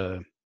be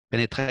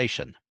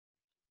penetration.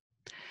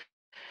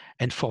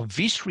 And for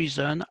this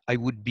reason, I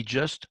would be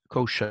just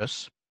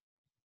cautious.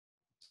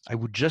 I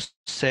would just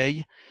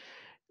say,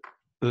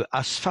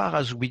 as far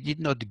as we did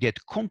not get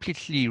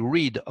completely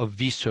rid of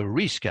this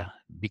risk,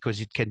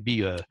 because it can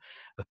be a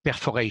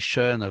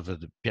perforation of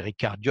the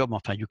pericardium,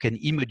 enfin, you can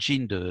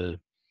imagine the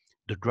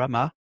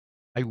drama,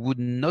 I would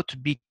not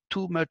be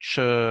too much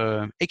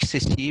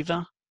excessive.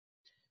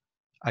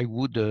 I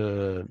would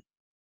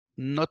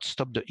not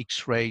stop the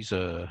X-rays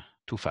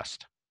too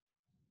fast.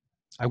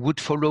 I would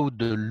follow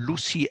the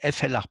Lucy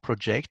FLR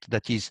project.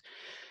 That is,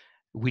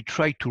 we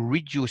try to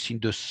reduce in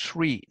the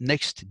 3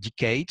 next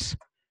decades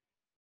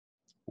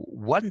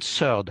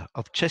 1/3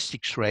 of chest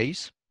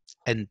X-rays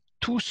and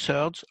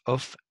 2/3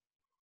 of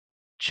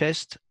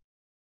chest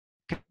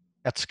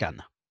CAT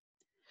scan.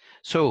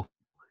 So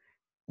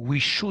we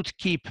should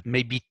keep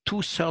maybe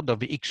 2/3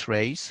 of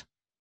X-rays.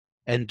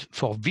 And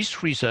for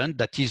this reason,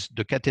 that is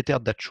the catheter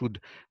that should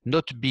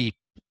not be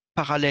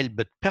parallel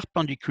but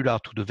perpendicular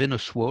to the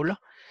venous wall,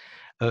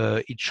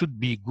 it should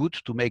be good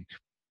to make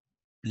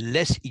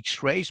less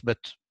X-rays,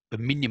 but a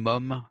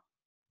minimum,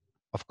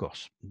 of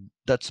course.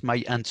 That's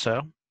my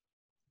answer.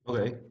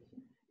 Okay.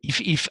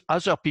 If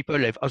other people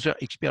have other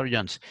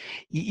experience,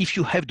 if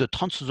you have the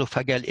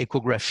transesophageal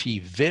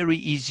echography, very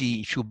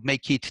easy, if you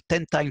make it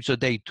 10 times a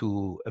day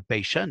to a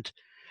patient,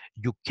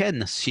 you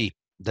can see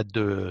that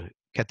the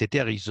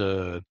catheter is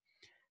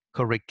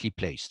correctly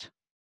placed.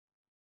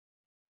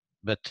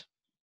 But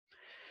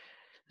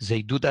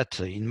they do that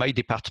in my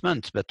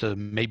department, but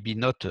maybe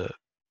not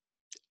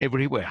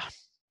everywhere.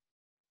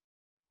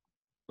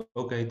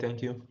 Okay,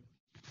 thank you.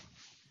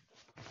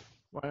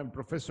 Well,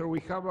 Professor, we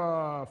have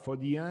for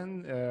the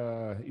end,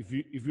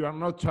 if you are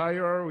not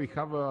tired, we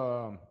have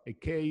a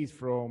case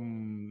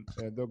from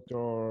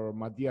Dr.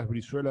 Matias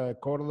Brizuela de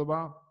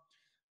Córdoba.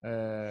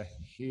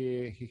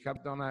 He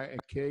have done a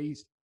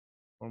case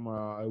from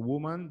a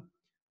woman.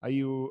 Are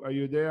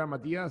you there,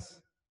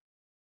 Matias?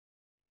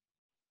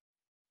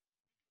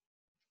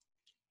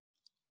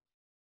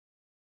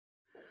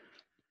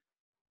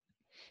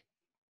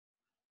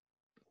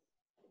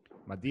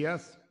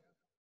 Matias?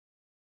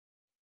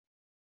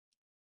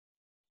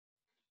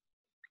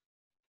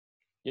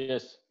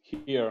 Yes,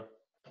 here.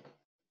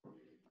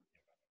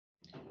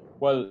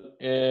 Well,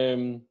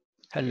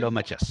 hello,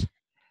 Matias.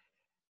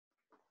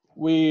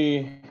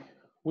 We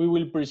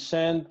will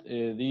present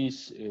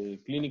this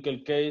clinical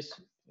case.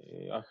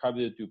 I have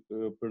the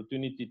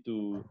opportunity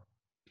to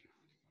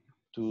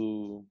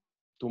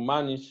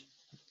manage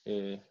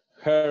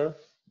her,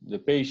 the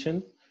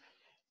patient.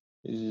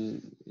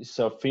 Is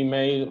a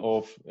female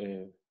of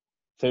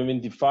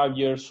 75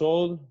 years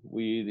old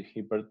with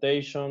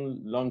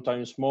hypertension,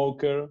 long-time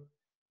smoker.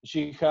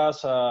 She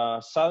has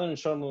a sudden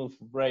shortness of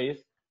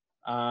breath,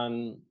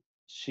 and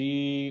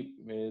she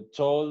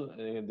told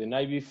the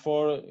night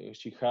before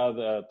she had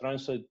a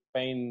transient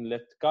pain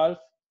left calf.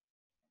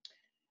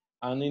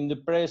 And in the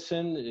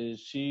present,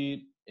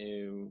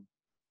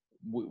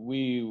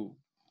 we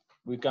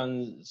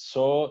can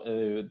saw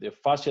the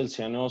facial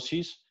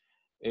cyanosis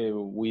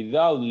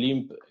without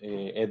limb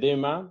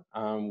edema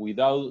and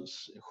without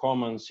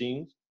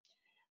homancing,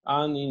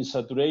 and in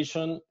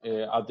saturation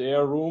at the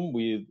air room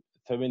with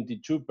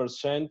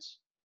 72%,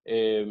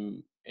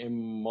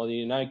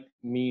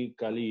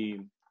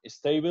 hemodynamically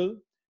stable,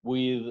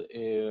 with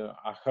a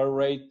heart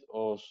rate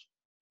of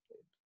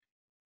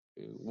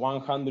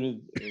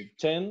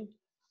 110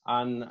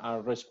 and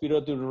a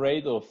respiratory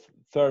rate of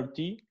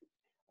 30,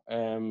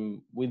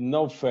 with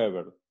no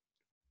fever.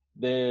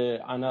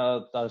 And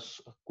at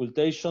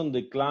auscultation,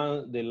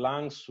 the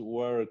lungs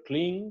were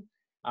clean,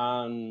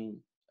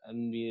 and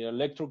the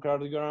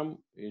electrocardiogram,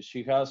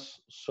 she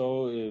has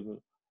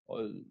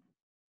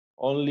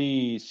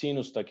only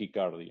sinus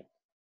tachycardia.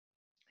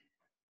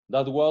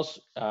 That was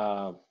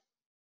at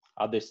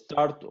the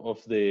start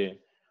of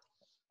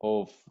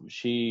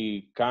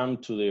she came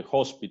to the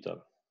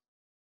hospital.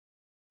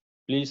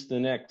 Please, the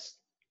next.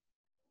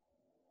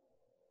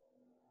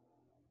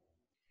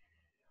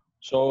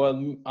 So at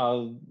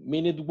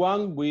minute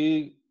one,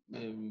 we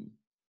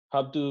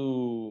have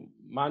to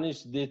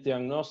manage the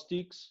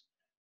diagnostics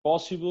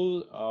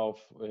possible of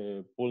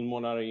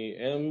pulmonary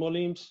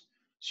embolisms,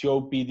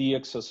 COPD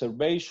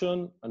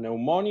exacerbation,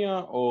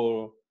 pneumonia,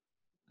 or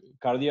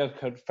cardiac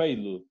heart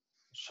failure.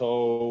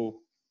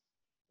 So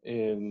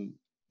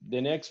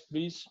the next,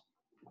 please.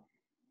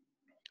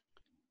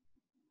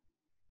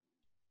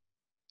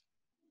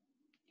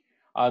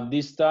 At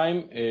this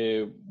time,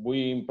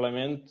 we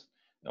implement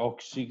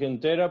oxygen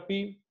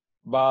therapy,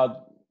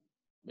 but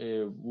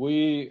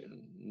we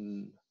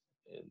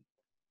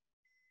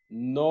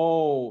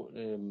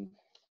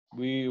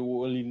we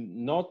will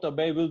not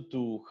be able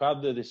to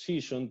have the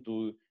decision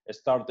to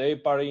start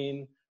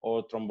heparin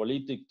or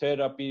thrombolytic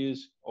therapies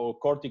or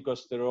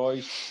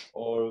corticosteroids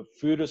or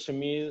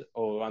furosemide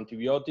or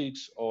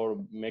antibiotics or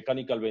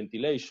mechanical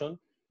ventilation,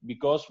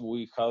 because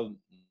we have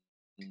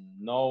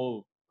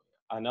no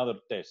another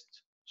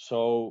test.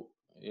 So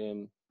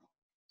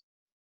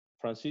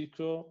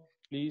Francisco,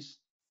 please.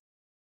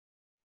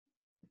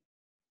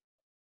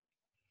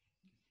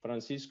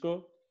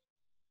 Francisco?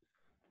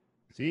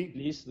 Sí.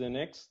 Please, the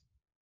next.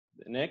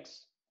 The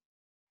next.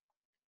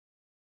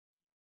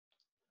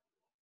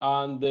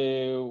 And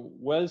the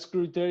Wells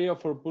criteria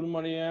for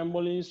pulmonary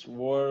embolism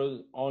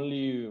were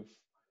only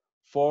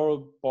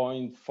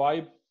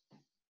 4.5.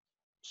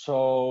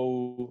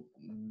 So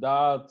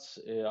that's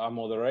a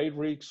moderate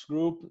risk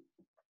group.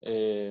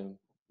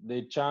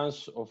 The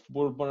chance of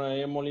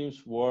pulmonary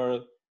embolism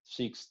were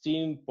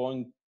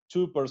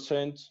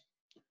 16.2%.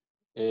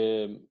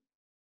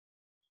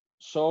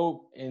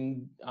 So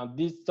at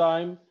this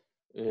time,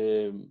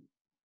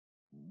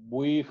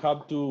 we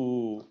have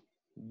to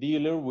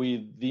deal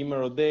with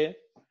dimer D,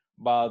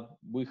 but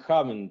we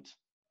had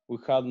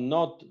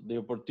not the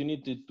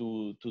opportunity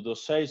to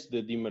dosage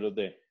the dimer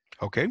D.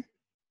 Okay.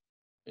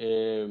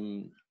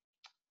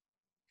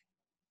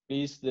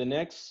 Please, the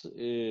next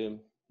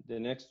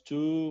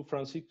two,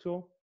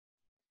 Francisco.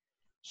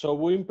 So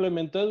we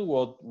implemented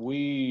what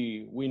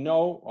we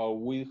know, or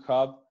we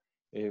have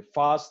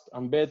fast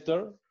and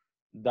better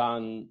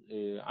than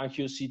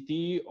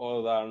angio-CT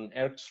or than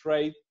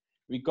X-ray,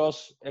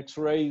 because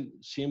X-ray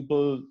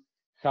simple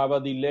have a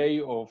delay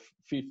of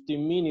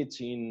 15 minutes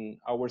in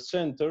our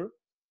center,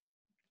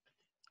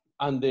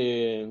 and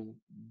the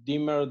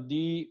dimer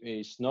D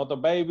is not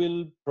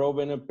available,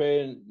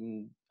 ProBNP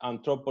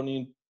and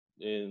troponin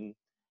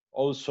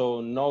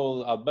also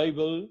not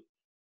available,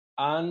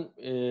 and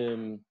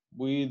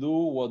we do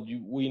what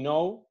we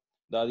know,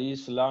 that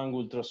is lung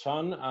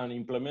ultrasound, and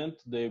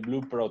implement the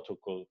blue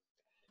protocol.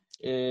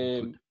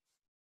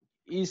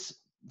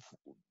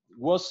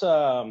 Was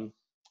a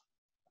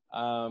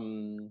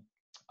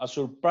a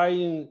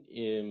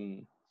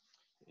surprising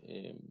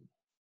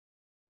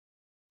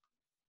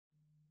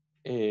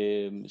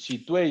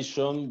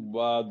situation,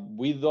 but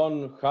we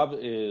don't have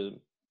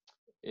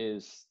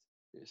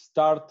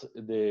start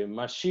the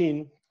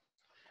machine,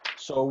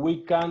 so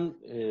we can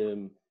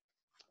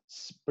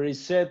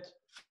preset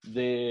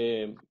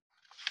the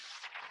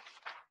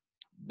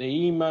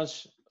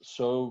image.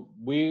 So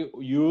we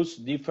use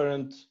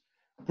different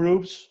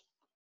proofs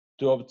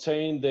to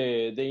obtain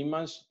the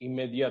image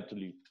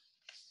immediately.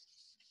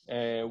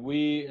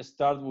 We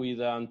start with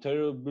the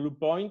anterior blue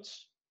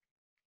points.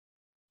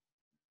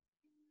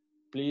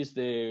 Please,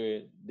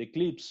 the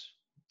clips,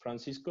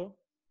 Francisco.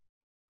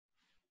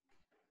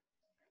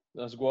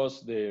 That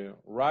was the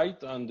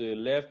right and the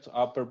left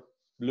upper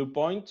blue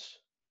points.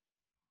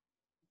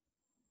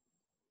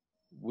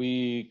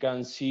 We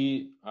can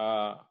see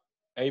a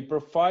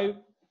profile.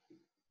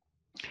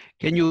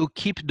 Can you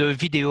keep the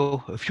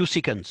video a few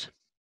seconds?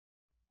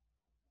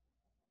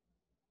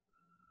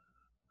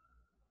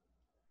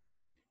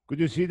 Could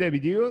you see the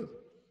video?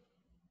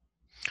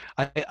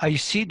 I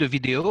see the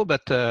video,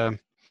 but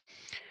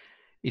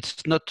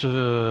it's not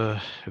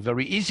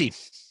very easy.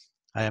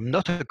 I am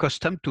not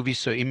accustomed to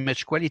this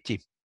image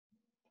quality.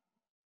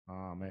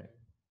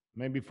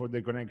 Maybe for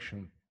the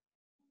connection.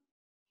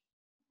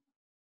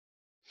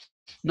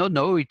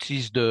 No, it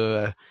is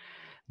the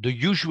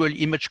usual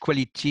image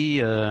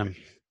quality,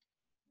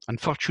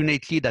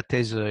 unfortunately, that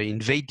has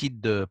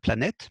invaded the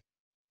planet.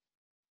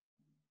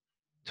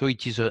 So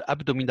it is an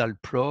abdominal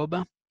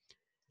probe.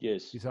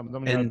 Yes. It's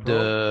abdominal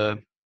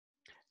probe.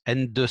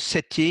 And the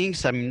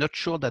settings, I'm not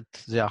sure that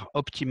they are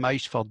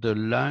optimized for the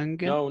lung.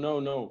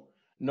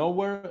 No,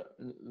 we're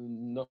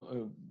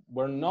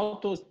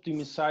not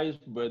optimized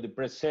by the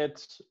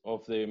presets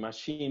of the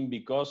machine,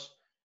 because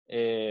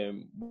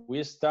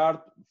we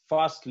start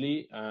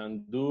fastly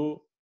and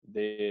do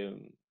the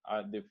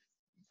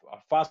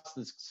fast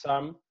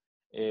exam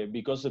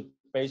because the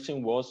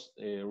patient was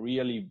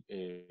really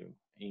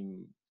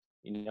in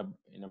a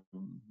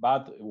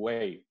bad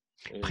way.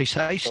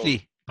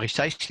 Precisely.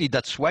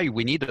 That's why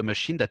we need a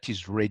machine that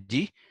is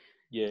ready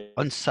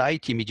on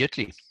site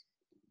immediately.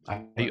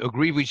 I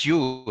agree with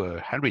you,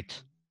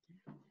 Harriet.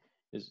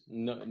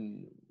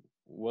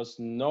 Was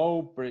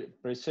no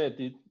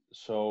presetted,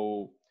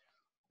 so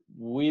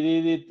we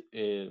did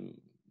it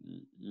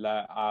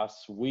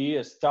as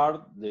we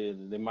start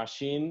the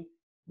machine.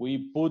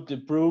 We put the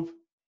probe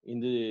in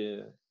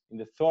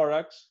the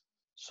thorax,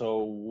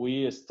 so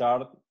we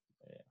start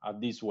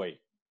at this way.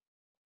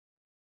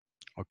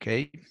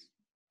 Okay.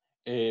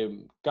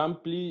 You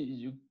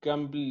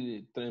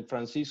can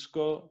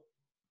Francisco,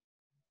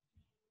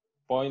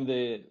 point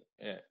the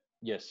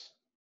yes.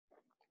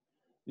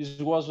 This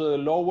was the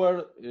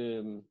lower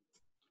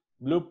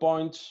blue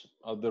points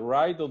of the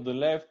right or the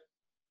left.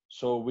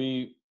 So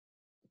we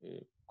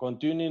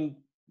continue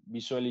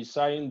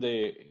visualizing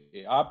the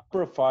up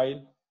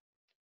profile.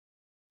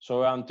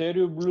 So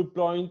anterior blue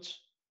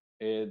points.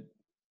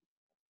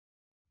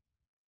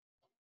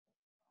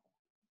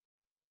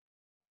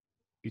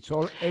 It's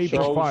all A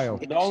profile.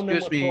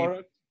 Excuse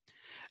me.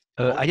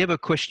 I have a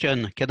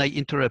question. Can I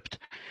interrupt?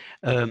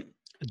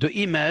 The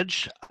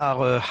image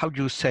are, how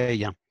do you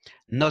say,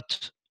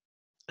 not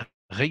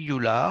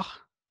regular,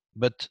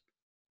 but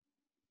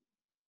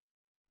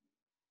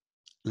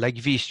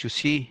like this, you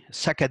see,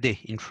 saccadé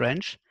in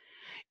French.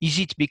 Is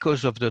it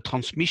because of the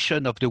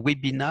transmission of the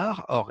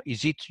webinar, or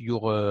is it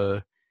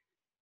your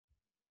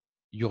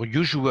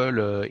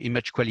usual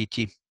image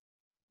quality?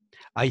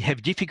 I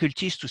have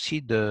difficulties to see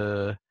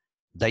the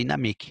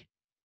dynamic.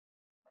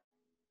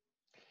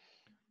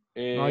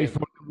 No, it's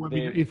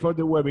for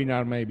the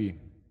webinar, maybe.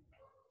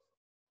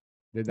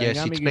 The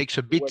dynamic, yes, it makes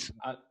a bit.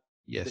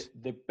 Yes.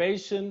 The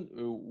patient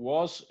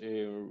was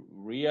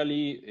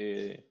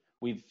really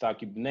with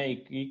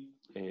tachypneic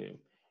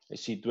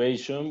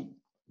situation,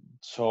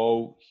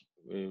 so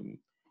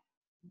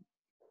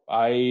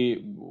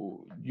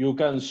you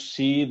can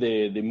see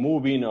the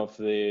moving of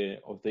the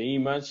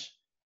image,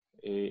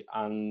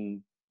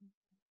 and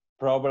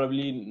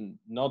probably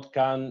not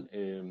can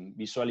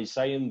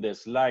visualizing the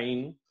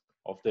sliding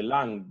of the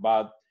lung,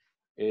 but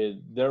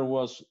there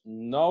was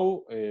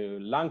no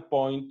lung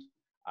point,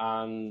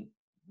 and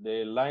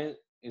the line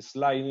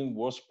sliding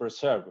was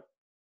preserved.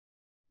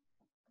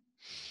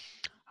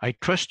 I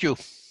trust you.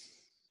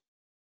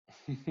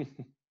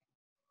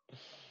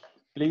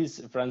 Please,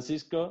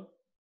 Francisco.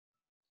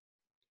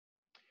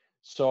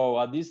 So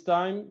at this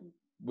time,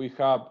 we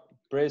have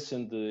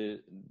present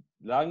the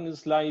lung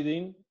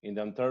sliding in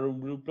the anterior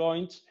blue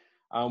points,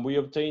 and we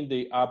obtain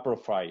the A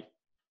profile.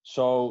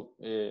 So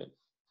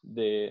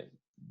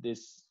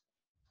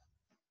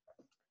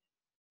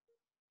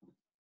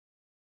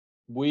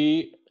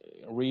we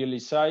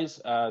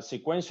realize a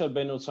sequential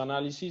venous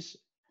analysis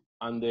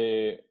and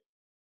the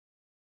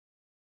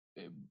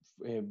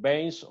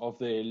veins of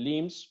the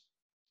limbs,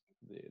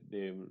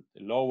 the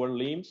lower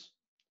limbs,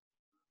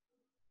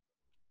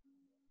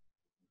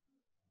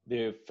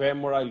 the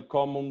femoral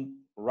column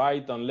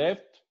right and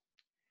left,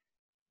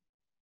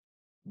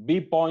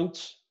 B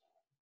points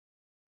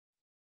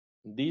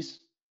this,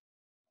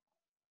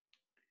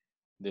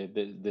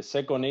 the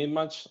second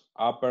image,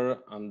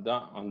 upper and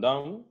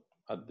down,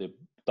 at the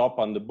top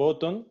and the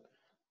bottom,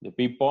 the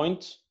P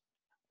points.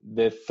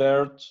 The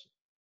third,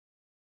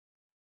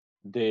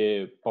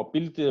 the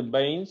popliteal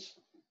veins.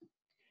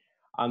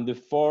 And the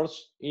fourth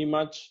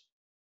image,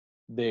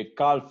 the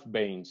calf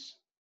veins.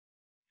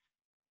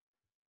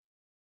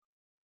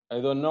 I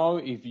don't know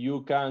if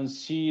you can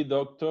see,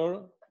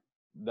 doctor,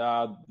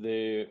 that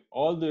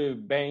all the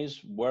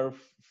veins were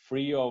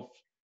free of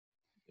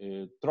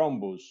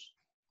thrombus.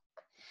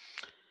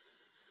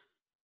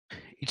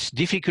 It's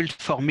difficult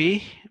for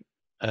me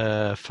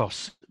for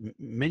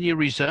many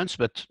reasons,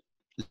 but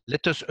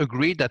let us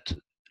agree that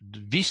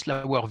these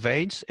lower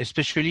veins,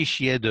 especially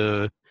she had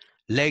a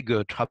leg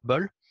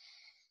trouble,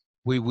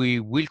 we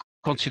will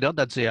consider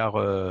that they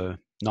are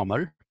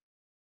normal.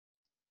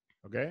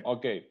 Okay.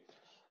 Okay.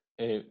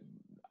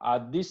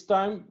 At this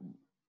time,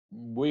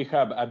 we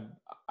have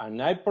an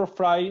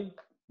hyperfly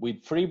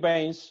with 3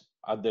 veins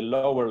at the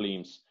lower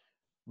limbs.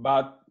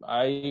 But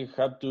I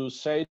have to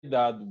say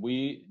that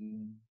we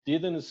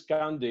didn't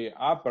scan the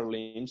upper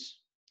limbs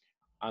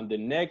and the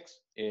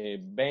next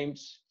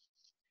veins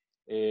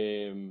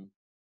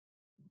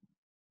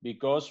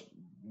because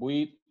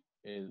we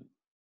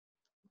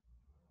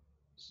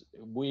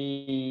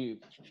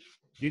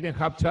didn't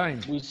have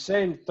time. We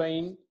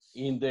certain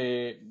in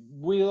the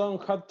we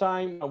don't have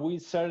time. We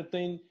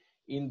certain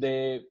in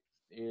the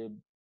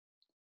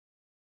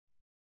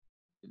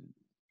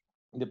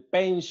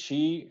pain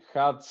she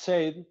had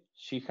said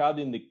she had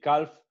in the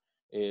calf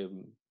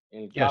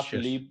Yes.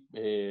 lip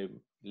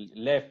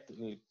left.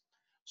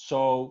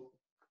 So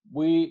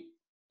we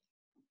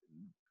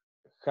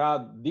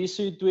had this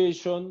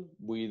situation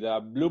with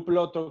a blue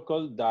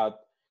protocol that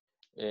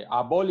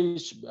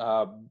abolished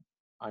a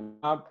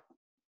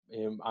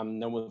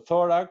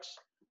pneumothorax,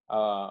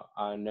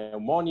 a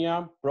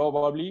pneumonia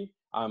probably,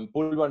 and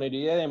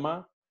pulmonary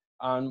edema,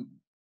 and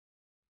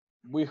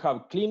we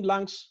have clean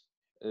lungs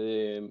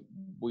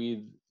with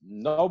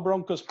no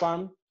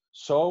bronchospasm,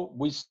 so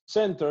we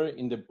center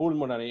in the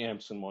pulmonary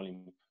emphysema.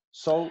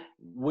 So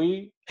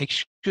we...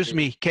 Excuse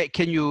me,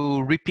 can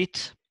you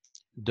repeat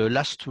the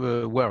last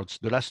words,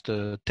 the last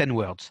 10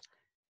 words?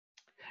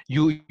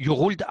 You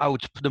ruled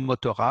out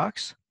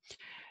pneumothorax,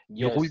 yes.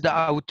 You ruled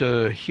out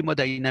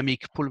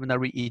hemodynamic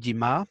pulmonary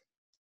edema,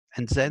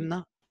 and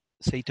then,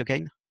 say it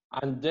again.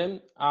 And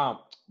then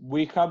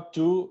we have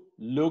to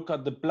look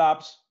at the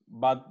PLABs,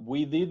 but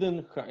we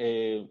didn't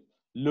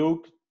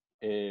look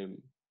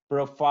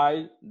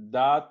profile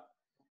that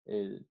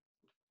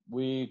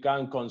we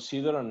can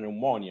consider a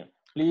pneumonia.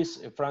 Please,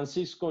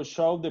 Francisco,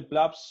 show the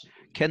PLABs.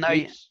 Can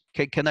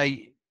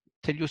I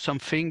tell you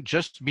something?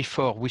 Just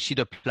before we see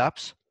the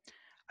PLABs,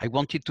 I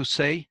wanted to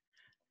say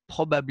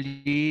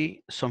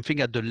probably something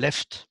at the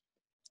left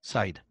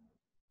side.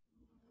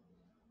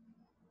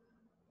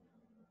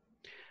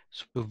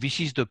 So this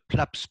is the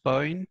PLABs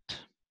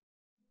point.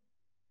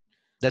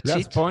 That's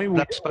PLABs it? Point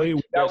PLABs point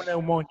without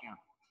pneumonia.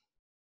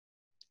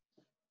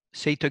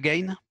 Say it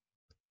again.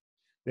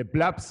 The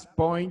PLABs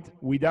point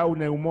without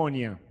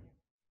pneumonia.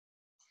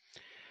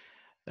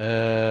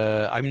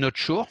 I'm not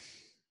sure.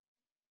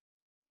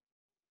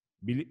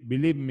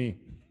 Believe me.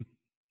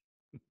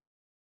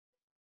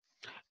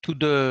 To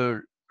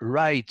the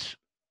right,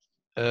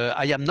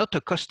 I am not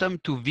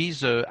accustomed to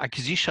these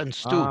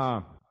acquisitions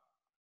too.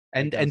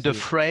 And the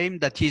frame,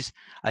 that is,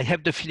 I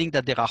have the feeling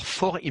that there are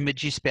 4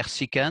 images per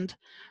second.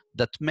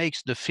 That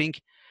makes the thing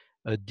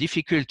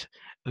difficult.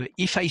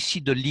 If I see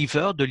the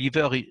liver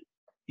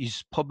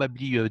is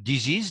probably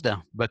diseased,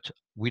 but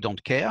we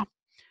don't care.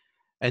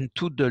 And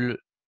to the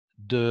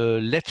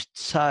left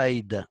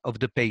side of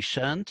the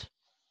patient,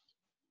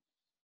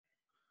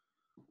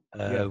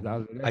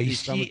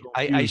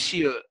 I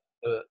see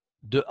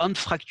the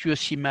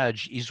unfractious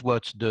image is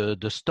what?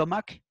 The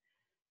stomach.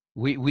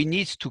 We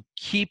need to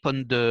keep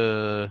on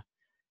the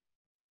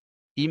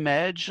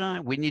image.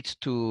 We need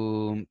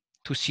to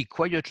see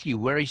quietly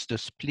where is the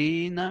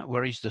spleen,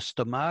 where is the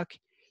stomach.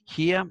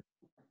 Here,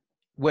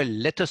 well,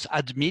 let us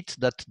admit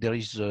that there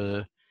is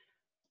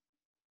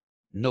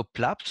no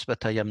PLABs,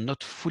 but I am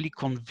not fully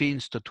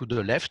convinced to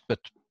the left. But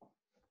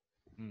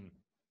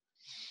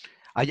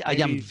I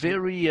am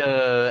very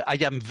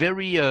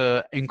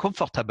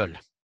uncomfortable.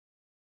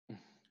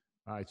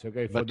 It's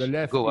okay for but the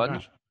left go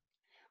image. On.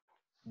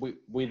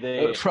 With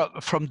the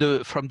from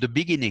the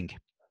beginning,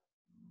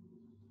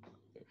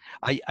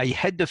 I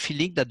had the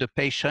feeling that the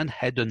patient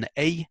had an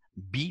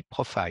A-B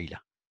profile.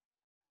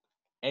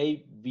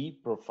 A-B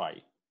profile.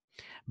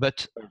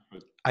 But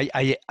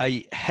I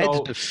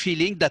had the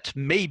feeling that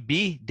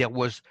maybe there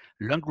was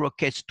lung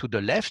rockets to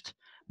the left,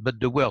 but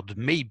the word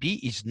maybe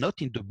is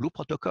not in the blue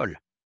protocol.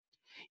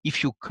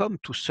 If you come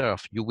to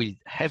CEURF, you will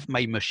have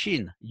my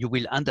machine. You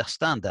will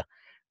understand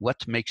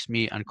what makes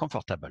me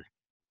uncomfortable.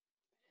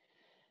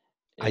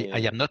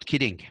 I am not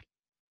kidding.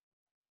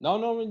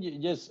 No,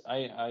 yes,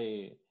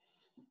 I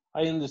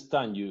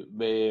understand you.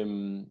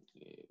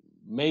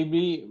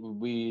 maybe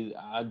with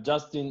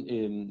adjustment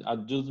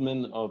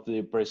of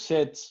the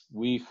presets,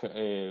 we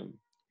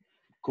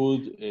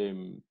could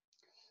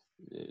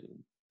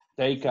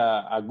take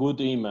a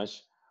good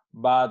image.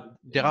 But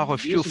there are a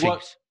few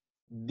things.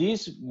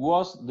 This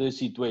was the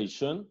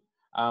situation,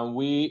 and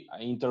we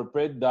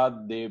interpret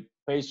that the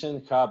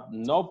patient have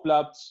no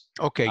plaques.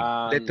 Okay,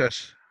 let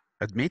us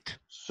admit.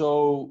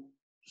 So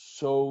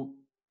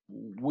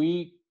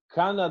we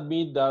can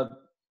admit that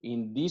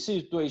in this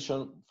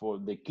situation, for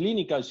the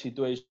clinical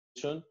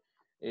situation,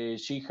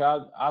 she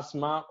had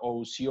asthma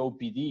or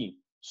COPD.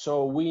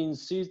 So we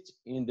insist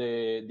in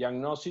the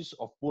diagnosis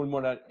of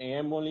pulmonary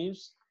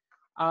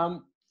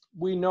embolism.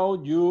 We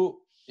know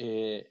you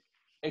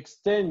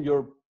extend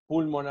your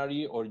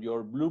pulmonary or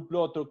your blue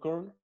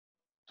protocol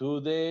to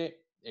the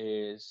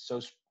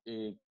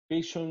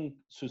suspicion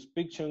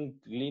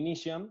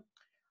clinician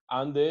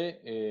and the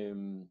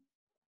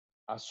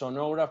a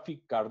sonography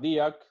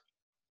cardiac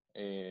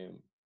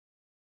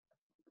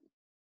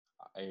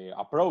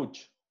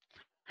approach.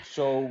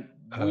 So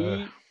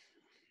we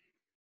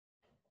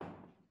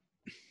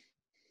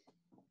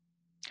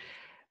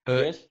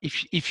yes.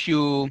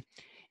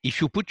 If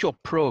you put your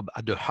probe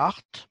at the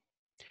heart,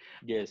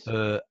 yes,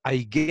 I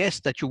guess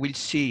that you will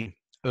see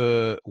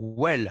a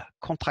well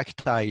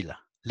contractile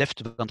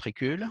left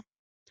ventricle.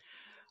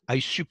 I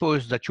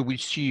suppose that you will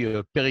see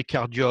a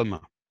pericardium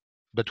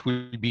that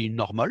will be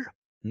normal,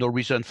 no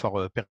reason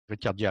for a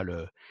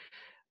pericardial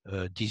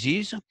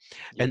disease. Yes.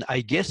 And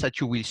I guess that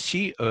you will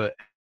see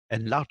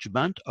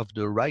enlargement of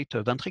the right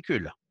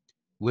ventricle,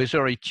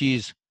 whether it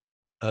is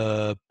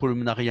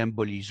pulmonary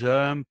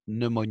embolism,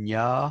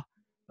 pneumonia,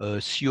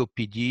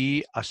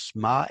 COPD,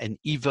 asthma, and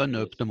even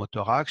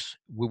pneumothorax.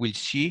 We will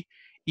see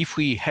if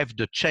we have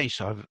the chance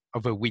of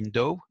a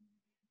window,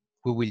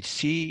 we will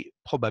see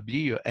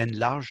probably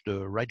enlarged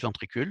right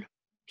ventricle.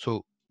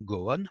 So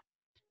go on.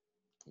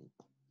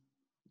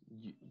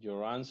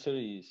 Your answer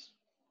is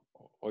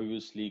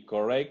obviously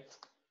correct.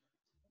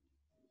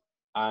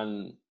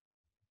 And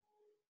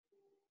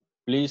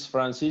please,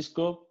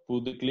 Francisco,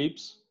 put the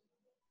clips.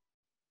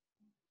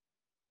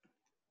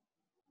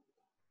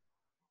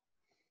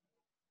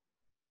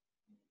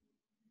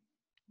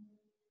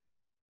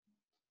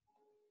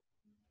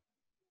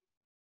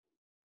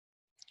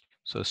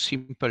 So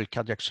simple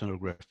cardiac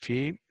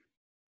sonography.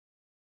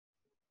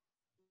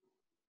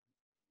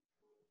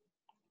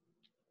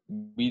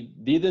 We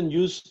didn't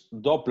use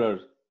Doppler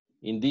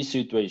in this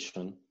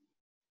situation.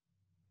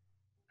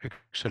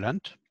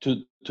 Excellent.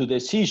 To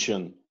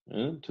decision,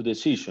 to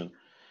decision.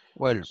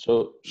 Well,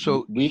 so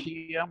we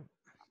here,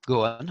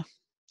 go on.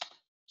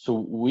 So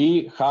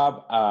we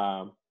have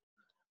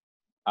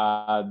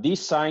a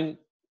design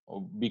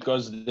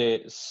because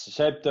the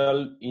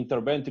septal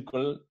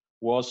interventricle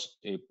was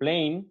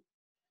plain.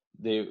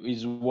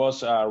 It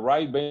was a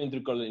right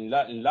ventricle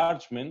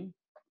enlargement,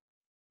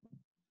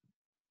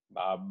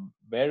 a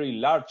very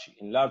large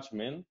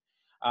enlargement,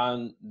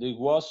 and there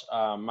was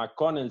a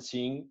McConnell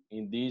sign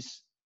in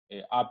this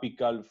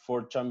apical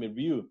four-chamber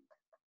view.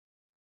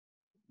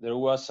 There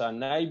was an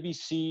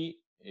IVC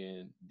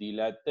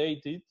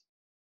dilated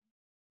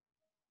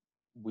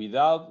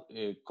without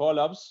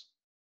collapse.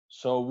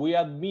 So we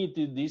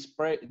admitted this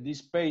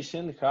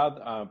patient had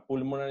a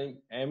pulmonary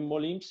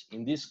embolism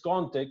in this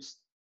context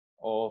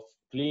of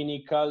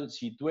clinical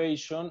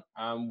situation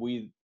and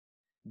with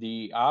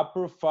the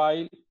upper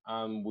profile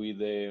and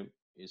with a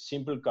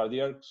simple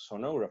cardiac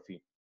sonography.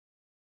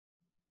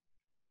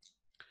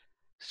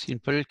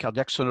 Simple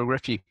cardiac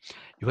sonography.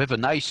 You have a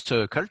nice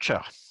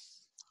culture.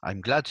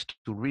 I'm glad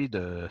to read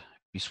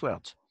these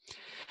words.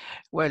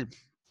 Well,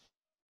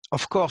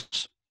 of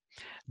course,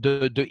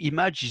 the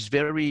image is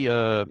very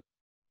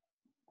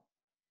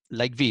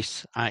like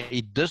this.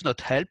 It does not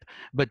help,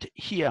 but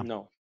here.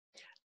 No.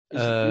 Is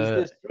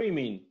the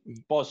streaming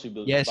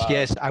possible? Yes,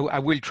 yes, I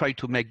will try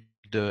to make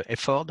the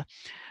effort.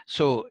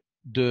 So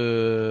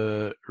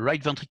the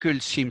right ventricle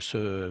seems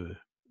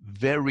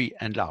very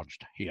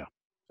enlarged here,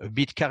 a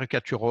bit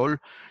caricatural.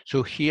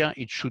 So here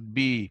it should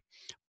be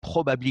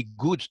probably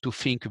good to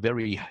think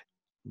very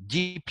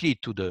deeply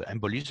to the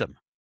embolism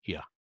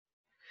here.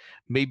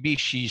 Maybe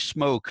she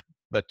smoked,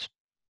 but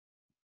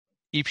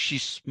if she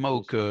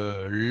smoked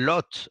a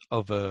lot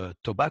of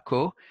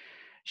tobacco,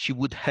 she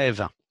would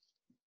have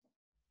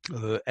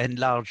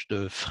enlarged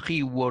the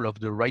free wall of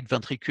the right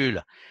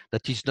ventricle.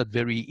 That is not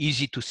very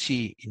easy to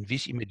see in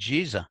these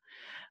images,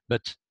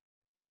 but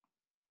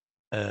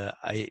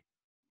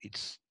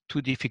it's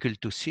too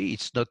difficult to see.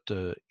 It's not.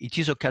 It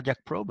is a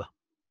cardiac probe.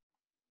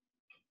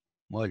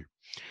 Well,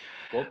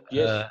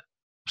 yes.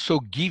 So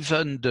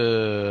given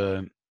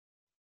the,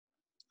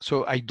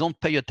 so I don't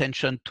pay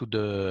attention to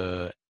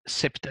the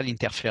septal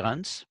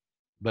interference,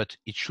 but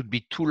it should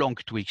be too long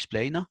to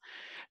explain.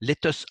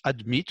 Let us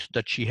admit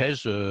that she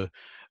has a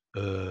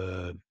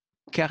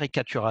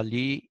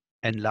caricaturally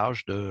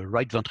enlarged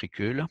right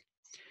ventricle.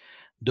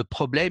 The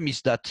problem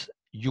is that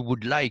you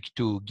would like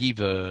to give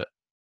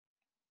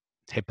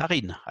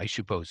heparin, I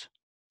suppose.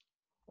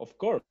 Of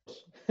course.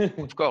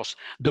 Of course.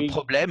 The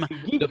problem,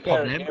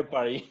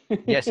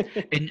 yes,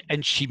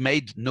 and she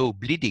made no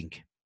bleeding.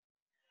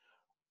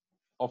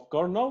 Of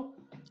course, no.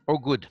 Oh,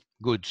 good,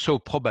 good. So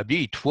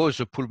probably it was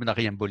a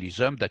pulmonary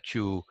embolism that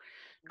you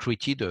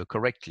treated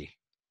correctly.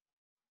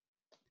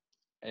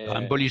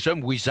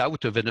 Embolism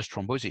without a venous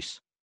thrombosis.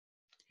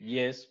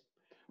 Yes.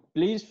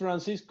 Please,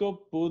 Francisco,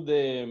 put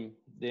the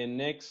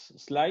next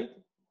slide.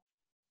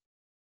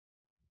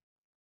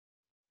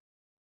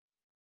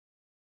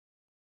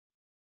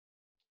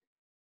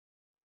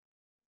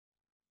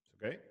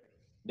 Okay.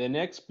 The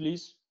next,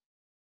 please.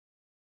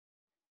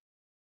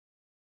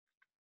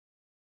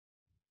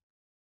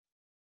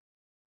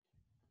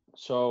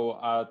 So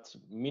at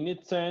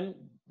minute 10,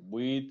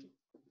 we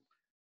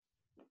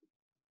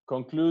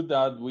conclude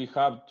that we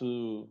have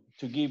to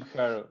give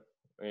her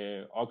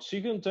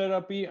oxygen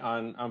therapy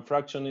and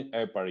fractional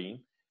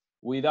heparin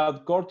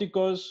without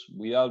corticosteroids,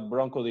 without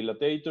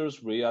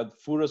bronchodilatators, without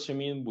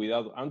furosemide,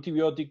 without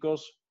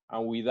antibiotics,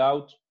 and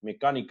without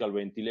mechanical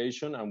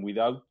ventilation, and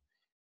without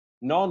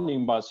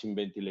non-invasive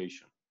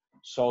ventilation.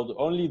 So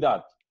only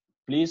that.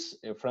 Please,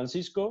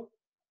 Francisco.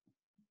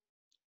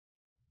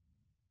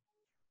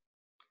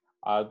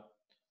 At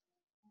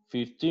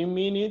 15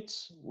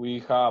 minutes,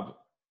 we have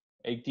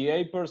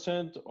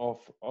 88%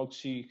 of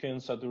oxygen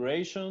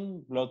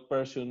saturation, blood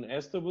pressure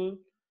stable,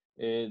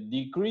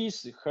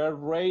 decreased heart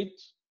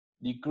rate,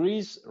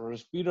 decreased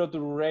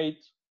respiratory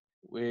rate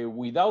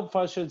without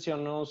facial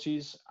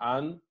cyanosis,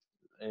 and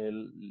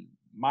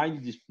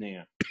mild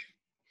dyspnea.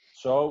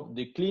 So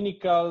the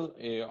clinical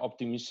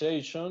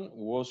optimization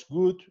was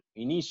good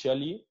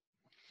initially.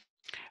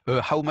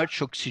 How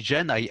much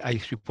oxygen? I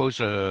suppose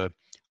a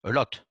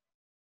lot.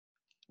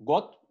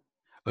 What?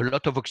 A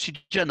lot of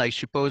oxygen, I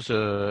suppose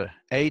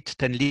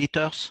 8-10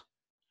 liters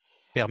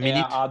per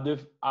minute. At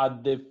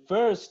the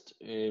first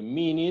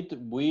minute,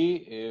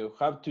 we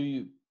have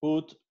to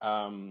put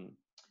a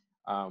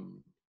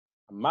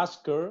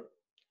masker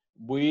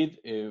with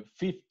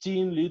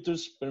 15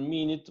 liters per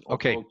minute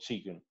of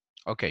oxygen.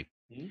 Okay.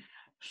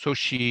 So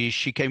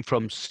she came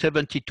from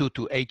 72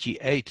 to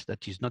 88.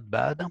 That is not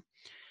bad.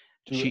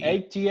 To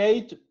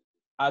 88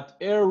 at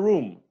air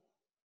room.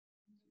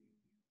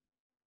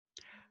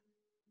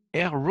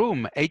 Air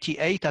room,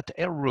 88 at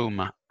air room.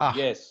 Ah.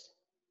 Yes.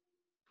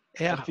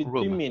 Air at 15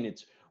 room.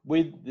 minutes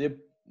with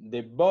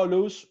the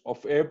bolus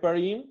of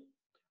heparin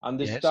and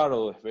the start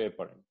of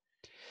heparin.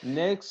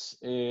 Next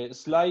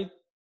slide.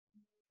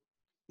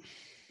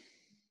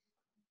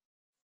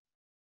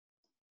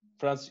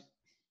 Francis.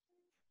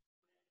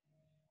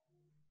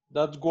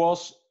 That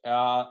was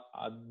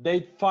at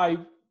date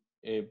 5,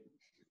 the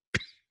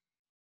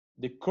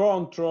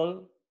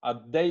control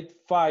at date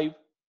 5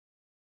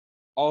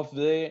 of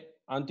the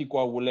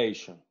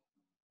anticoagulation.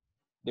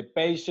 The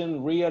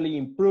patient really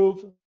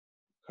improved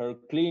her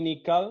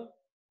clinical.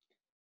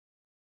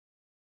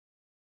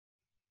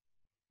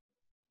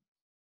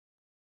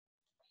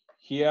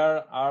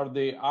 Here are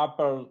the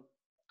upper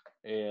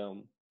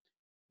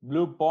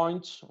blue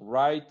points,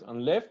 right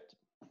and left.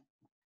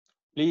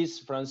 Please,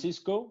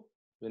 Francisco,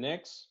 the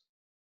next.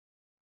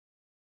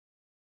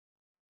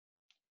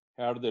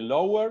 Here are the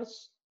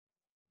lowers.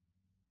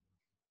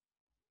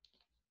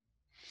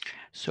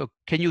 So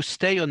can you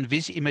stay on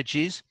these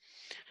images?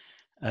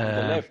 On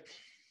the left.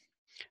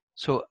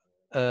 So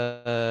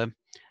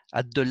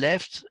at the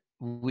left,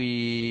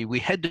 we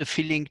had the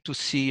feeling to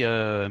see.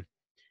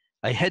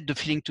 I had the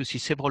feeling to see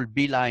several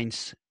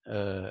B-lines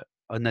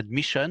on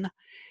admission.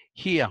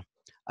 Here,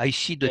 I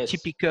see the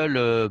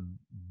typical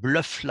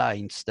bluff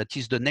lines. That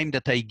is the name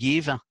that I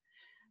give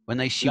when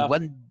I see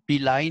one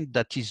B-line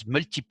that is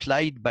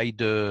multiplied by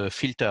the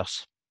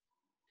filters.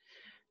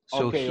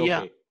 So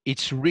here,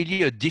 it's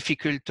really a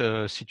difficult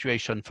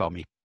situation for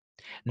me.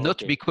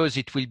 Not because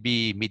it will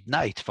be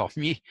midnight for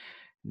me,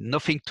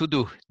 nothing to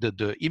do.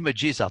 The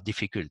images are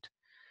difficult.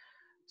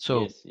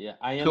 So,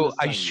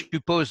 I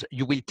suppose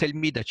you will tell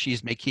me that she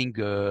is making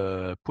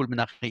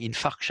pulmonary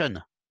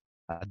infarction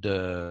at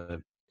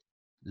the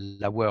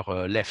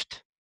lower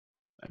left.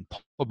 And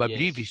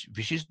probably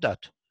this is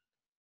that.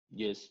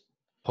 Yes.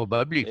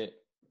 Probably.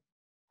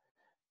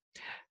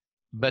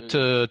 But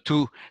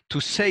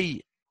to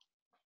say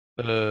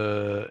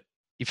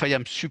if I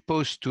am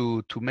supposed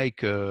to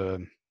make how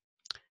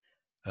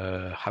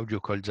do you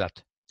call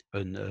that,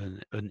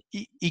 an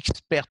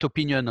expert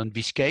opinion on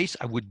this case,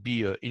 I would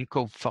be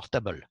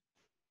uncomfortable.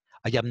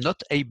 I am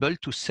not able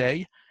to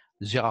say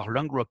there are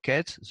lung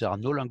rockets, there are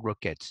no lung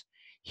rockets.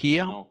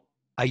 Here,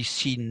 I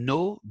see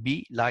no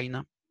B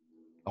line,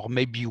 or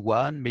maybe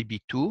one,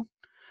 maybe two,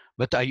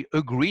 but I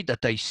agree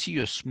that I see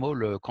a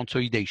small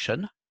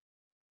consolidation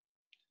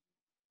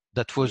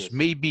that was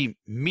maybe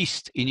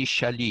missed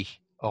initially,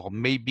 or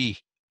maybe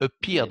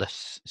appeared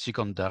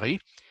secondary.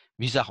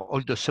 These are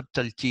all the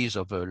subtleties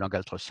of lung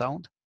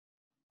ultrasound,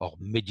 or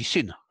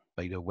medicine,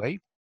 by the way.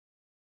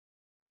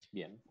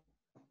 Bien.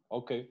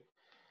 Okay.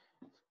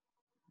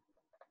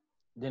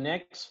 The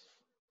next.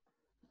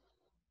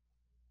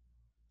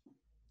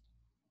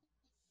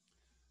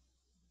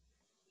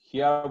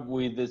 Here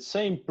with the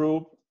same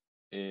proof,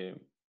 to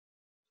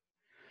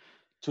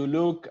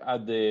look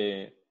at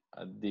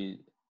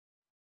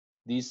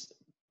these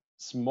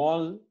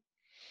small,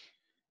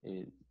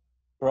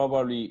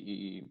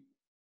 probably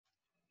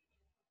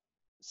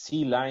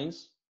sea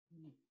lines.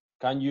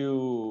 Can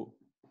you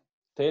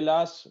tell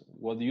us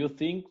what do you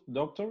think,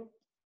 doctor?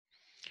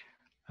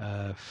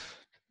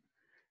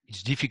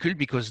 It's difficult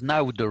because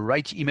now the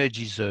right image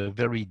is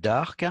very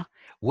dark.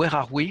 Where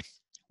are we?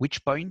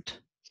 Which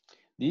point?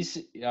 These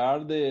are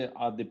at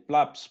the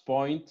PLAPS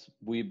point,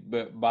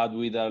 but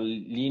with a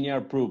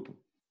linear proof.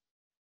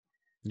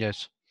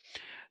 Yes.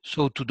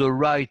 So to the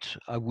right,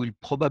 I will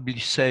probably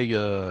say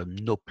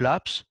no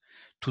PLAPS.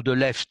 To the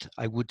left,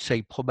 I would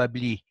say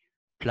probably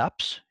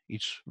PLAPS.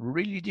 It's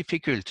really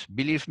difficult,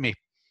 believe me.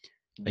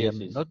 Yes,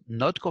 I am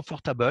not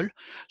comfortable.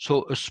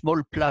 So a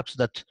small PLAPS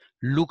that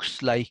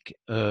looks like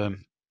I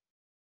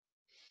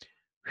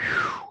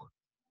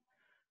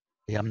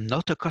am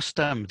not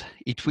accustomed.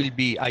 It will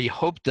be, I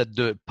hope that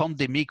the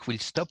pandemic will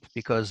stop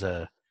because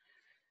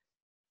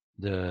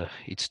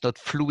it's not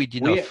fluid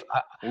enough.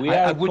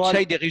 I would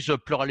say there is a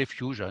pleural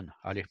effusion.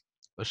 Allez,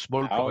 a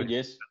small pleural.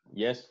 Yes.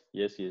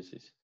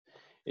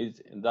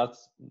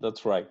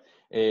 That's right.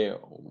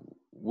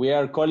 We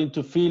are calling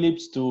to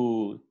Philips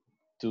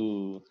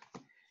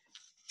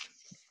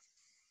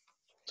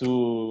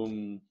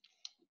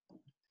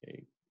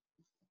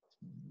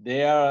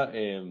they are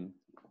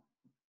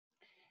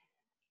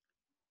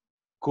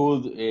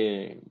could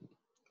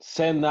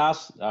send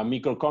us a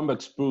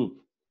microconvex proof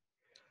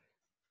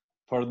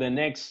for the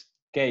next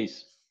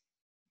case.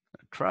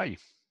 Try.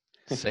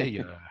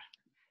 Say,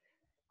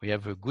 we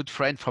have a good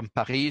friend from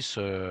Paris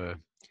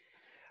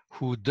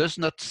who does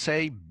not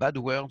say bad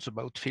words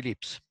about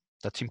Philips.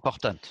 That's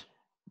important.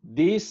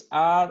 These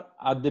are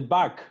at the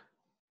back.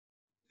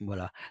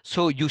 Voilà.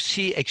 So you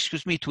see,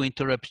 excuse me to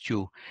interrupt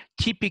you.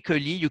 Typically,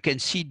 you can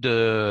see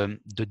the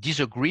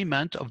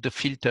disagreement of the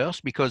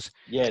filters because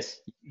yes,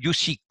 you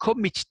see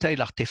commit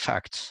tail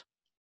artifacts.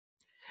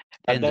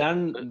 And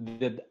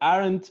that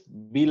aren't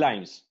B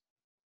lines.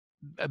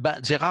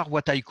 But there are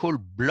what I call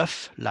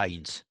bluff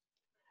lines.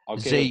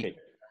 Okay,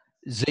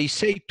 they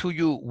say to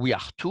you, we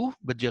are two,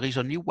 but there is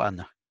only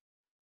one.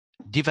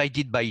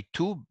 Divided by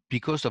two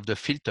because of the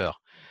filter.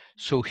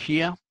 So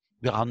here,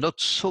 there are not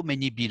so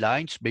many B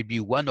lines, maybe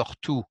one or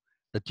two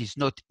that is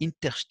not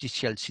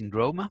interstitial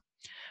syndrome.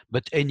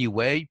 But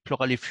anyway,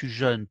 pleural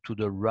effusion to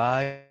the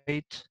right,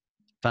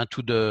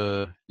 to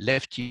the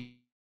left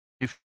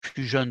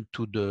effusion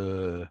to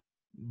the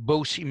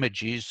both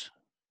images.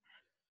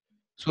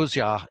 So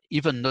there are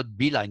even not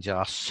B lines, there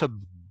are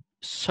sub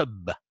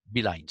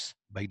B lines,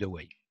 by the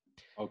way.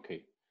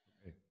 Okay.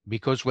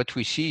 Because what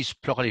we see is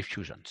pleural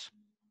effusions.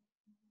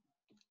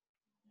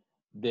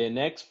 The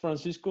next,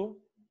 Francisco.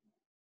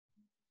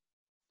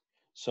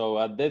 So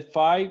at that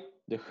 5,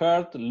 the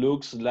heart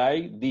looks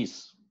like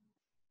this.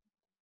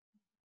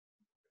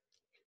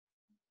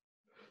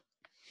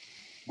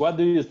 What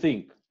do you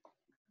think?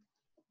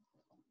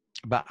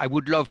 But I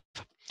would love,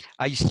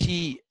 I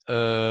see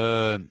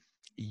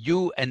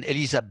you and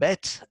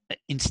Elizabeth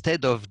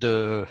instead of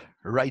the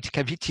right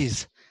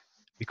cavities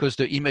because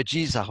the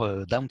images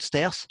are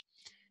downstairs.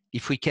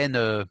 If we can,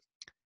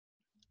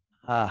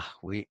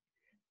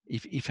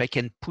 if I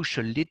can push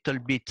a little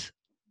bit,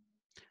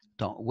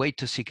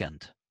 wait a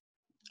second.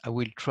 I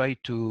will try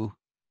to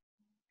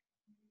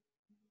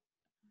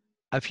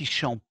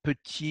afficher en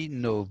petit.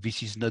 No,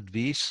 this is not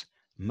this.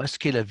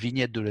 Masquer la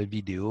vignette de la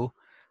vidéo.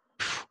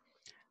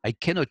 I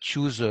cannot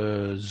use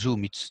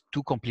Zoom. It's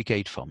too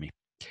complicated for me.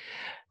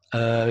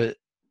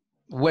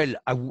 Well,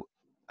 I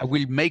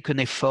will make an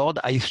effort.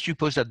 I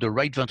suppose that the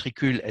right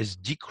ventricle has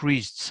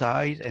decreased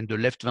size and the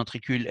left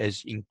ventricle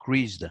has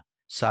increased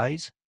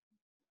size,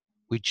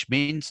 which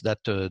means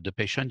that the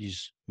patient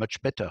is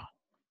much better.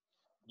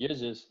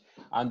 Yes.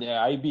 And the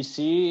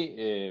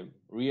IBC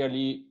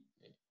really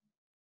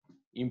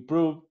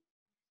improved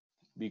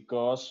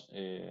because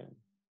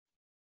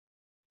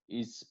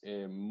it's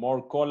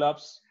more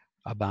collapse.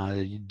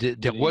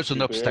 There was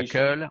an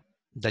obstacle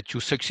that you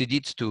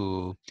succeeded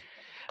to,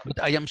 but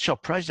I am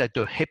surprised that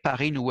the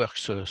heparin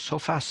works so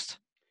fast.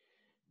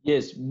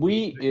 Yes,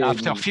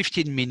 after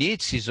 15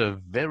 minutes is a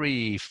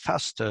very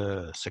fast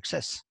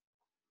success.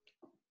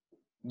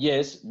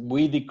 Yes,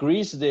 we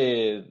decrease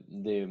the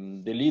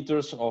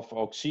liters of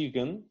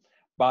oxygen,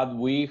 but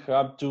we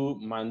have to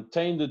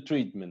maintain the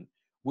treatment.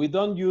 We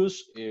don't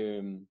use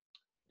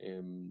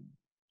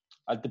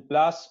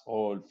Alteplas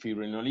or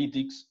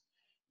fibrinolytics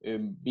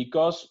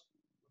because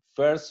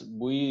first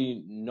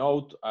we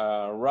note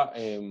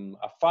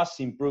a fast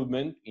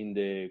improvement in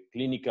the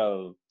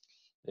clinical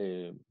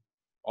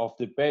of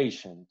the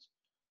patient.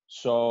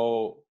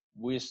 So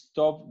we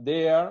stop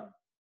there.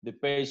 The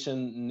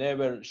patient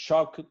never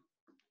shocked.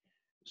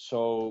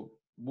 So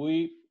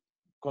we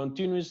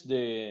continues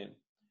the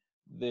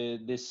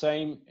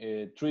same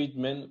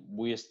treatment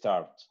we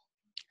start.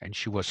 And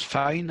she was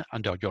fine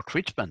under your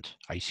treatment,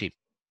 I see.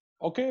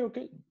 Okay.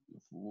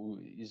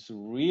 It's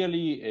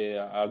really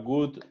a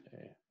good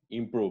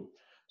improve.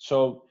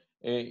 So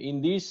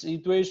In this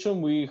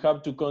situation, we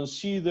have to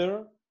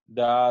consider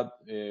that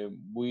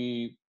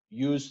we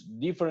use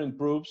different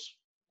proofs.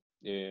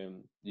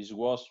 This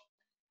was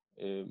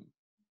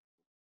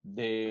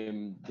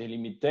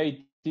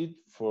delimited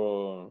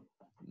for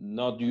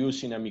not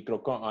using an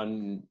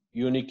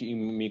unique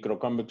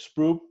microconvex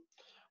proof.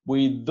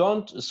 We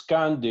don't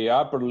scan the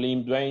upper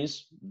limb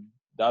veins.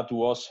 That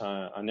was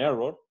an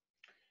error.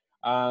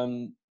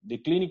 And the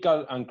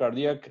clinical and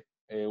cardiac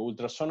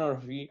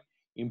ultrasonography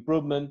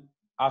improvement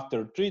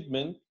after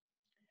treatment,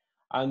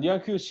 and the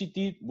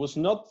angio-CT was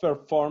not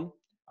performed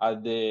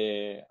at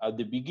the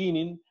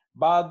beginning,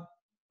 but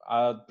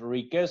at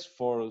request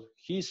for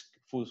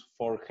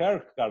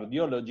her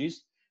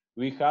cardiologist,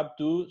 we have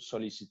to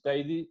solicit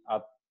it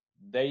at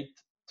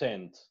date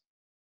 10th.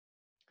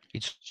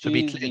 It's a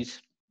bit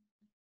late.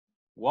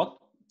 What?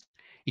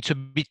 It's a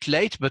bit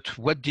late, but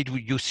what did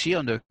you see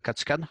on the CAT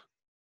scan?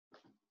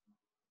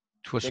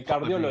 It was the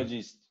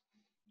cardiologist.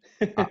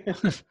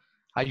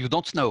 You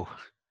don't know.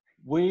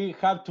 We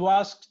have to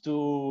ask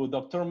to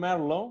Dr.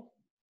 Merlo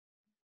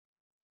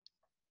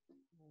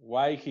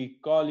why he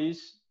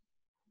calls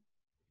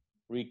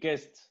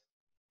request.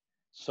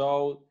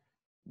 So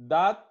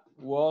that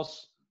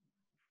was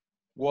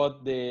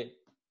what the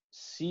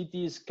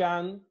CT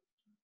scan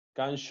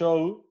can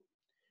show.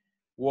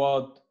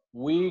 What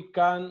we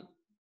can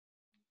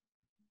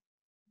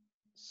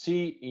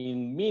see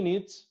in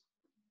minutes,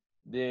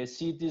 the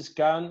CT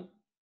scan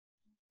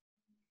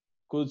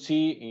could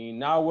see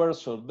in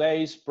hours or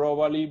days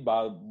probably,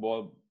 but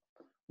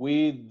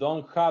we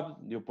don't have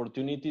the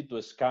opportunity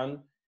to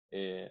scan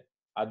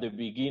at the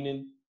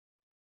beginning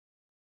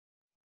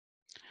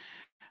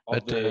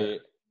of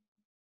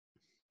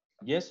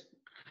yes?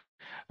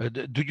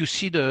 Do you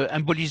see the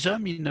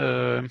embolism in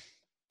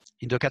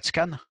the CAT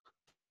scan?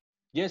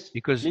 Yes,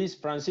 because please,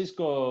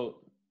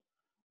 Francisco,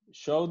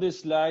 show the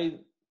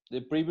slide,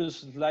 the previous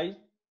slide.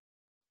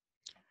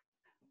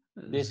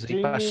 The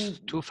streaming pass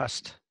too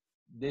fast.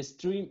 The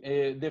stream,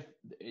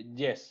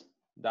 yes,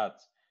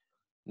 that.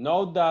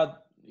 Note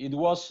that it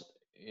was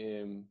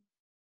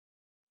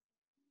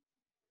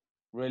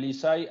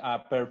released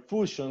a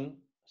perfusion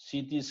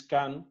CT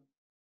scan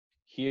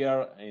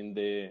here in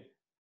the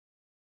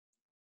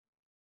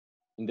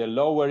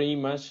lower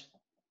image,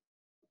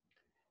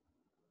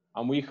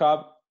 and we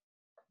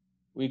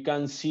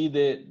can see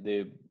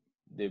the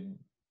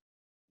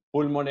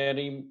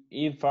pulmonary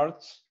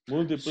infarcts,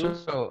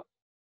 multiples,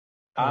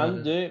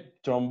 and the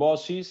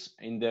thrombosis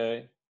in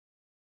the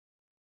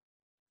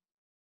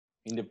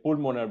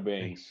pulmonary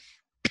veins,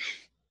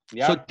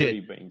 the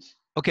artery veins.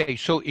 Okay,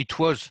 so it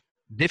was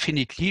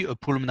definitely a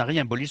pulmonary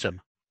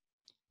embolism.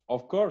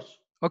 Of course.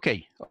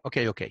 Okay.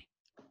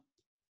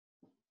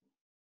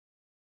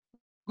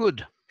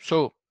 Good.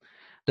 So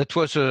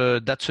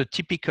that's a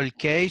typical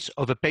case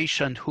of a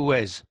patient who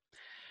has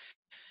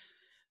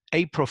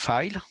a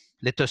profile.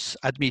 Let us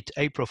admit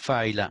a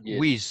profile, yes,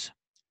 with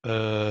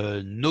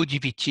no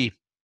DVT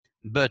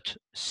but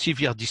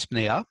severe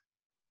dyspnea.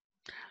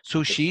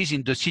 So yes, she is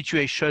in the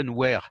situation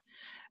where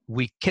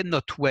we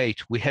cannot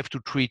wait. We have to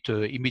treat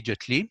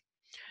immediately.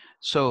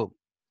 So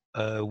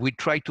we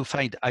try to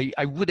find.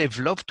 I would have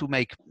loved to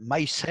make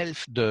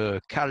myself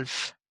the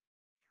calf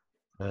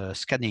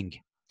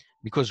scanning,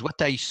 because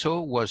what I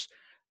saw was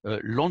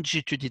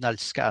longitudinal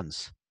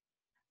scans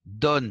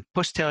done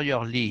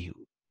posteriorly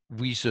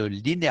with a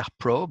linear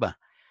probe.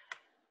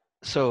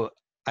 So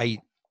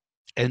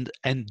and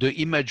the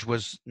image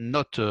was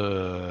not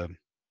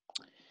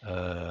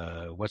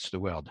what's the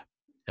word,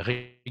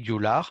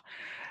 regular.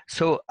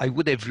 So I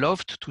would have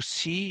loved to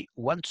see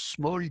one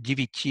small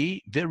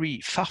DVT very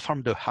far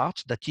from the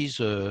heart, that is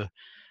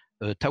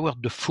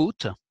toward the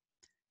foot,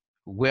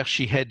 where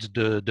she had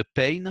the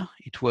pain.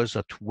 It was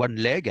at one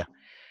leg.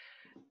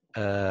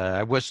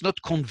 I was not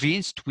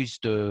convinced with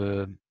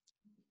the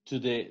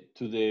scan,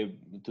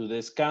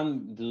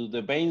 to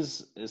the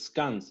veins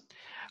scans.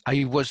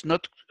 I was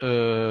not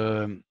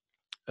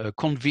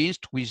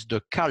convinced with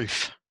the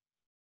calf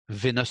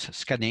venous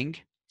scanning,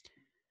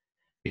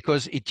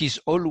 because it is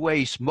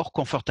always more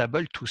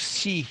comfortable to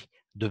see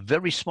the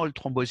very small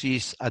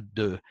thrombosis at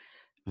the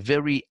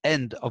very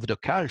end of the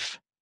calf.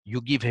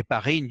 You give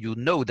heparin, you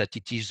know that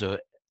it is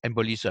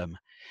embolism.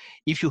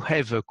 If you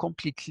have a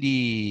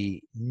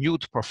completely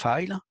nude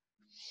profile,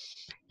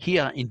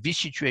 here in this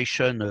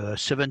situation,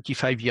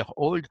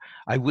 75-year-old,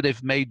 I would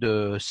have made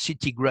a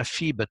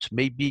scintigraphy, but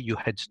maybe you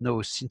had no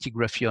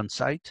scintigraphy on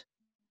site?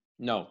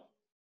 No.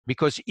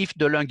 Because if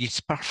the lung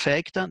is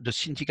perfect, the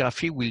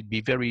scintigraphy will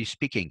be very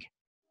speaking.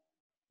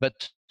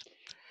 But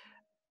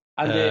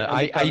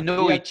I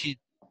know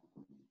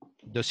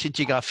the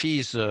scintigraphy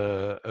is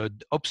an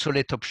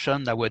obsolete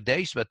option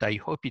nowadays, but I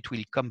hope it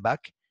will come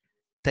back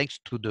thanks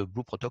to the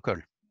Blue Protocol.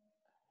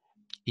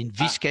 In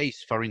this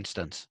case, for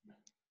instance.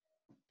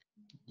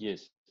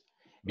 Yes.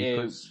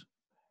 Because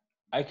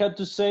I had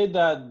to say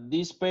that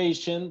this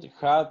patient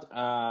had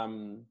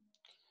an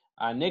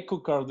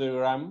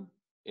echocardiogram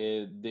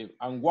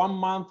and 1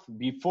 month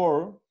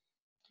before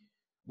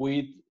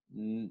with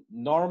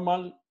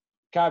normal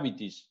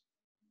cavities.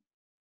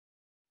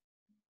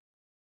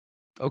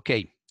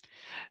 Okay,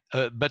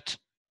 but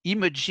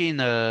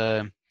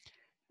imagine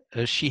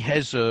she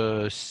has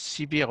a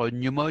severe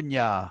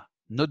pneumonia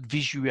not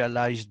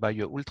visualized by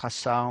a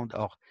ultrasound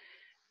or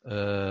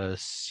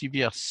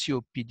severe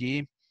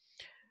COPD.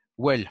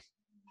 Well,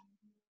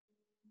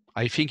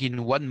 I think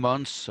in 1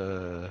 month,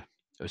 a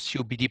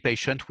COPD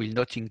patient will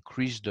not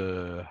increase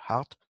the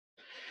heart.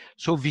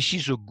 So this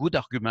is a good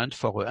argument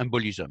for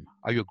embolism.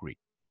 I agree.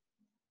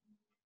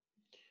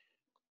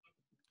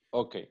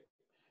 Okay.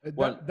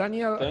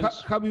 Daniel,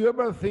 have you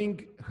ever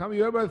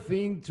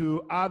think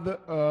to add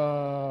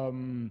a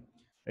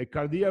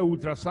cardiac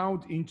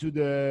ultrasound into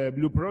the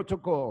Blue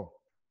protocol?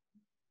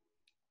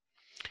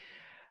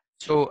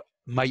 So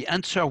my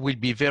answer will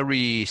be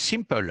very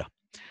simple.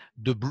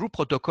 The Blue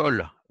protocol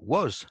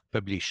was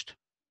published.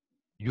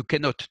 You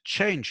cannot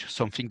change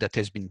something that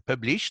has been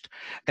published.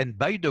 And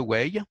by the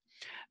way,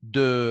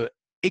 the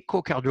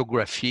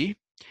echocardiography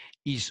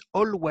is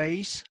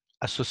always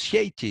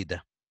associated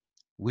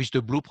with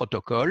the Blue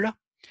protocol,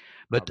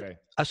 but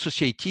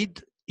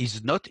associated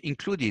is not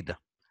included.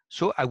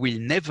 So I will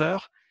never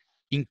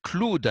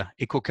include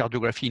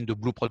echocardiography in the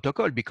Blue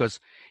protocol, because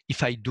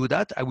if I do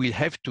that, I will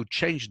have to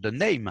change the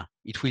name.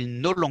 It will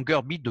no longer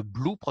be the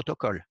Blue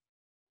protocol.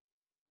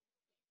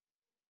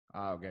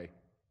 Okay.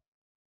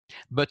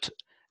 But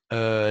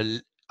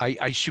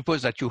I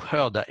suppose that you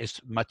heard,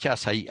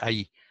 Matthias,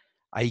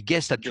 I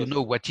guess that you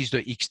know what is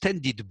the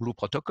extended Blue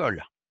protocol.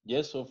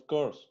 Yes, of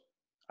course.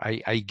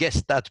 I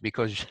guess that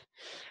because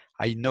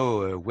I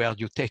know where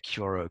you take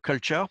your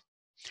culture.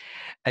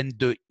 And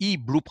the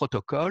e-Blue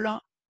protocol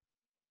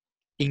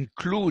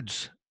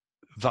includes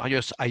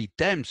various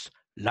items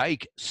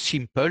like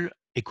simple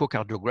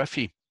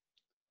echocardiography.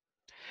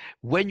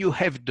 When you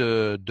have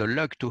the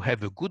luck to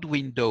have a good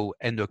window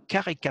and a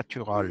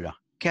caricatural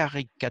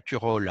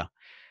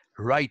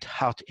right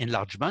heart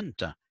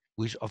enlargement,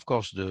 with, of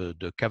course, the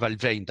caval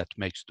vein that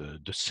makes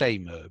the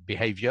same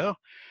behavior,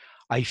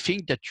 I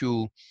think that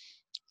you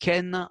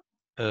can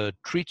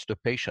treat the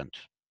patient,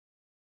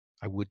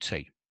 I would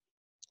say.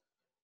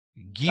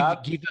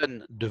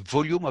 Given the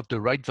volume of the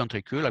right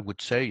ventricle, I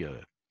would say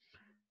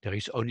there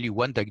is only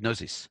one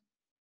diagnosis.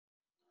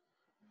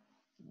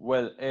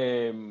 Well,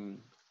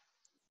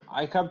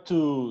 I have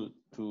to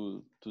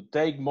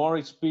take more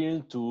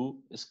experience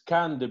to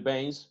scan the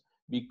veins,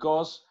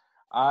 because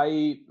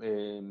I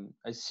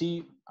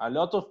see a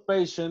lot of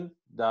patients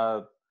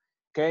that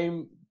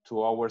came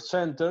to our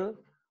center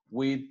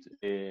with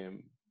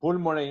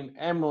pulmonary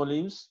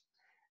embolisms.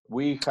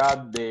 We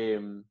had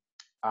an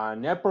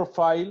air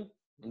profile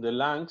in the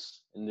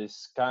lungs, in the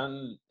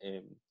scan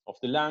of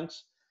the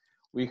lungs.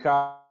 We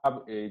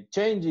have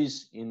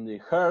changes in the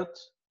heart,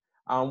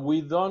 and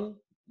we don't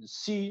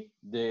see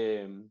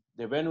the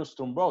venous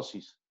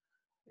thrombosis.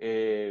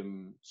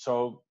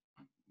 So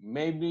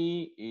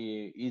maybe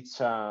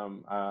it's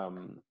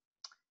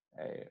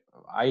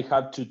I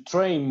had to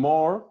train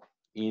more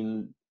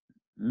in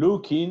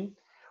looking,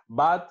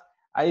 but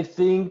I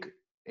think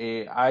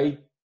I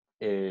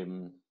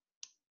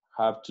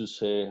have to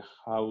say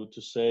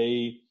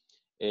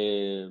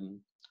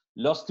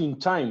lost in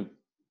time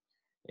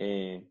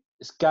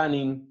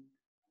scanning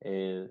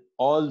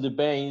all the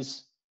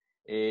veins.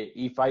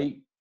 If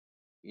I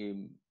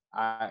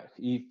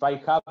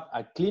have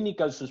a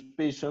clinical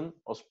suspicion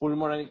of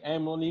pulmonary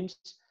embolisms,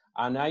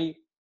 and I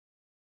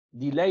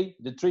delay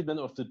the treatment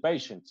of the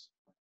patients.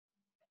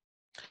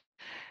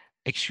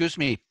 Excuse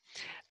me,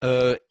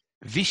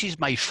 this is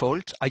my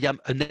fault. I am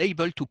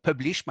unable to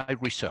publish my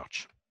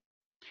research.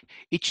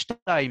 Each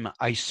time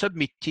I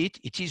submit it,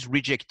 it is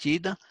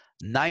rejected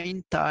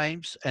 9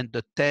 times, and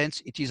the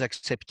 10th it is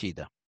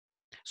accepted.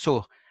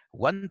 So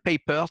one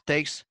paper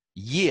takes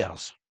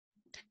years.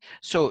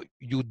 So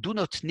you do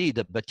not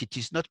need, but it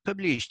is not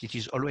published, it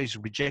is always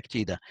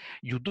rejected.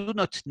 You do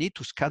not need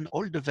to scan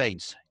all the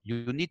veins.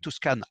 You need to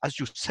scan, as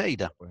you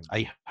said,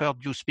 I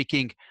heard you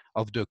speaking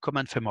of the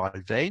common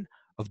femoral vein,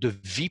 of the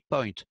V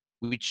point,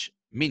 which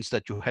means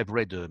that you have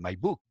read my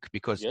book,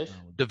 because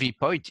the V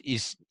point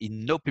is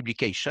in no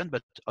publication,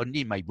 but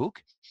only in my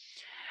book.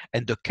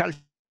 And the cal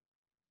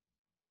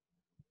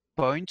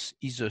points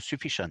is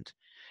sufficient.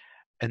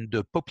 And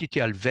the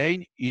popliteal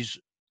vein is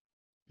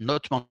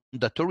not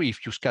mandatory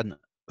if you scan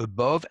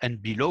above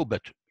and below,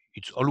 but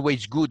it's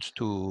always good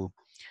to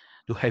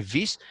have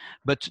this.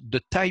 But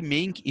the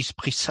timing is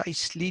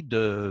precisely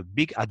the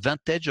big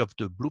advantage of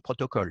the Blue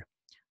protocol.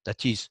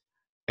 That is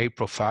a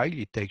profile.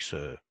 It takes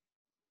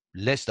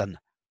less than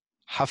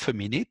half a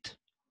minute.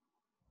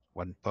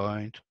 1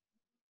 point,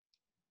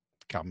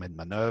 Carmen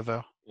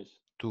maneuver,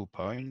 2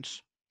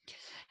 points,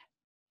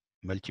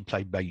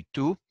 multiplied by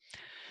 2.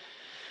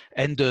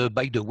 And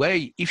by the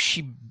way, if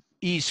she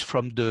is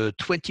from the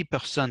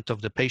 20%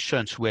 of the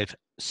patients who have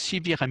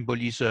severe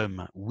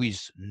embolism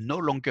with no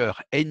longer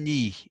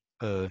any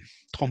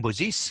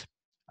thrombosis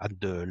at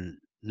the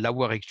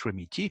lower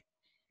extremity,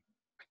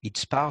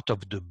 it's part of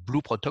the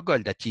Blue protocol.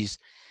 That is,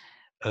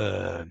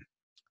 the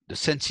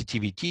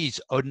sensitivity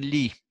is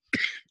only,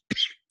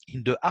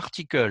 in the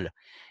article,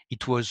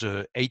 it was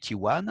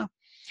 81.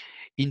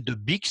 in the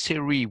big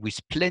series with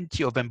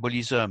plenty of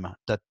embolism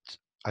that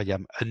I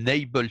am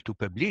unable to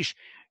publish,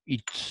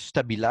 it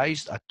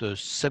stabilized at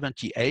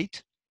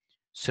 78,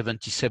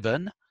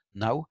 77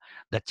 now.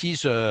 That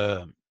is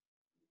a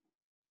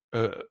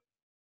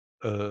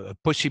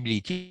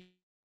possibility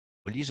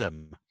of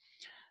embolism.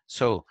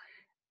 So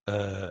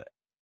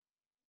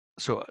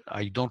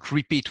I don't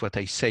repeat what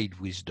I said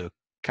with the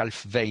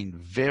calf vein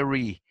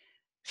very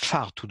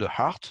far to the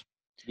heart.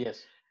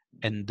 Yes.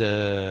 And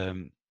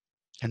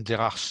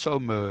there are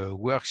some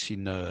works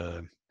in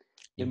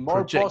more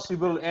project.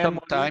 possible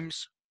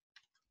Sometimes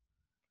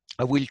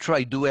I will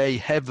try. Do I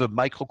have a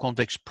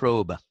microconvex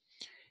probe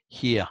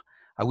here?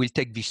 I will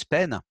take this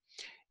pen.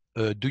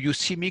 Do you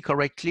see me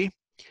correctly?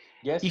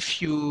 Yes.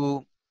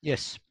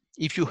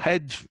 If you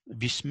had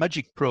this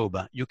magic probe,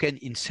 you can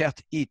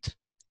insert it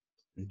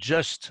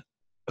just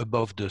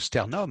above the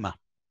sternum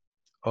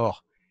or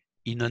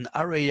in an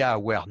area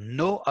where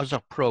no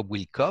other probe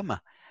will come.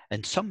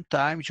 And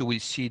sometimes you will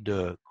see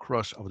the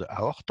cross of the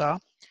aorta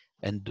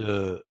and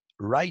the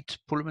right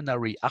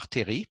pulmonary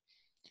artery,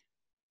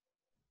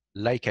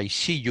 like I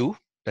see you,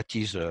 that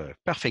is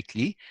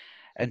perfectly.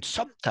 And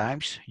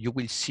sometimes you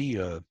will see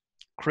a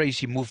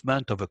crazy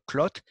movement of a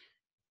clot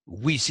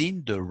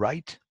within the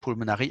right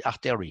pulmonary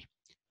artery.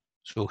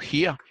 So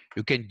here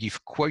you can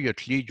give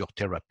quietly your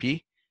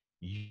therapy.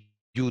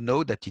 You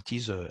know that it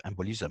is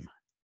embolism.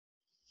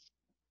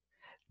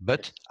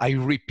 But I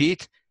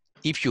repeat,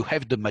 if you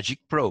have the magic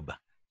probe,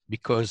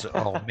 because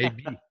or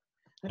maybe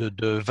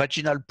the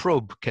vaginal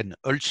probe can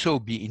also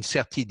be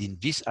inserted in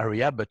this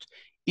area, but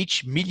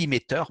each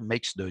millimeter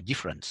makes the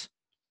difference.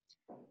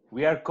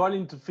 We are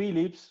calling to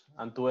Philips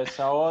and to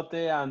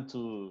Esaote and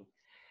to...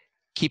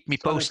 Keep me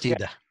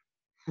posted.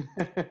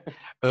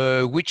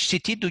 Which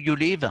city do you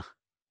live?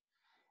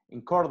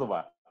 In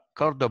Cordoba.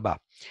 Cordoba.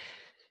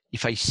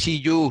 If I see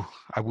you,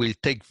 I will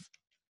take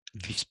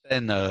this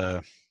pen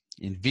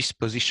in this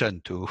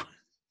position to,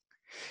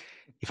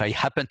 if I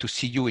happen to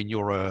see you in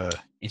your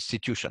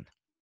institution.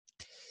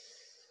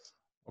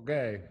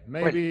 Okay,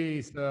 maybe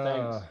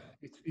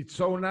it's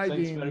so nice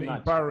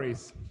in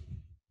Paris.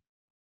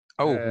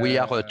 Oh, we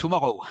are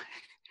tomorrow.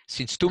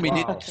 Since 2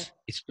 minutes,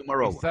 it's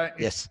tomorrow.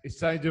 Yes. It's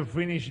time to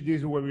finish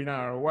this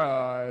webinar.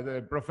 Well,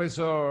 the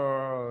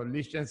Professor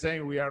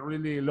LICHTENSTEIN, we are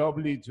really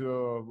lovely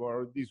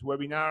for this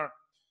webinar.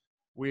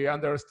 We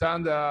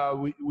understand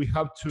we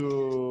have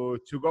to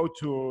go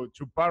to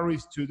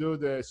Paris to do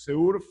the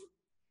CEURF,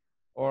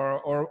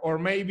 or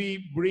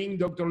maybe bring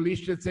Dr.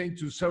 LICHTENSTEIN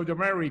to South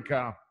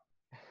America.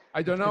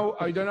 I don't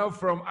know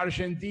from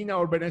Argentina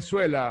or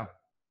Venezuela.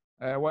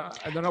 I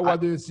don't know. What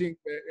do you think,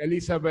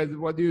 Elizabeth?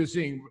 What do you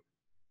think?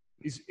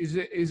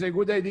 Is a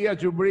good idea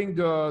to bring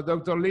the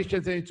Dr.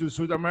 LICHTENSTEIN to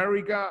South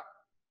America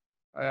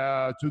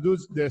to do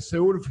the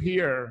CEURF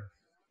here?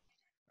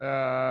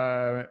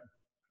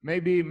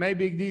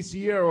 Maybe this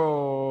year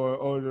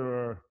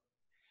or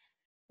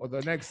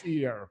the next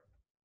year.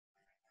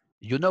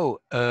 You know,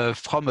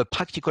 from a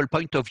practical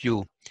point of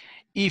view,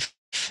 if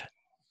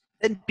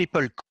 10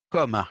 people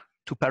come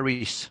to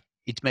Paris,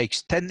 it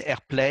makes 10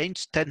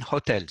 airplanes, 10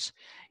 hotels.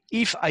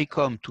 If I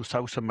come to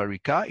South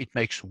America, it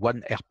makes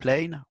 1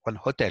 airplane, 1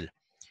 hotel.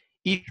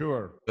 If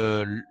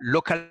a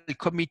local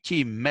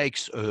committee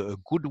makes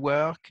good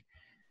work,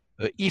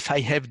 if I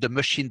have the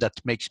machine that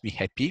makes me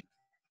happy,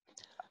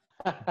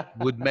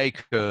 would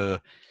make,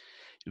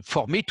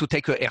 for me to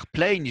take an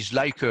airplane is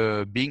like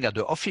being at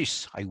the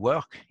office. I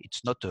work,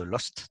 it's not a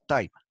lost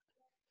time.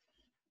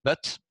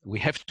 But we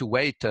have to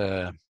wait.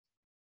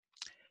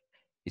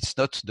 It's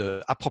not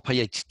the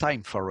appropriate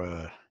time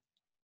for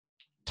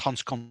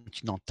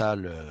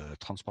transcontinental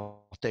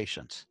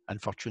transportations,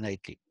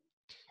 unfortunately.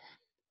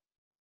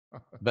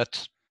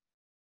 But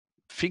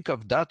think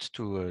of that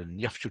to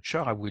near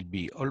future. I will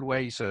be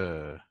always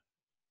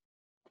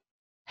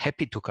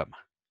happy to come.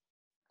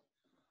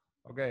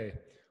 Okay.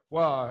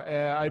 Well,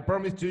 I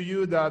promise to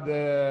you that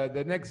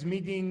the next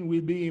meeting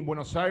will be in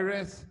Buenos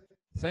Aires.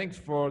 Thanks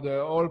for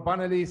all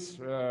panelists,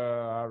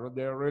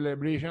 they're really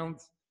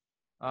brilliant.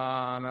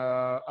 And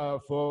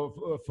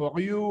for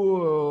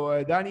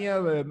you,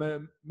 Daniel,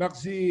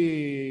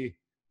 merci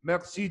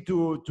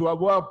to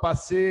avoir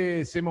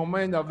passé ces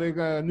moments avec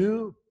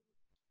nous.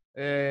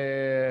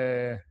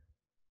 The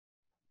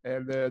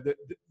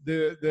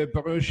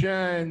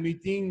prochain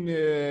meeting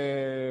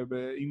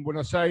in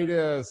Buenos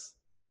Aires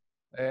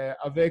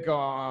avec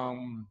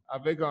un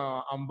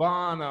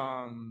vin,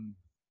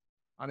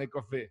 un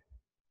café.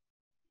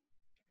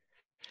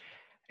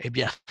 Eh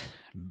bien,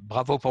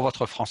 bravo pour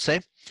votre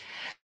français.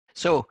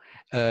 So,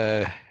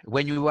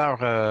 when you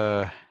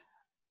are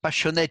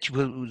passionate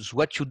with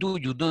what you do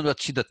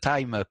not see the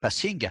time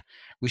passing.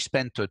 We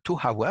spent 2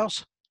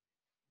 hours,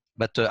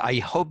 but I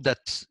hope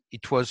that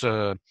it was,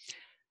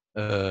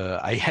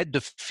 I had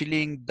the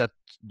feeling that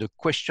the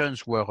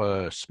questions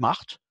were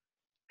smart,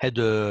 had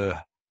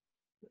a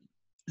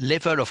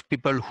level of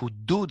people who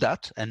do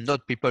that and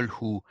not people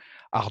who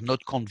are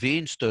not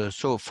convinced.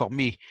 So for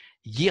me,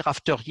 year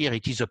after year,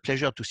 it is a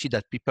pleasure to see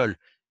that people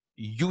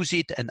use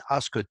it and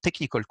ask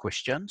technical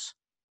questions.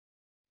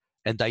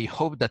 And I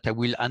hope that I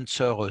will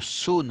answer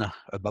soon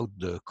about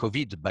the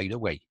COVID, by the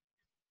way.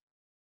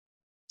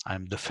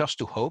 I'm the first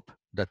to hope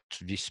that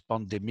this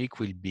pandemic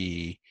will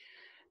be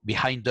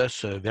behind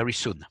us very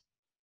soon.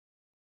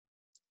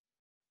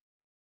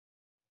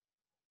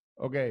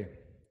 Okay.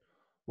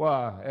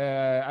 Well,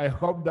 I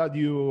hope that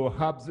you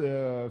have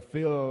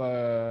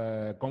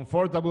feel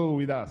comfortable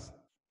with us.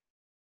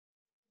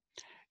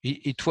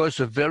 It was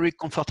a very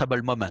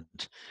comfortable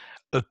moment.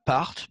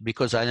 Apart,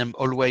 because I am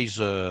always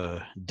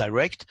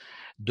direct,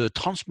 the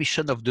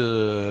transmission of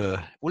the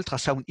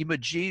ultrasound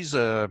images,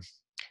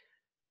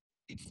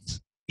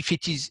 if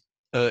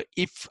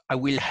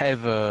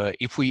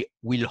we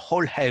will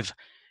all have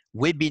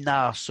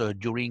webinars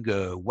during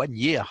 1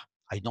 year,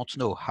 I don't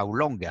know how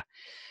long,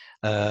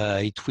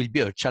 it will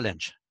be a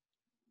challenge.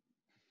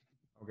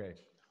 Okay.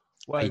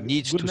 Well, I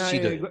need to see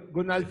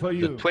good night for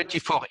you. the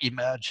 24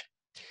 image.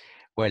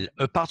 Well,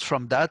 apart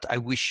from that, I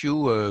wish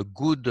you a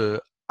good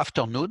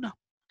afternoon,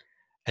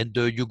 and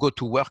you go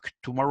to work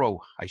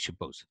tomorrow, I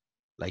suppose,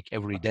 like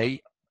every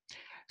day.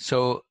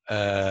 So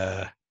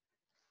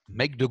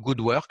make the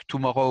good work.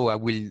 Tomorrow I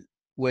will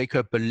wake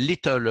up a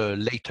little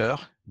later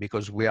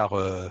because we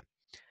are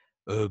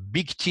a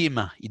big team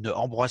in the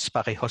Ambroise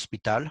Paré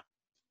Hospital.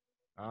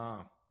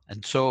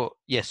 And so,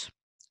 yes,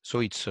 so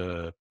it's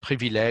a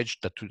privilege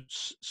that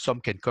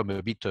some can come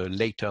a bit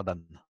later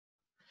than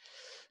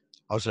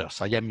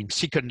others. I am in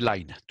second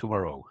line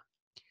tomorrow.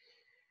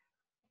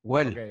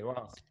 Well. Okay,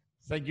 well,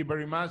 thank you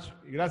very much.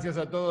 Gracias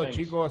a todos,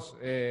 chicos.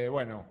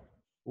 Bueno,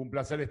 un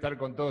placer estar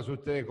con todos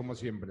ustedes como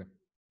siempre.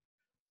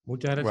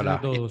 Muchas gracias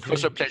a todos. It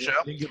was a pleasure.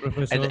 Thank you,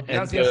 Professor.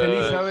 Gracias,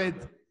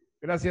 Elizabeth.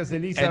 Gracias,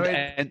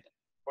 Elizabeth,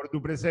 por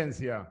tu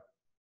presencia.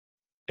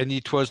 And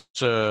it was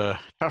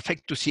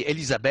perfect to see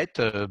Elizabeth,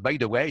 by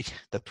the way.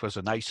 That was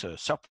a nice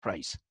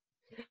surprise.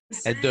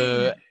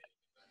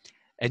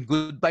 And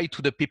goodbye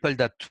to the people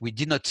that we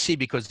did not see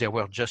because they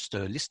were just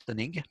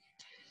listening.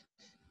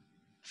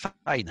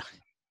 Fine.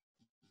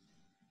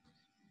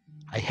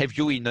 I have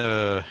you in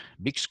a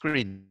big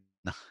screen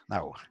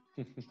now.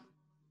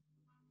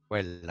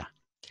 Well,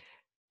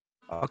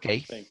 okay.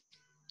 Thanks.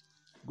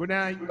 Good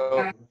night.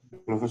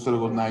 Professor,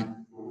 good night.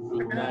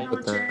 Good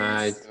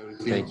night.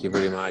 Thank you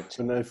very much.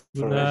 Good night.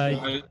 Good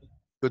night.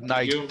 Good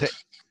night.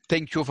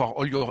 Thank you for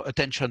all your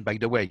attention, by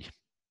the way.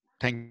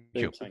 Thank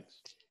you.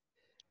 Thanks.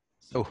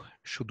 So,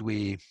 should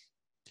we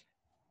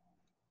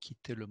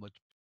quitter le mode